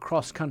to do a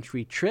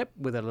cross-country trip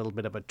with a little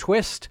bit of a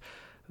twist,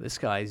 this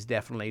guy's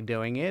definitely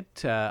doing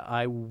it.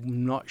 I'm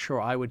not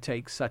sure I would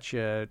take such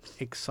a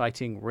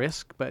exciting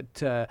risk,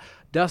 but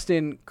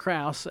Dustin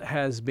Kraus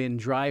has been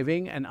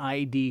driving an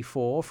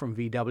ID4 from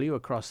VW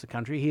across the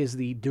country. He is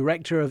the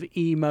director of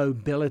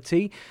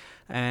e-mobility,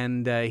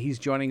 and he's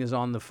joining us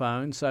on the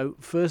phone. So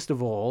first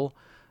of all,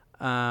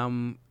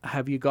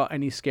 have you got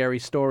any scary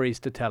stories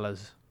to tell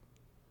us?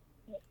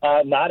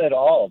 Not at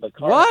all. The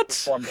car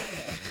performed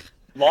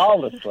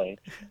flawlessly.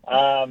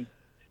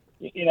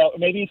 You know,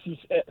 maybe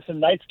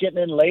some nights getting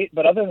in late,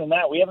 but other than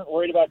that, we haven't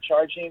worried about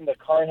charging. The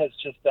car has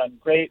just done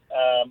great.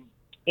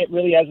 It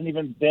really hasn't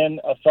even been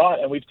a thought,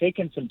 and we've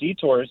taken some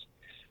detours,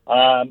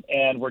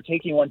 and we're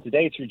taking one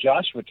today through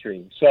Joshua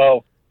Tree.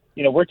 So,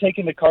 you know, we're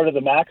taking the car to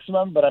the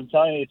maximum, but I'm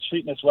telling you, it's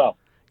treating us well.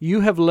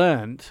 You have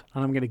learned,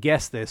 and I'm going to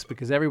guess this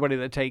because everybody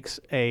that takes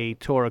a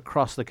tour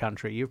across the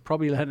country, you've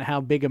probably learned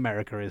how big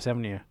America is,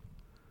 haven't you?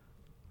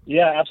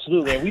 Yeah,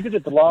 absolutely. And we did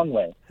it the long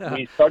way.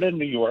 We started in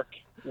New York,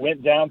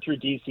 went down through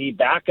D.C.,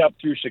 back up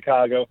through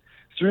Chicago,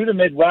 through the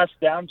Midwest,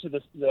 down to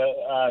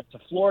to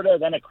Florida,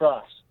 then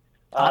across.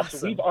 Awesome.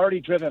 So we've already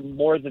driven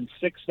more than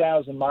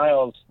 6,000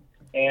 miles,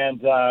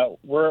 and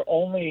we're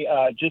only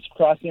just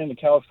crossing into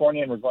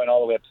California, and we're going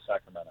all the way up to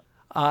Sacramento.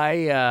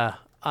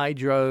 I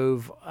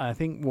drove, I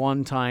think,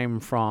 one time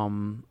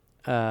from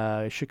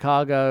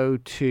Chicago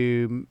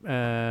to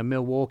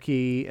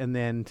Milwaukee and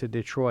then to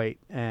Detroit,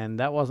 and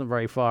that wasn't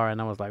very far,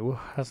 and I was like, whoa,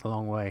 that's a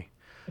long way.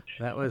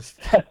 That was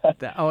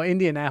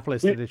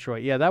Indianapolis to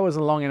Detroit. Yeah, that was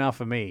long enough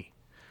for me.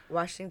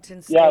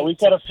 Washington State. Yeah, we've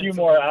got a few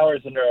more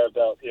hours under our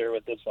belt here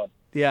with this one.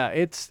 Yeah,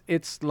 it's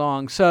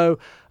long. So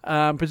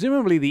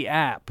presumably the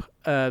app,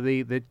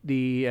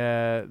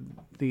 the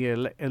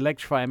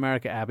Electrify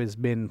America app, has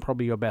been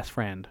probably your best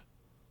friend.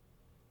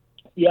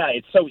 Yeah,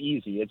 it's so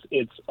easy.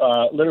 It's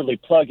literally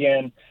plug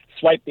in,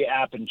 swipe the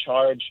app, and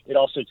charge. It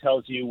also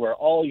tells you where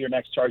all your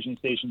next charging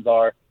stations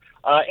are,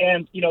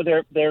 and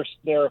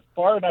they're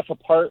far enough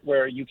apart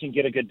where you can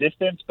get a good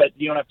distance, but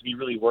you don't have to be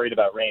really worried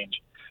about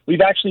range.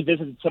 We've actually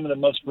visited some of the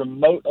most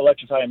remote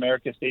Electrify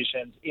America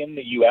stations in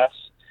the U.S.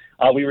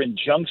 We were in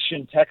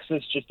Junction,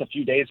 Texas, just a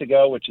few days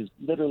ago, which is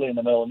literally in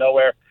the middle of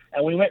nowhere,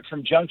 and we went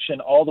from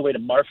Junction all the way to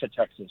Marfa,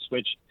 Texas,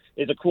 which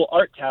is a cool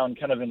art town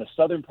kind of in the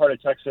southern part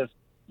of Texas,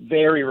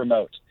 very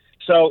remote.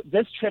 So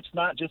this trip's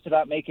not just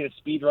about making a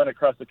speed run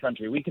across the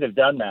country. We could have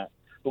done that,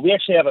 but we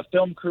actually have a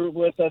film crew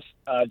with us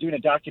doing a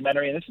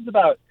documentary, and this is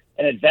about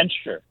an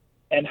adventure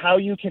and how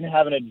you can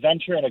have an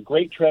adventure and a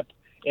great trip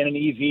in an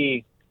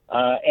EV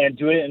and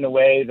do it in a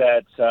way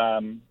that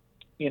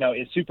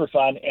is super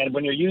fun. And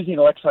when you're using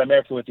Electrify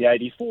America with the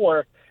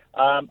ID4,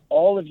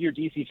 all of your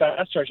DC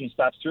fast charging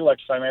stops through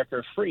Electrify America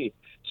are free.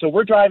 So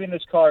we're driving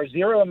this car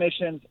zero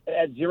emissions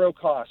at zero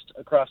cost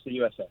across the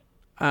USA.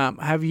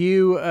 Have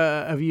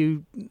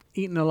you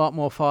eaten a lot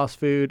more fast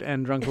food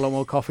and drunk a lot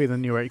more coffee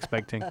than you were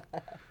expecting?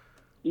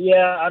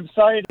 Yeah, I'm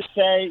sorry to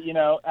say,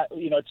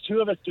 it's two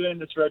of us doing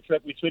this road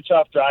trip. We switch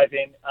off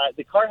driving.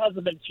 The car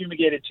hasn't been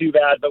fumigated too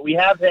bad, but we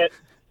have hit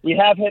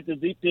the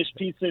deep dish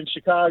pizza in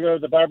Chicago,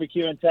 the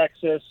barbecue in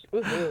Texas.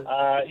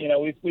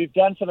 We've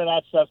done some of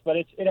that stuff, but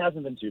it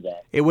hasn't been too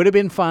bad. It would have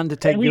been fun to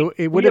take you.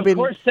 It would we have been. Of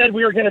course, said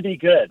we were going to be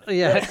good.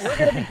 Yeah, we're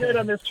going to be good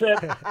on this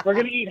trip. We're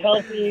going to eat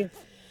healthy.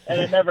 And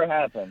it never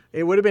happened.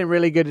 It would have been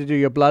really good to do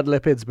your blood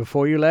lipids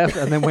before you left,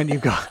 and then when you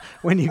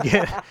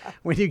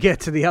get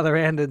to the other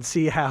end and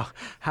see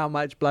how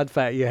much blood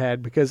fat you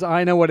had, because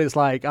I know what it's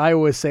like. I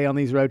always say on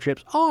these road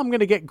trips, I'm going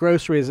to get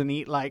groceries and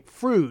eat like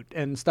fruit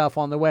and stuff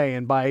on the way,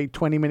 and by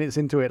 20 minutes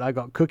into it, I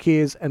got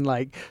cookies and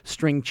like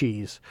string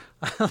cheese.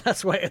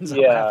 That's what ends up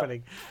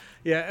happening.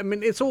 Yeah, I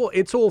mean, it's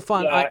all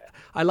fun. Yeah.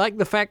 I like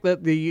the fact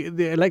that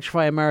the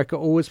Electrify America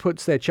always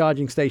puts their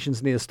charging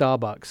stations near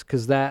Starbucks,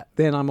 because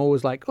then I'm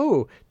always like,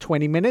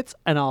 20 minutes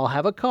and I'll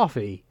have a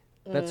coffee.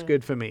 That's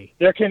good for me.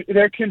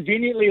 They're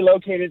conveniently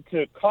located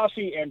to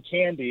coffee and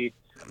candy,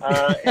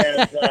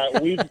 and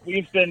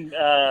we've been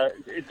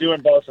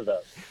doing both of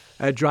those.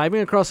 Driving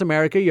across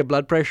America, your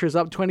blood pressure is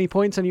up 20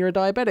 points and you're a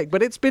diabetic.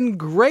 But it's been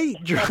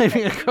great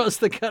driving across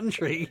the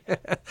country.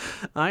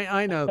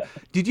 I know.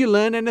 Did you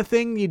learn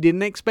anything you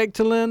didn't expect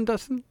to learn,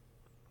 Dustin?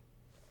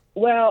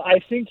 Well, I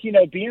think,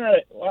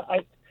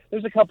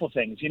 there's a couple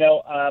things.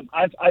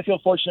 I feel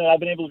fortunate. I've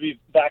been able to be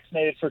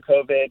vaccinated for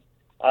COVID,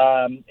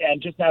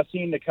 and just now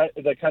seeing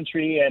the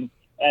country and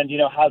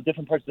how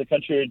different parts of the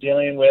country are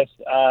dealing with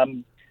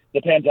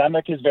the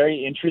pandemic is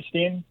very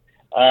interesting.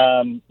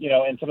 And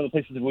some of the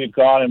places that we've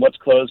gone and what's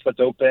closed, what's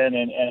open,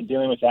 and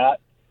dealing with that.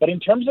 But in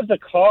terms of the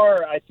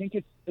car, I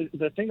think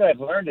the thing that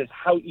I've learned is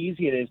how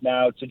easy it is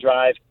now to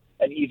drive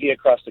an EV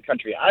across the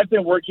country. I've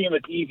been working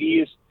with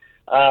EVs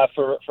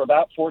for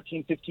about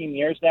 14, 15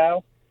 years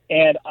now,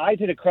 and I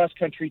did a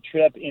cross-country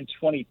trip in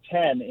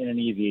 2010 in an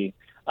EV,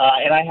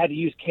 and I had to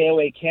use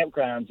KOA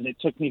campgrounds, and it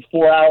took me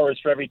 4 hours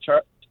for every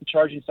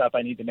charging stop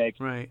I need to make.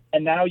 Right.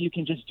 And now you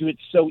can just do it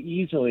so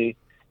easily.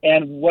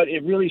 And what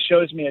it really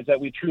shows me is that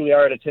we truly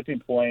are at a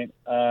tipping point,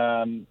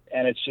 and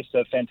it's just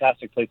a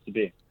fantastic place to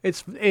be.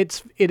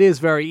 It is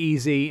very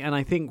easy, and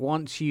I think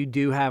once you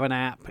do have an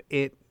app,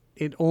 it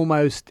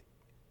almost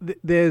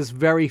there's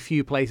very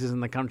few places in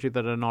the country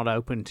that are not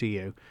open to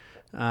you.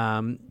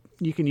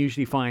 You can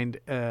usually find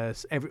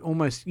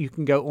you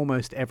can go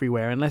almost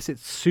everywhere, unless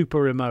it's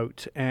super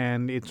remote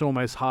and it's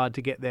almost hard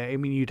to get there. I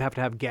mean, you'd have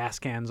to have gas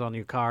cans on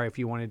your car if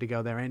you wanted to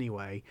go there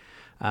anyway.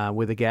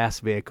 With a gas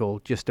vehicle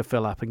just to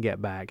fill up and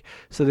get back.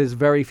 So there's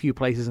very few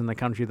places in the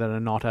country that are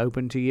not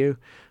open to you.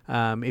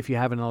 If you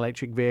have an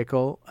electric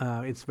vehicle,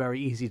 it's very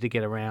easy to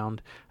get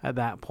around at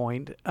that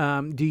point.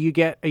 Are you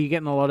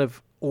getting a lot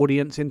of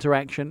audience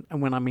interaction?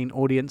 And when I mean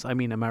audience, I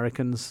mean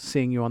Americans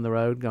seeing you on the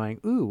road going,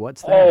 "Ooh,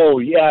 what's that?" Oh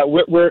yeah,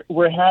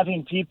 we're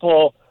having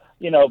people,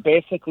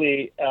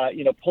 basically,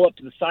 pull up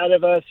to the side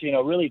of us,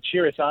 really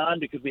cheer us on,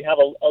 because we have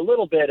a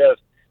little bit of,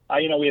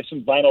 we have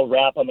some vinyl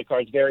wrap on the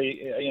car. It's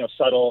very,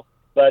 subtle.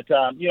 But,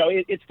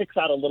 it sticks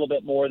out a little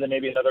bit more than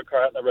maybe another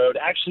car out on the road.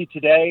 Actually,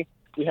 today,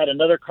 we had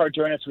another car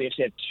join us. We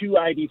actually had 2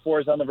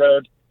 ID4s on the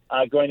road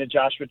going to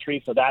Joshua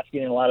Tree, so that's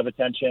getting a lot of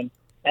attention.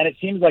 And it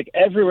seems like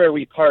everywhere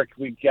we park,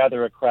 we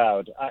gather a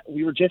crowd.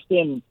 We were just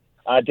in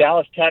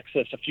Dallas,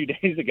 Texas a few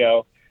days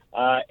ago,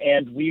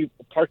 and we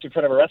parked in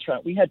front of a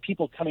restaurant. We had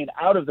people coming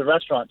out of the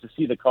restaurant to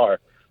see the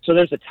car. So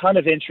there's a ton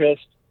of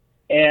interest.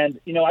 And,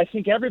 I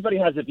think everybody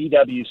has a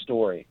VW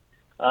story.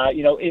 At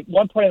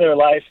one point in their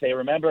life, they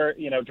remember,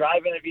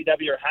 driving a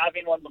VW or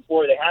having one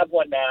before. They have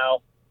one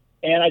now.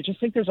 And I just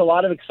think there's a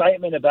lot of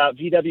excitement about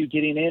VW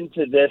getting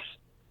into this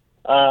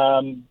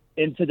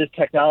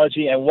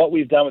technology. And what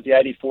we've done with the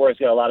ID4 has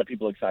got a lot of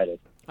people excited.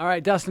 All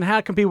right, Dustin, how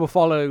can people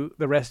follow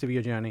the rest of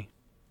your journey?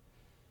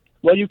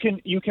 Well, you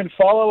can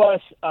follow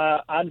us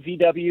on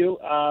VW,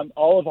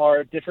 all of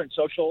our different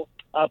social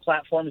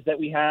platforms that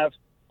we have,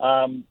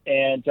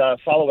 and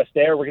follow us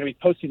there. We're going to be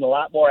posting a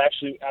lot more,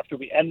 actually, after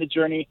we end the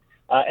journey.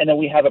 And then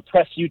we have a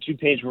press YouTube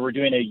page where we're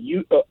doing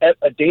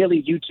a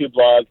daily YouTube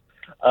blog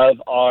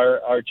of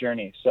our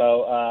journey.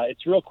 So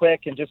it's real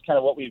quick and just kind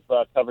of what we've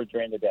covered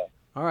during the day.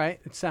 All right,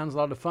 it sounds a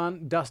lot of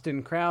fun.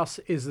 Dustin Kraus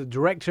is the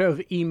director of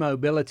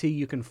eMobility.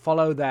 You can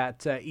follow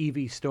that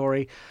EV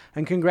story.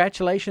 And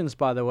congratulations,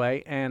 by the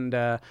way. And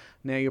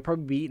now you'll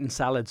probably be eating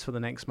salads for the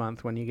next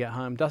month when you get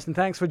home. Dustin,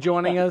 thanks for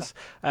joining us.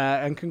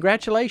 And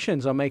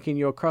congratulations on making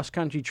your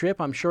cross-country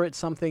trip. I'm sure it's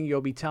something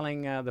you'll be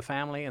telling the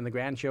family and the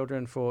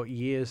grandchildren for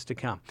years to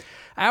come.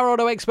 Our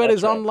Auto Expert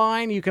is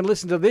online. You can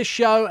listen to this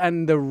show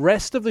and the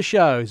rest of the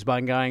shows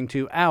by going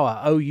to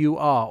our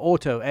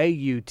Auto,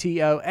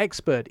 A-U-T-O,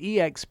 Expert,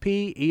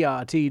 EXPERT.com.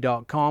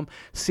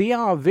 See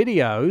our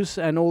videos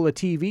and all the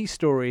TV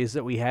stories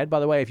that we had. By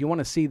the way, if you want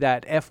to see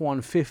that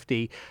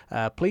F-150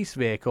 police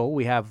vehicle,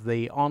 we have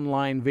the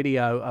online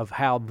video of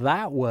how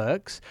that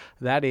works.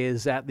 That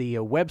is at the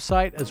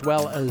website, as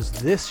well as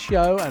this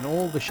show and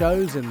all the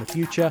shows in the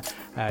future.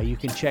 You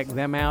can check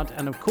them out.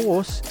 And of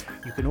course,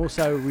 you can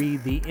also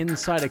read the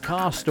Insider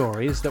Car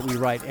stories that we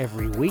write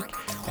every week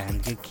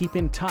and keep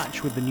in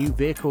touch with the new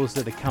vehicles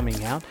that are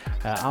coming out.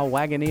 Our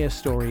Wagoneer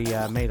story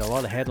made a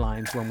lot of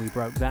headlines when we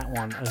broke that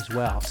one as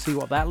well. See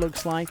what that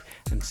looks like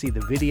and see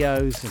the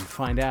videos and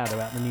find out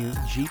about the new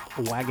Jeep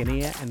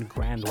Wagoneer and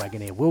Grand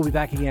Wagoneer. We'll be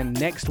back again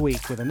next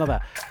week with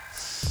another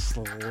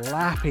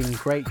slapping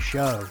great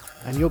show.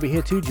 And you'll be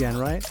here too, Jen,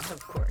 right? Of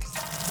course.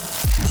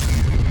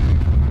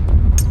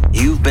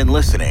 You've been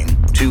listening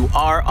to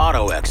Our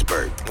Auto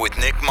Expert with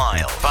Nick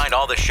Miles. Find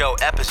all the show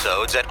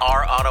episodes at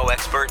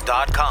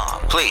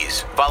ourautoexpert.com.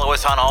 Please follow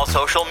us on all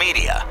social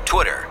media,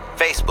 Twitter,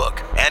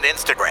 Facebook, and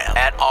Instagram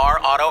at Our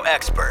Auto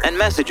Expert, and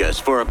message us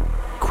for a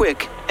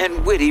quick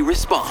and witty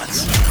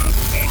response.